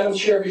 Madam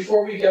Chair,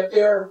 before we get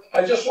there,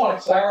 I just want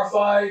to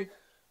clarify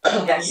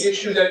Yes. the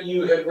issue that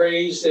you had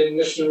raised and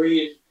Mr.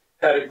 Reed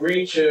had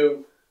agreed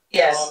to.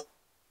 Yes,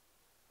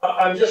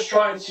 I'm just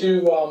trying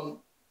to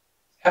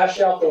hash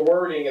out the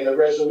wording in the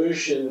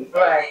resolution.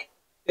 right.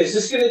 Is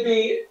this going to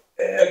be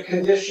a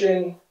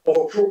condition of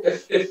approval,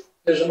 if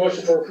there's a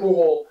motion for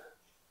approval,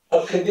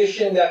 a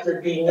condition that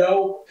there be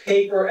no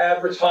paper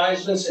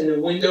advertisements in the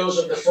windows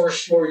of the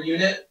first floor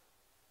unit?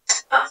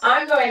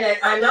 I'm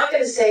not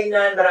gonna say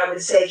none, but I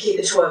would say keep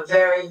it to a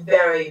very,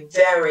 very,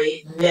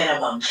 very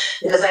minimum.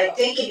 Because I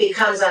think it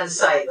becomes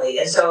unsightly,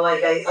 and so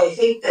I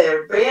think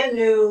they're brand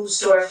new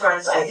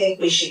storefronts, I think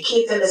we should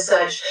keep them as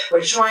such.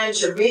 We're trying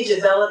to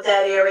redevelop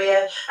that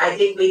area, I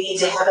think we need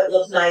to have it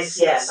look nice,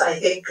 yes, I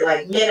think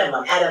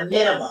minimum, at a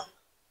minimum.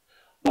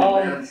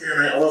 Madam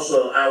Chairman,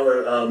 also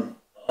our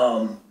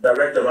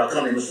director of our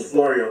company, Mr.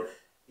 Florio,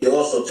 he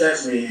also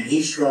texted me and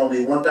he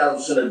strongly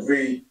 1000%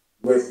 agreed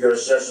with your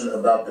assessment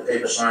about the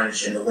paper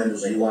signage in the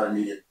windows, and he wanted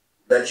me to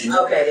let you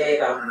know. Okay, there you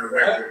go. On the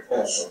record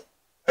also.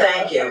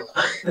 Thank you.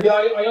 Yeah,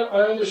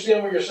 I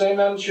understand what you're saying,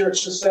 Madam Chair,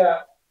 it's just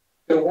that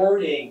the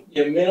wording,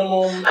 your minimum.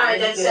 All right,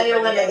 then say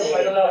eliminated.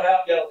 I don't know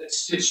how,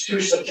 it's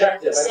too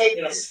subjective.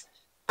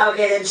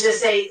 Okay, then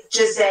just say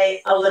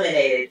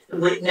eliminated,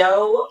 with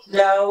no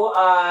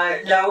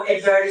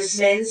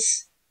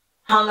advertisements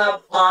hung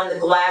up on the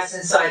glass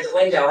inside the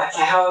window,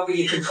 however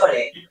you can put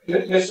it.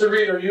 Mr.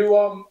 Reed, are you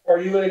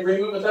in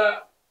agreement with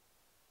that?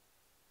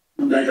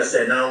 Like I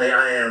said, not only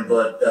I am,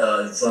 but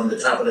from the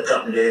top of the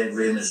company, they're in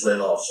agreement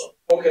with also.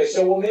 Okay,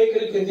 so we'll make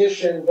it a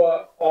condition,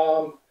 but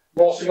we're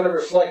also gonna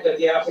reflect that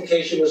the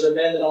application was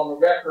amended on the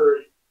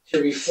record to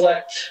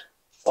reflect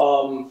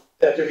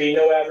that there be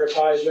no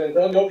advertisement,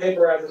 no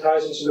paper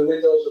advertisements in the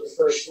windows of the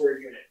first floor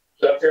unit.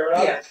 Is that fair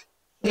enough? Yeah.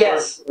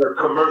 Yes. Or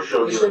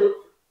commercial unit.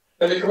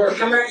 And the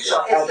commercial.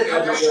 It's the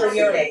commercial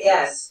unit,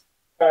 yes.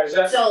 Alright, is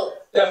that So,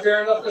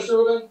 fair enough, Mr.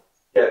 Rubin?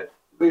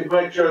 Please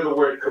make sure the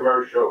word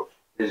commercial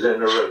is in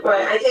the resolution.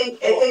 Right, I think,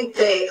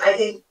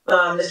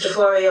 Mr.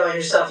 Florio and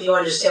yourself, you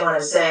understand what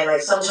I'm saying,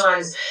 like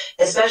sometimes,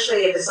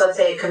 especially if it's, let's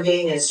say, a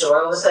convenience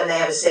store, all of a sudden they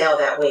have a sale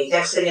that week,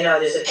 next thing you know,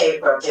 there's a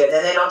paper up there,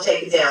 then they don't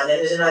take it down, then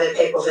there's another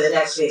paper for the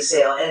next week's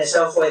sale, and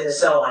so forth and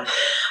so on.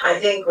 I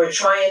think we're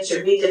trying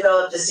to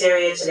redevelop this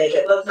area to make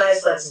it look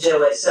nice, let's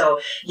do it, so,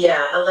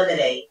 yeah,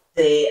 eliminate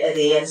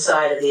the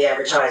inside of the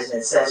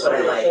advertisements, that's what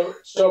I like.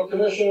 So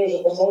commissioners,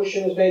 if a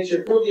motion is made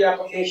to approve the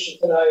application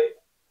tonight,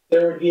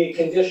 there would be a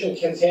condition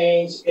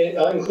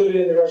included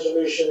in the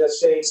resolution that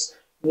states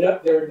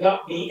there would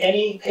not be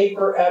any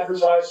paper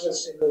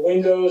advertisements in the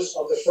windows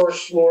of the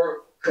first floor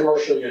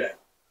commercial unit.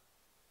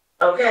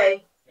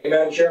 Okay, Okay,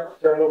 Madam Chair,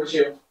 turn it over to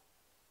you.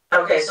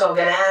 okay, so I'm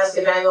gonna ask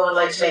if anyone would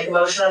like to make a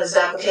motion on this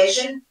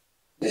application?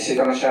 This is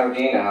Commissioner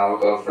Dean, and I'll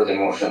go for the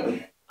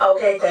motion.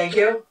 Okay, thank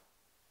you.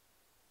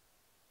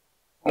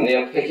 On the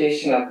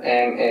application of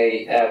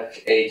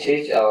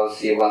MAFHH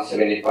LLC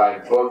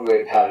 175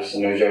 Broadway,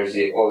 Paterson, New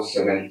Jersey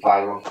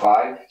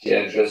 07505, the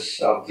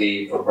address of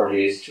the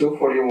property is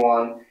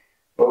 241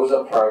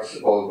 Rosa Parks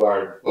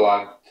Boulevard,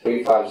 Block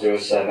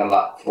 3507,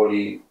 Lot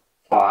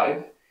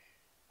 45.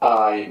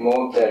 I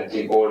move that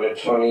the Board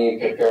Attorney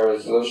prepare a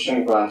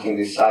resolution granting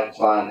the site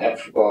plan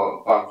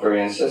approval of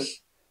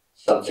variances,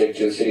 subject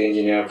to City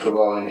Engineer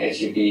approval and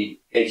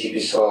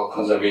HEP Soil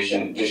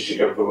Conservation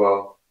District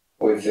approval,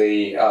 with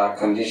the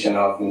condition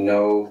of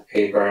no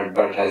paper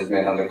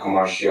advertisement on the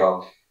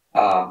commercial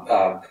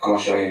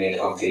unit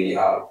of the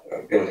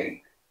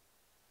building.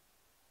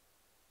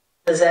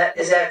 Is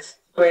that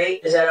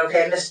great? Is that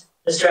okay,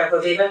 Mr.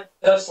 Acquaviva?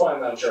 That's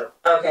fine, Madam Chair.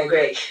 Okay,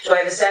 great. Do I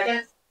have a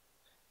second?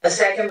 A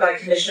second by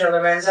Commissioner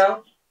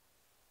Lorenzo.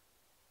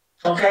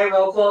 Okay,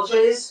 roll call,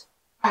 please.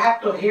 I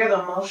have to hear the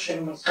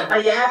motion,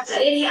 Mr. You have to. I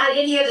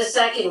didn't hear the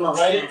second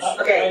motion. I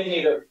didn't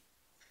either.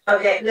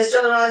 Okay,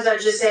 Mr. Lorenzo,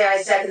 just say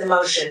I second the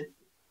motion.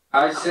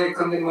 I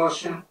second the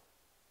motion.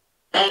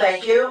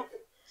 Thank you.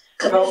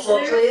 Roll call,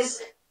 Commissioner?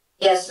 please.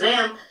 Yes,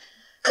 ma'am.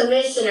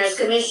 Commissioners,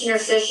 Commissioner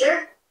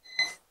Fisher,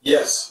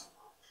 Yes.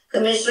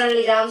 Commissioner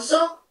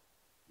Liranzo,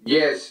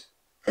 Yes.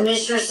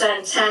 Commissioner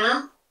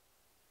Santana,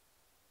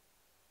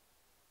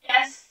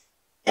 Yes.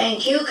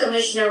 thank you,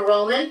 Commissioner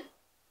Roman,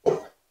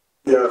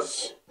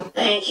 Yes.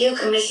 thank you,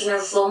 Commissioner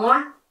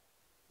Fulmore,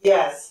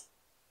 Yes.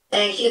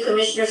 thank you,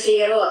 Commissioner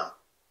Figueroa,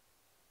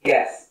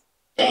 Yes.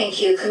 thank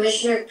you,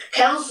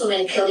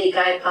 Councilman Kalik,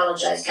 I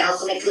apologize,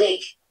 Councilman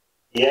Kalik,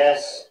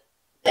 Yes.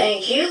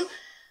 thank you,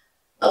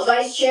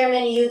 Vice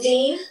Chairman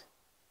Udine,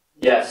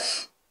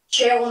 Yes.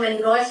 Chairwoman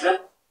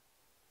Northrup,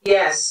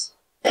 Yes.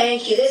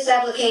 thank you, this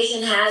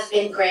application has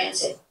been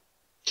granted.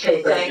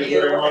 Okay, thank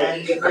you, very much.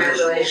 and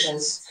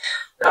congratulations.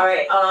 All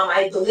right,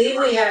 I believe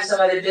we have some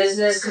other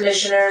business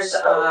commissioners.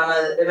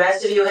 The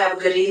rest of you have a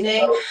good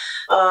evening.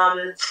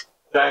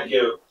 Thank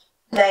you.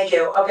 Thank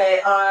you.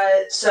 Okay,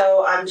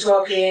 so I'm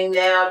talking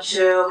now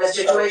to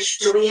Mr. Deutsch.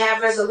 Do we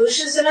have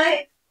resolutions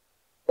tonight?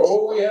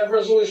 Oh, we have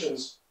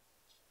resolutions.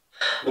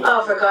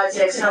 Oh, for God's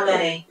sakes, how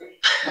many?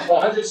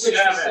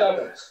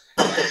 167.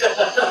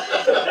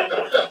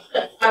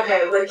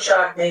 Okay, would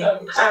shock me. All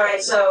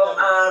right, so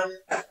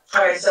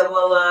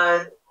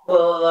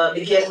we'll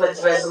begin with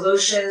the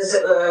resolutions.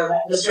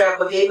 Mr.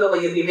 Acquaviva,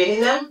 will you be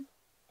reading them?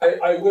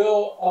 I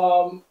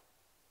will,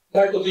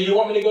 Michael, do you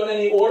want me to go in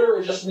any order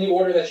or just in the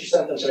order that you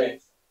sent them to me?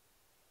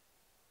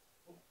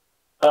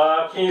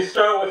 Can you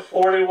start with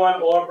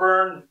 41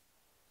 Auburn?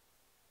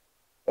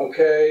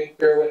 Okay,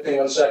 bear with me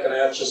 1 second, I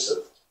have just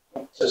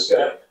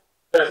got.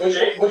 That's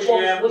Which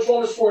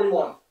one is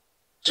 41?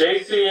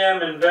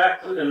 JCM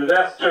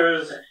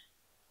Investors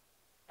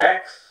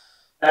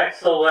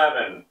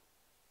X11. Is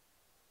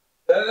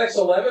that an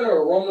X11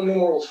 or a Roman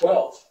numeral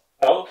 12?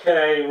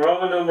 Okay,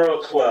 Roman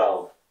numeral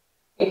 12.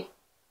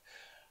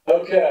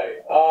 Okay,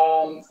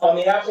 on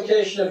the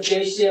application of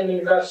JCM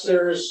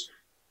Investors,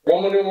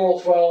 Roman numeral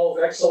 12,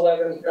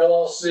 X11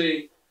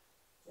 LLC,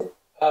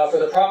 for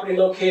the property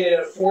located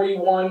at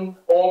 41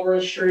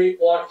 Auburn Street,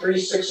 Block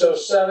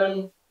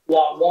 3607,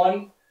 Lot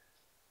 1.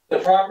 The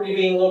property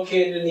being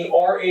located in the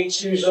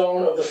RA2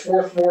 zone of the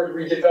 4th Ward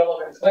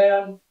redevelopment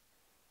plan.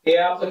 The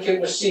applicant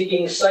was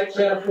seeking site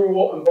plan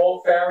approval and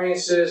bulk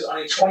variances on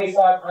a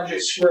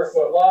 2,500 square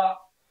foot lot,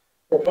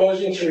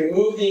 proposing to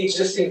remove the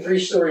existing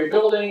 3-story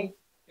building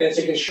and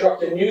to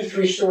construct a new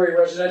 3-story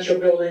residential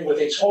building with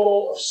a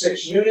total of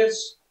 6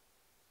 units.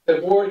 The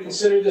board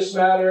considered this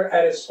matter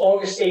at its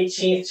August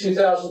 18th,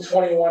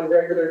 2021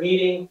 regular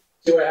meeting.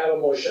 Do I have a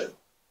motion?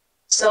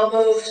 So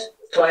moved.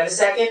 Do I have a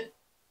second?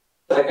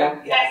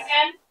 Second.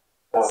 Second.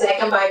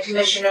 Second by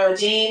Commissioner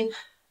Odine.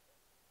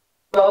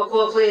 Roll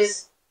call,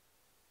 please.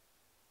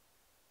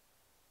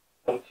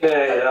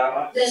 Okay,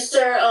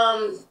 Mr.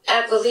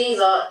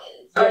 Acquaviva,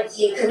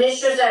 the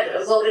commissioners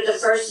that voted the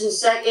first and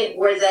second,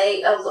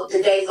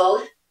 did they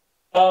vote?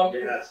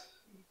 yes.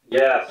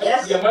 Yes.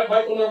 Yes? Yeah,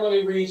 Michael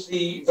normally reads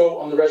the vote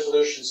on the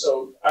resolution,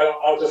 so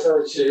I'll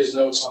defer to his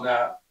notes on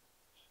that.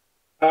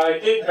 I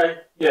did,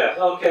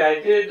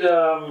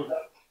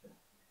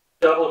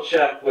 double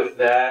check with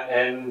that,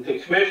 and the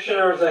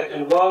commissioners that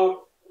can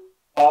vote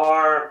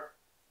are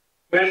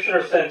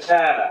Commissioner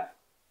Santana.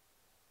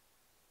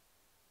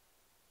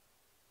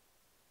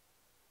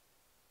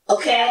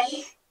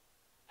 Okay,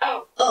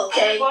 Oh,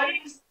 okay.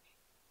 voting?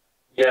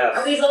 Yes.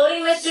 Are we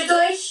voting, Mr.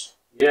 Deutsch?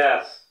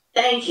 Yes.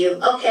 Thank you,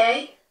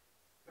 okay.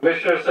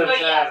 Commissioner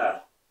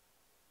Santana.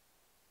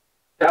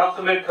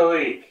 Councilman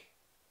Kalik.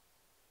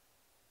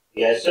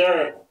 Yes,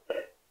 sir.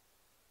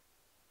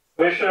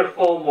 Commissioner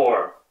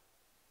Fulmore.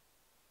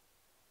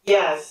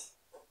 Yes.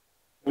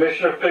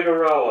 Commissioner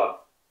Figueroa.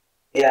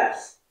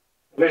 Yes.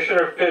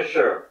 Commissioner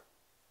Fisher.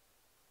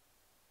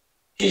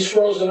 He's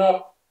frozen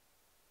up.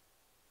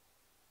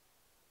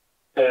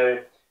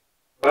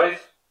 Vice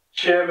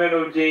Chairman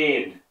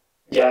Udine.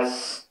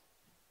 Yes.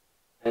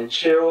 And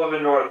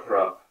Chairwoman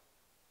Northrup.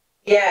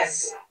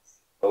 Yes.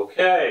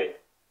 Okay.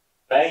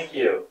 Thank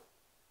you.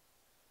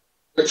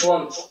 Which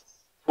one?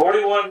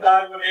 41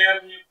 Godwin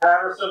Avenue,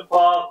 Paterson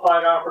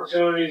Qualified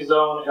Opportunity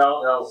Zone,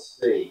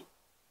 LLC.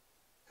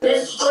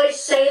 Mr. Deutsch,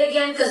 say it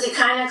again, because it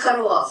kind of cut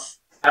off.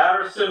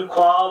 Paterson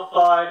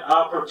Qualified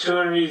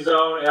Opportunity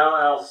Zone,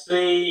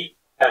 LLC,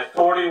 at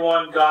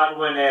 41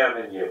 Godwin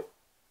Avenue.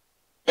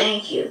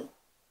 Thank you.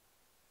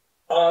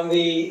 On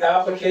the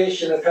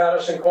application of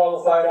Paterson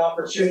Qualified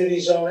Opportunity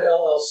Zone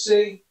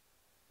LLC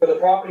for the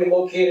property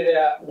located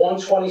at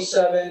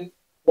 127,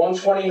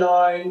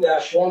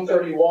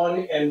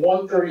 129-131, and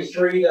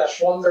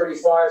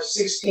 133-135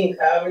 16th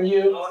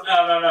Avenue. Oh,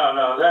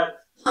 no,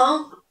 that,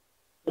 Huh?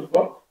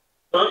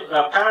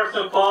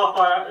 Paterson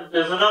Qualified,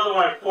 there's another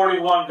one at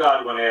 41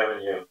 Godwin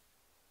Avenue.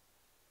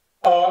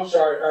 Oh, I'm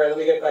sorry. All right, let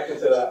me get back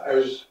into that.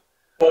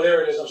 Oh,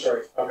 there it is. I'm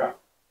sorry. Okay.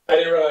 I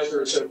didn't realize there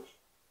were two.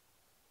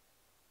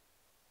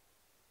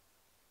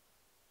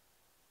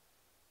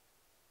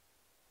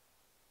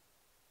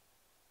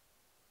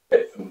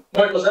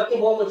 Mike, was that the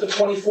one with the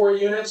 24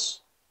 units?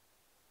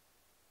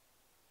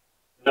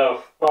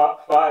 No,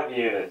 5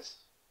 units.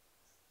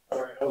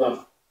 All right, hold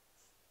on.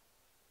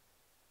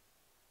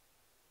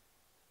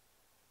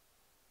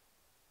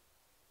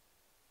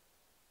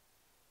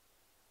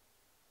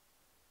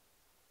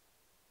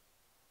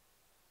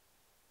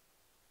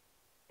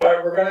 All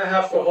right, we're gonna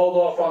have to hold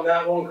off on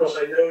that one because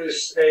I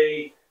noticed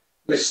a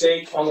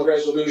mistake on the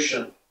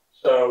resolution.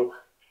 So,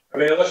 I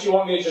mean, unless you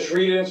want me to just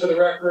read it into the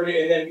record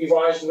and then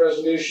revise the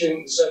resolution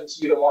and send it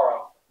to you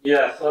tomorrow.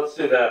 Yes, let's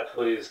do that,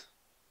 please.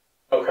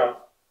 Okay.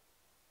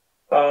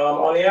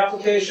 On the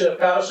application of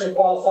Paterson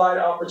Qualified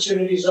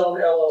Opportunity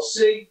Zone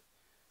LLC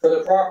for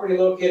the property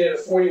located at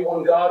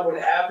 41 Godwin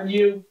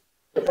Avenue,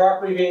 the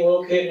property being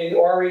located in the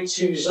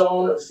RE2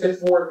 zone of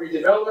 5th Ward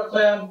redevelopment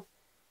plan.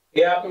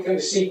 The applicant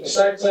is seeking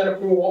site plan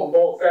approval on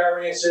both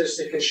variances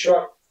to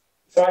construct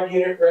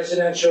 5-unit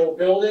residential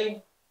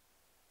building.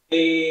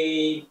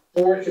 The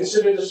board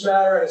considered this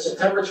matter at a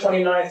September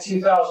 29th,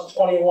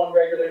 2021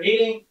 regular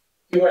meeting.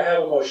 Do I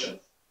have a motion?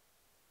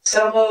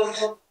 So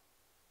moved.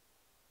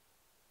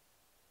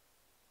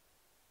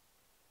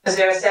 Is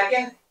there a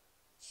second?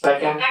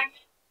 Second.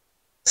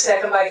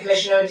 Second by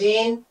Commissioner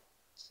Dean.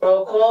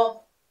 Roll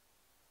call.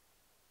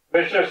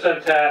 Commissioner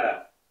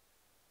Santana.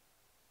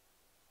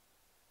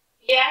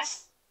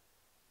 Yes.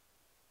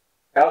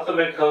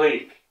 Councilman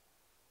Kalik.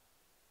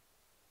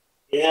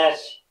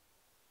 Yes.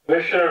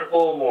 Commissioner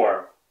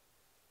Fulmore.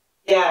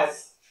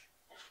 Yes.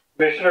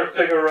 Commissioner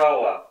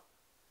Figueroa.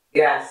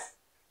 Yes.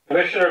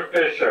 Commissioner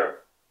Fisher.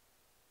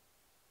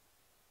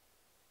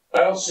 I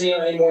don't see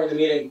him anymore in the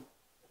meeting.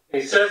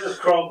 He says his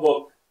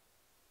Chromebook.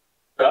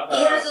 He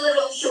has a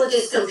little issue with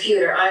his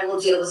computer. I will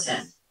deal with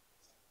him.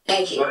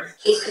 Thank you.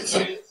 Please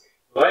continue.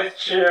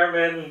 Vice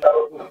Chairman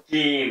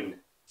Dean.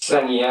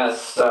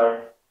 Yes,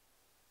 sir.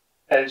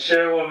 And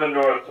Chairwoman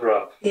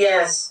Northrup.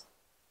 Yes.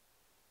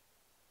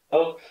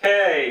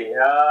 Okay,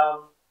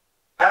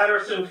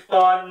 Paterson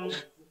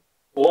Fund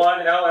 1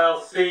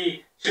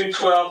 LLC,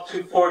 212,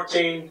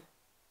 214,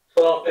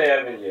 12th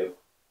Avenue.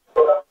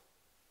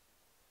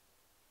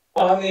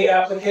 On the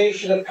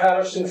application of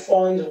Paterson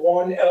Fund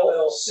 1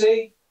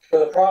 LLC for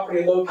the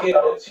property located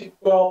at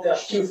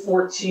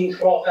 212-214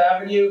 12th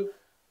Avenue,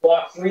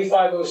 Block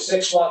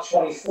 3506, Lot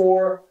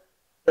 24.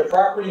 The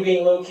property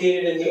being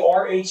located in the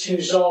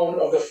RA2 zone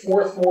of the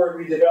 4th Ward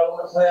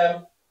redevelopment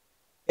plan.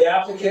 The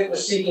applicant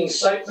was seeking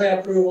site plan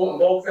approval and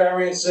bulk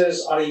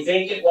variances on a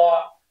vacant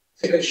lot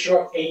to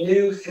construct a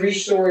new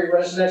 3-story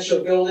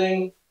residential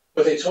building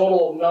with a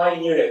total of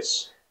 9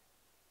 units.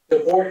 The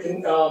board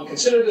can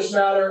consider this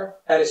matter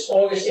at its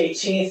August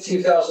 18th,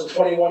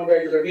 2021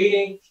 regular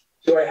meeting.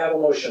 Do I have a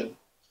motion?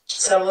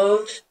 So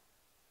moved.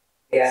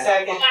 Yes.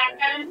 Second.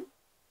 Second.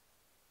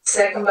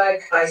 Second by,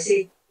 I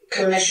see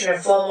Commissioner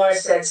Fulmore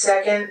said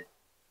second.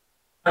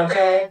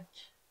 Okay.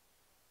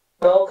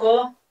 Roll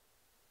call.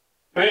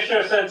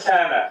 Commissioner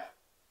Santana.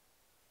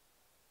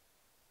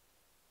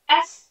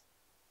 Yes.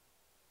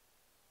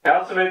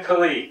 Councilman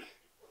Kalik.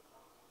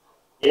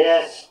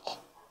 Yes.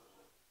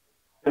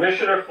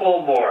 Commissioner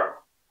Fulmore.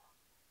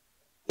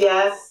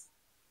 Yes.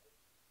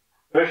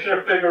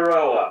 Commissioner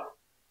Figueroa.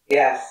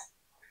 Yes.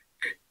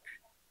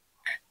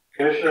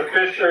 Commissioner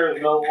Fisher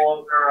is no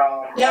longer,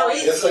 No,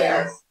 he's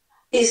here.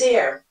 He's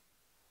here.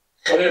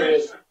 Oh, there he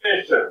is.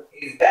 Fisher.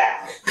 He's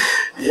back.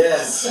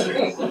 Yes.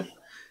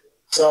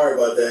 Sorry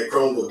about that,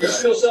 Chromebook He's guy.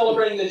 still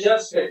celebrating the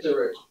Jets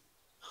victory.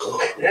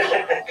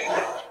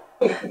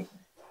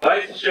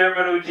 Vice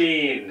Chairman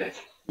Udine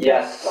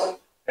Yes.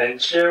 and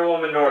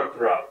Chairwoman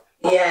Northrup.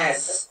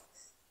 Yes.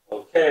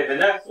 Okay, the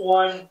next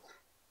one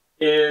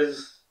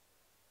is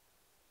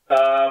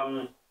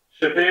Shabir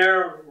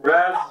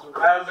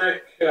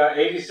Razik,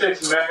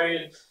 86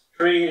 Marion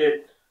Street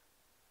at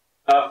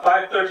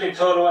 513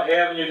 Total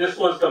Avenue. This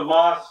was the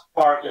mosque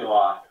parking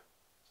lot.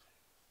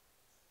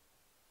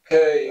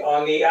 Okay,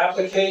 on the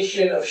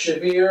application of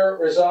Shabir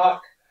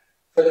Razak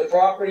for the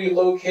property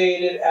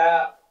located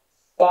at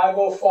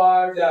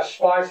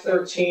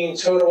 505-513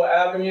 Total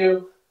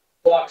Avenue,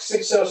 block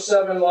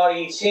 607, lot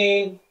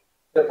 18.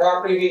 The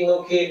property being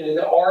located in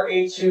the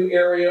RA2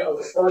 area of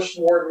the First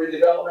Ward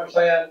redevelopment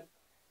plan.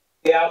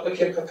 The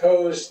applicant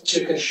proposed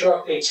to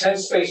construct a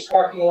 10-space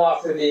parking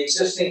lot for the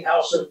existing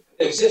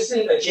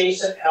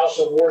adjacent house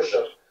of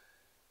worship.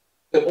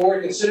 The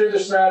board considered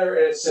this matter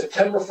at its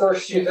September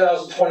 1st,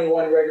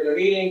 2021 regular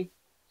meeting.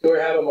 Do I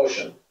have a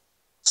motion?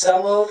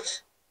 So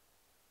moved.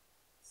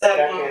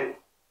 Second.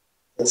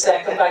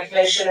 Second by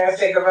Commissioner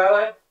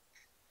Figueroa.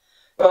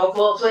 Roll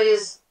call,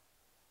 please.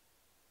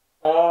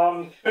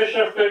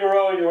 Commissioner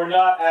Figueroa, you were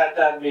not at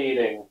that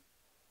meeting.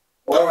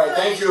 All right,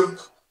 thank you.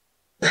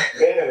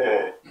 Wait a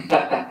minute.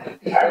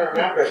 I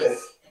remember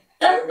this.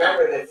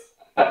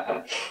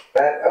 But,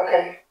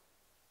 okay.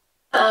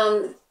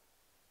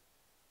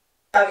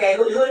 Okay,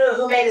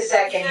 who made a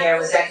second here?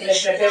 Was that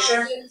Commissioner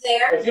Fisher? I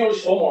think it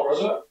was Fillmore,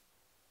 wasn't it?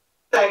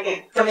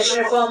 Second.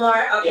 Commissioner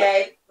Fulmore,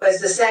 okay, was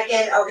the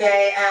second,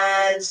 okay,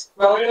 and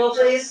roll call,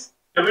 please?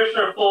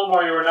 Commissioner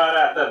Fulmore, you were not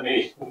at that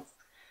meeting.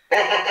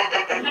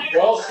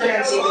 Well,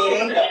 Fancy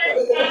meeting.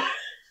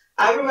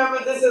 I remember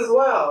this as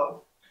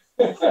well.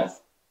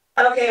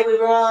 Okay, we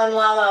were all in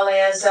La La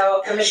Land,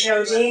 so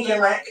Commissioner Udine,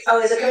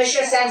 is it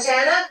Commissioner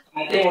Santana?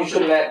 I think we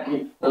should let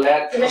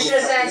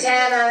Commissioner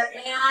Santana,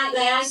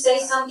 May I say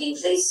something,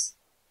 please?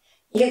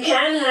 You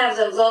can have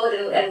the vote,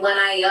 and when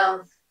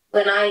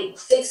I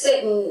fix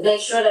it and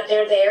make sure that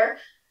they're there,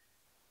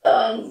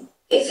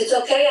 if it's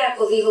okay,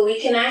 Aquaviva, we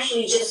can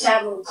actually just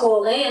have them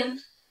call in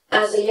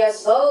as a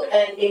yes vote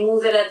and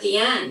remove it at the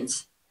end.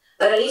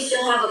 But at least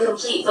you'll have a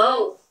complete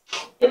vote.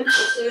 If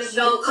there's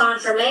no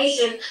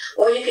confirmation,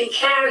 or you can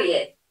carry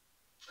it.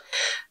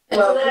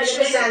 well,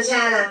 Commissioner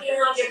Santana,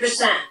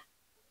 100%.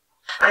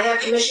 I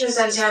have Commissioner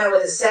Santana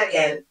with a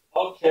second.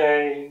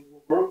 Okay,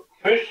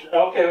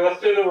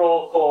 let's do the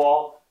roll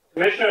call.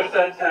 Commissioner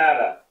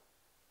Santana.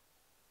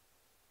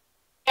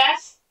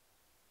 Yes.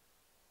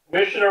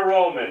 Commissioner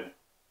Roman.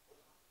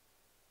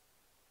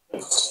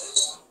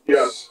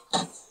 Yes.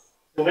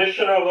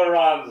 Commissioner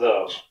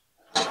Lorenzo.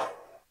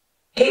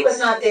 He was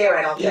not there,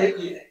 I don't I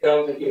think.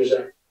 don't think he was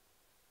there.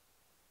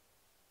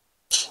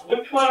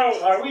 Which one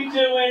are we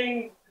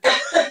doing?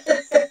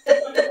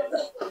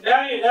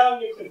 Now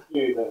you're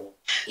confusing.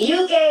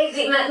 You gave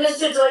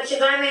Mr. Deutsch,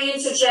 if I may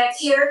interject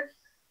here,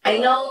 I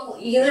know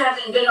you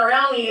haven't been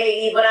around me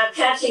lately, but I'm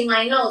catching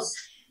my notes.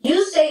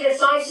 You stated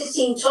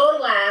 516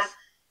 Total Ave,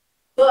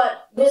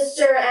 but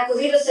Mr.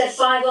 Aquaviva said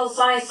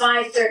 505,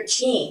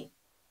 513.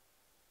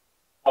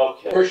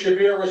 Okay. For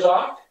Shabir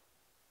Razak?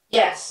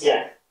 Yes.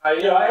 Yeah. I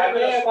have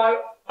it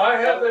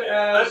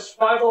as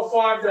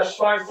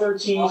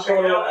 505-513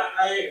 Total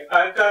Ave.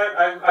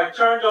 I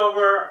turned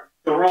over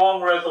the wrong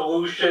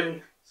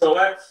resolution, so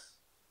let's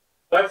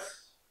have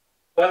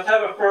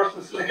a first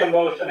and second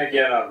motion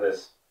again on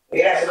this.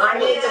 Yes, I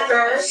made the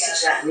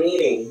first. That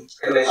meeting,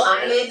 Commissioner.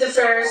 I made the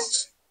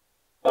first.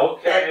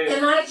 Okay.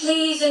 Can I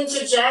please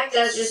interject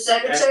as your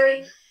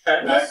secretary?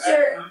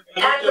 Mr.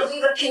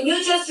 Aquaviva, can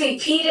you just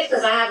repeat it,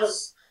 because I have a...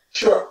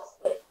 Sure.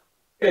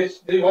 Do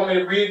you want me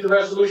to read the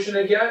resolution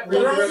again?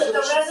 The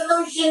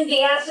resolution,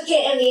 the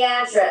applicant, and the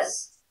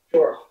address.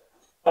 Sure.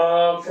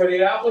 For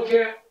the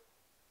applicant,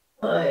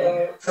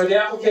 for the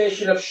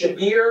application of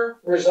Shabir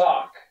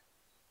Razak,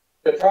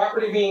 the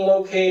property being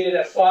located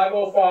at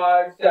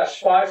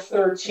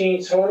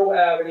 505-513 Total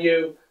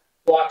Avenue,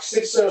 block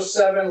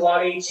 607,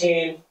 lot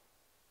 18.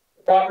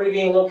 The property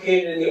being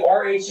located in the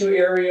RA2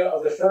 area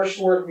of the First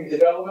Ward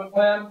redevelopment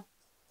plan.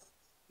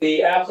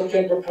 The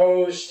applicant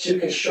proposed to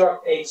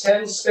construct a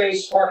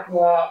 10-space parking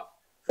lot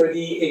for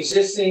the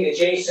existing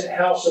adjacent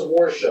house of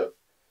worship.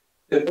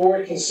 The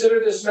board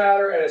considered this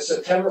matter at its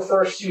September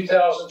 1st,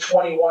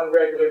 2021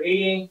 regular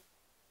meeting.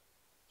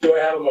 Do I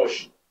have a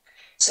motion?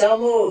 So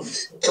moved.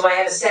 Do I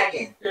have a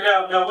second?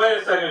 Now wait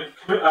a second.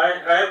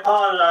 I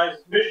apologize.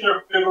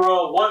 Commissioner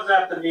Figueroa was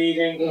at the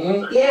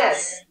meeting.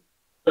 Yes.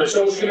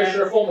 So was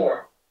Commissioner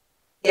Fulmore.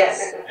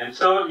 Yes. And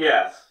so,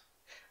 yes.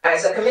 All right,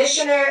 so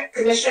Commissioner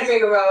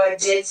Figueroa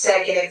did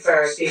second it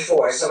first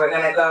before, so we're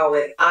gonna go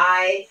with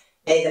I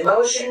made the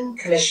motion,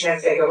 Commissioner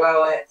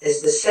Figueroa is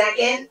the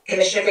second.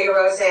 Commissioner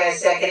Figueroa, say I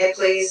second it,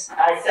 please.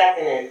 I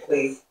second it,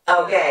 please.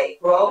 Okay,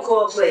 roll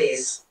call,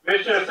 please.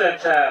 Commissioner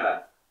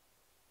Santana.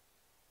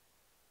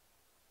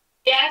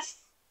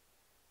 Yes.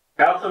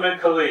 Councilman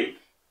Kalik.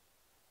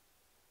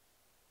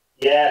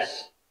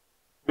 Yes.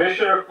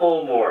 Commissioner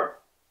Fulmore.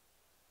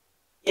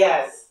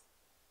 Yes.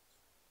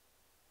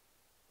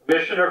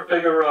 Commissioner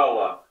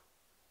Figueroa.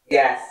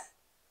 Yes.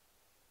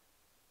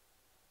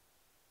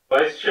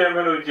 Vice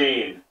Chairman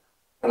Udine.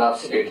 An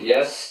absolute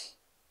yes.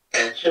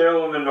 And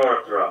Chairwoman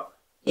Northrup.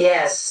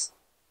 Yes.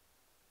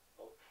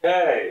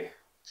 Okay.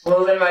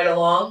 Moving right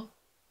along.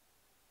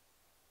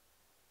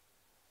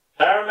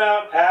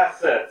 Paramount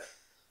Assets.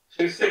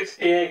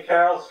 268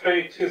 Carroll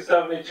Street,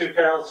 272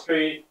 Carroll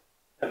Street,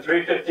 and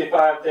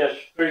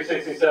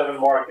 355-367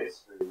 Market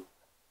Street.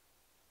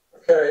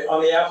 Okay,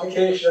 on the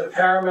application of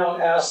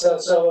Paramount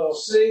Assets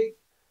LLC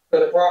for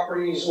the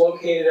properties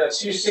located at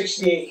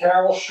 268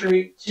 Carroll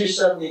Street,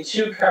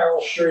 272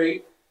 Carroll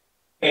Street,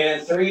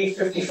 and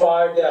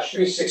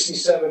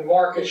 355-367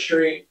 Market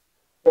Street,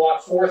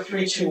 block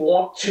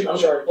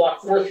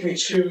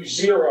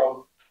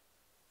 4320,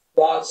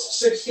 lots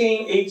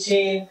 16,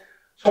 18,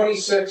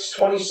 26,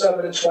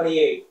 27, and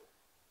 28.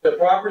 The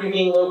property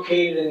being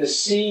located in the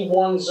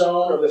C1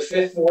 zone of the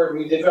 5th Ward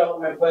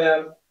redevelopment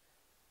plan.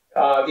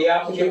 The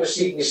applicant was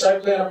seeking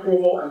site plan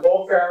approval and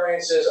bulk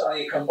variances on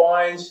a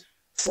combined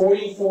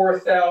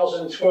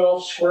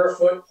 44,012 square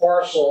foot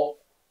parcel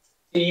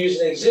to use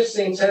an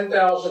existing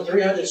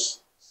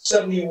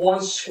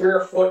 10,371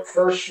 square foot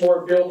first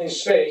floor building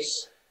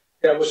space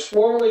that was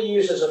formerly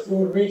used as a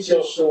food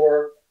retail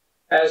store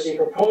as a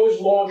proposed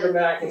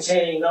laundromat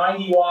containing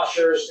 90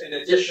 washers and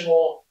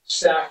additional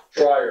stacked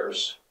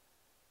dryers.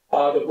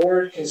 The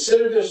board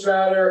considered this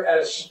matter at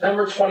a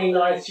September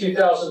 29th,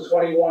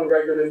 2021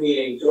 regular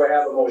meeting. Do I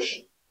have a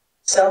motion?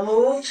 So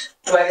moved.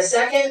 Do I have a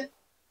second?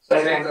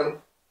 Second.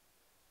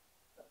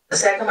 A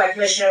second by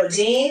Commissioner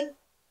Udine.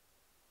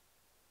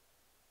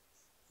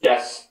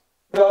 Yes.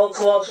 Roll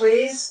call,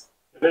 please.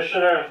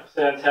 Commissioner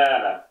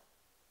Santana.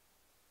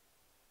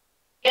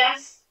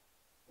 Yes.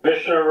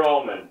 Commissioner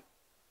Roman.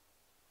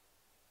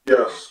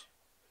 Yes.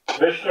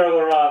 Commissioner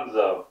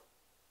Lorenzo.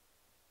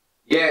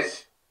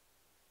 Yes.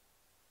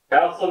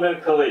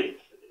 Councilman Kalik.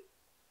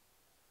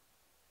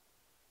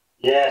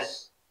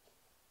 Yes.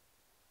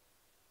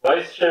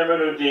 Vice Chairman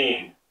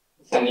Udine.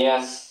 And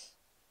yes.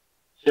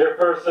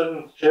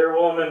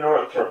 Chairwoman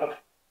Northrup.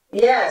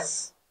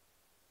 Yes.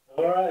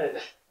 All right.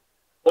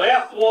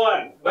 Last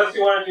one, unless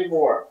you want to do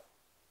more.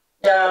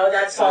 No,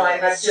 that's fine.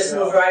 Let's just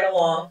move right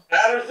along.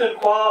 Paterson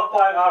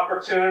Qualified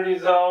Opportunity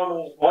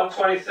Zone,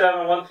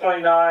 127,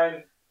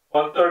 129,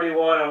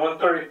 131, and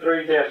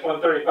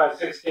 133-135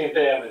 16th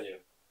Avenue.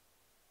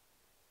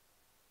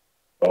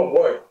 Oh,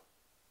 boy.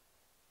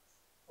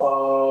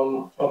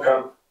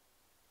 Okay.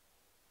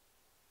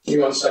 Give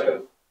me 1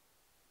 second.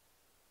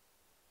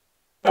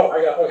 Oh,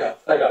 I got it.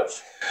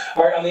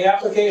 All right, on the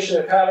application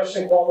of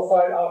Paterson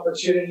Qualified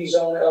Opportunity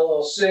Zone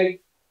LLC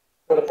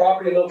for the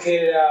property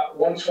located at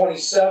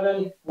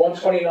 127,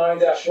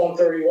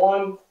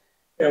 129-131,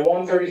 and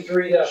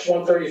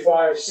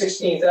 133-135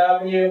 16th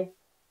Avenue,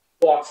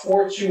 block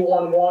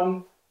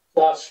 4211,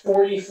 lots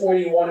 40,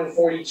 41, and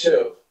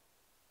 42.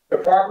 The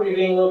property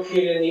being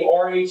located in the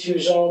RA2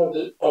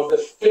 zone of the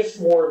 5th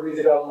Ward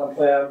redevelopment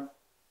plan.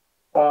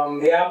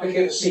 The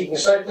applicant is seeking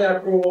site plan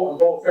approval and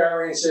bulk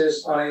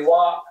variances on a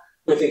lot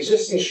with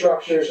existing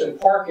structures and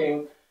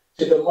parking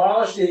to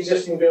demolish the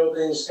existing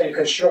buildings and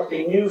construct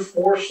a new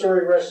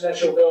 4-story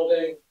residential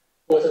building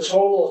with a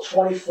total of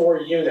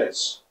 24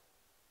 units.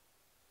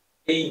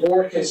 The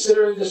board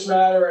considered this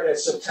matter at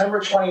its September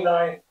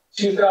 29,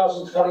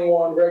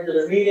 2021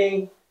 regular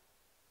meeting.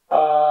 Do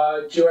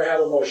I have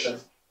a motion?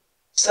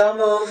 So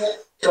moved.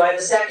 Do I have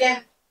a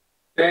second?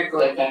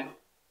 Second.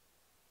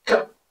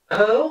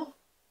 Who?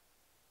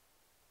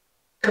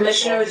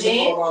 Commissioner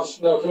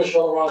Udine? No,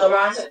 Commissioner Lorenzo.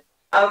 Lorenzo?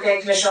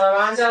 Okay, Commissioner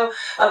Lorenzo.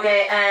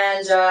 Okay,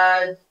 and,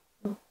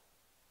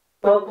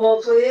 roll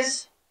call,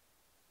 please.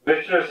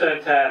 Commissioner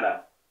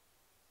Santana.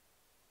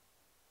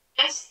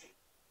 Yes.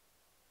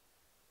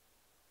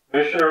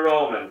 Commissioner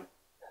Roman.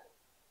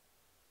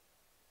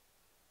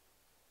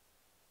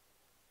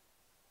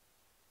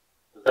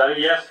 Is that a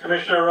yes,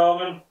 Commissioner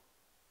Roman?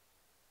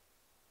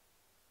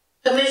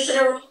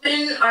 Commissioner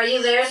Rubin, are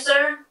you there,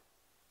 sir?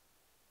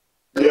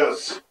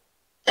 Yes.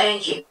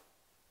 Thank you.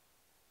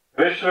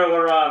 Commissioner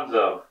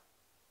Lorenzo.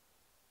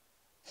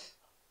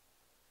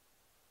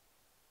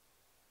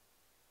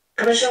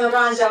 Commissioner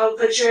Lorenzo,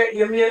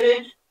 you're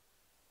muted.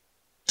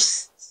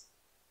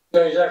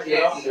 No, he's actually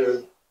Yes. not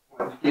muted.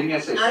 Give me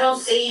a second. I don't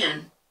see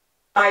him.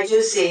 I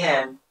do see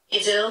him.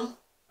 You do?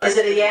 Is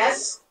it a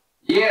yes?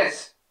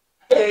 Yes.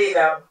 There you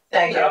go.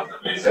 Thank you.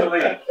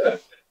 Councilman Kalik.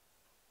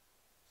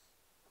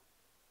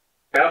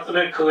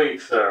 Councilman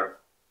Kalik, sir.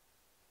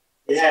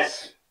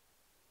 Yes.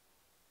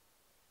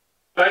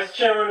 Vice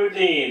Chairman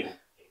Udine.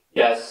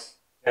 Yes.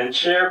 And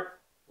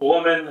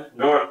Chairwoman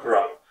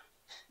Northrup.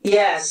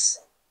 Yes.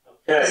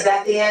 Is Okay.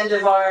 that the end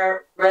of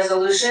our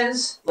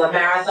resolutions? The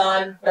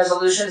marathon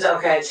resolutions?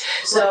 Okay.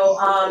 So,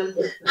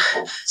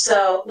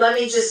 so let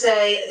me just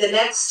say, the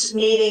next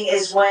meeting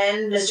is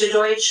when, Mr.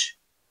 Deutsch?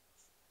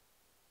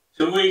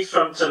 2 weeks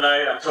from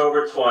tonight,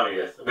 October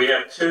 20th. We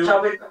have two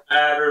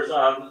matters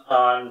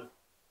on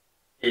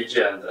the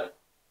agenda.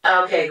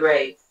 Okay,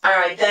 great. All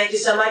right, thank you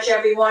so much,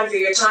 everyone, for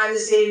your time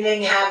this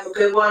evening. Have a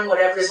good one,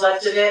 whatever's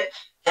left of it,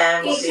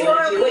 and we'll see you in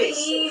a few Before we weeks.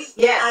 leave,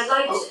 Yes.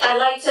 I'd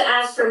like to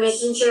ask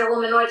permission,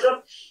 Chairwoman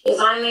Northrop, if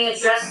I may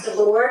address the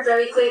board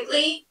very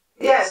quickly.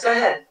 Yes, go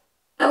ahead.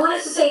 I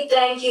wanted to say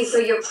thank you for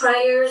your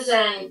prayers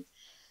and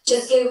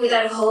just giving me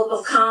that hope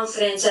of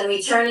confidence, and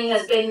returning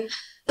has been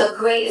the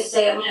greatest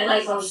day of my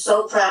life. I'm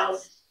so proud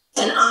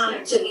and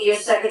honored to be your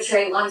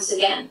secretary once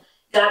again.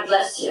 God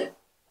bless you.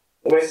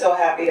 We're so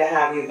happy to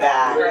have you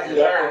back.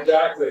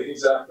 Exactly.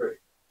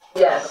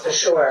 Yes, for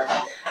sure.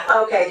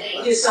 Okay,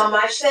 thank you so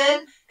much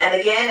then. And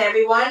again,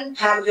 everyone,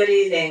 have a good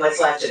evening,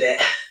 what's left of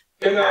it.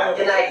 Good night.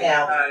 Good night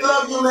now.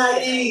 Love you,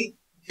 Maggie.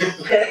 Yeah,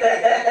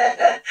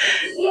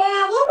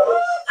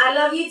 woo-hoo. I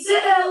love you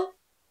too.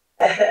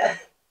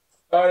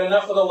 All right,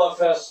 enough of the love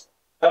fest.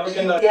 Have a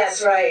good night.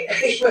 Yes, right.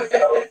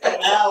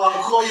 Al,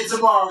 I'll call you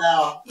tomorrow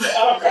now.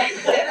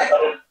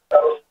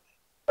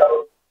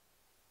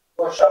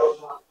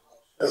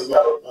 That's my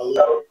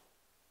love.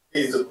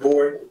 He's the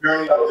board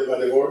attorney of my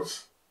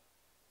divorce.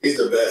 He's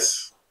the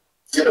best.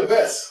 You're the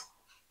best.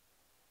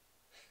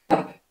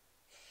 Al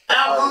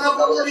hung up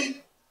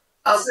already?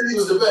 I said he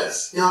was the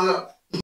best. He hung up.